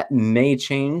 That may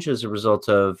change as a result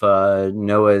of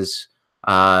Noah's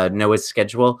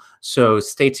schedule. So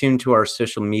stay tuned to our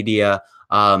social media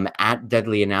at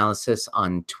Deadly Analysis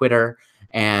on Twitter,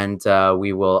 and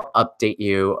we will update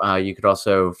you. You could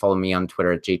also follow me on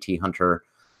Twitter at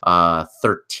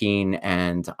JTHunter13,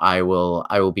 and I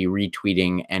will be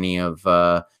retweeting any of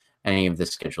the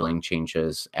scheduling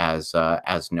changes as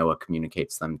Noah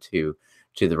communicates them to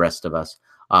the rest of us.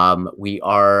 We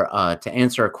are, to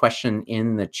answer a question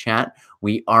in the chat,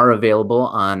 we are available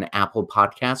on Apple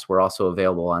Podcasts. We're also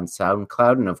available on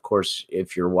SoundCloud. And of course,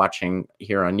 if you're watching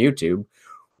here on YouTube,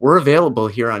 we're available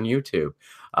here on YouTube.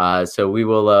 So we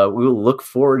will look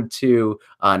forward to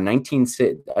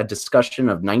a discussion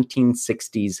of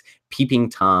 1960s Peeping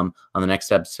Tom on the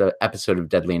next episode of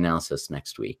Deadly Analysis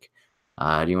next week.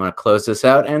 Do you want to close this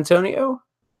out, Antonio?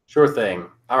 Sure thing.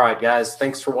 All right, guys.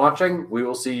 Thanks for watching. We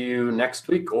will see you next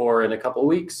week or in a couple of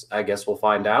weeks. I guess we'll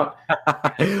find out.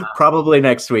 Probably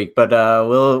next week, but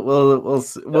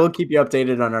we'll keep you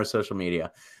updated on our social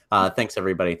media. Thanks,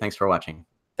 everybody. Thanks for watching.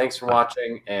 Thanks for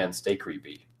watching, and stay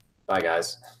creepy. Bye,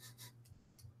 guys.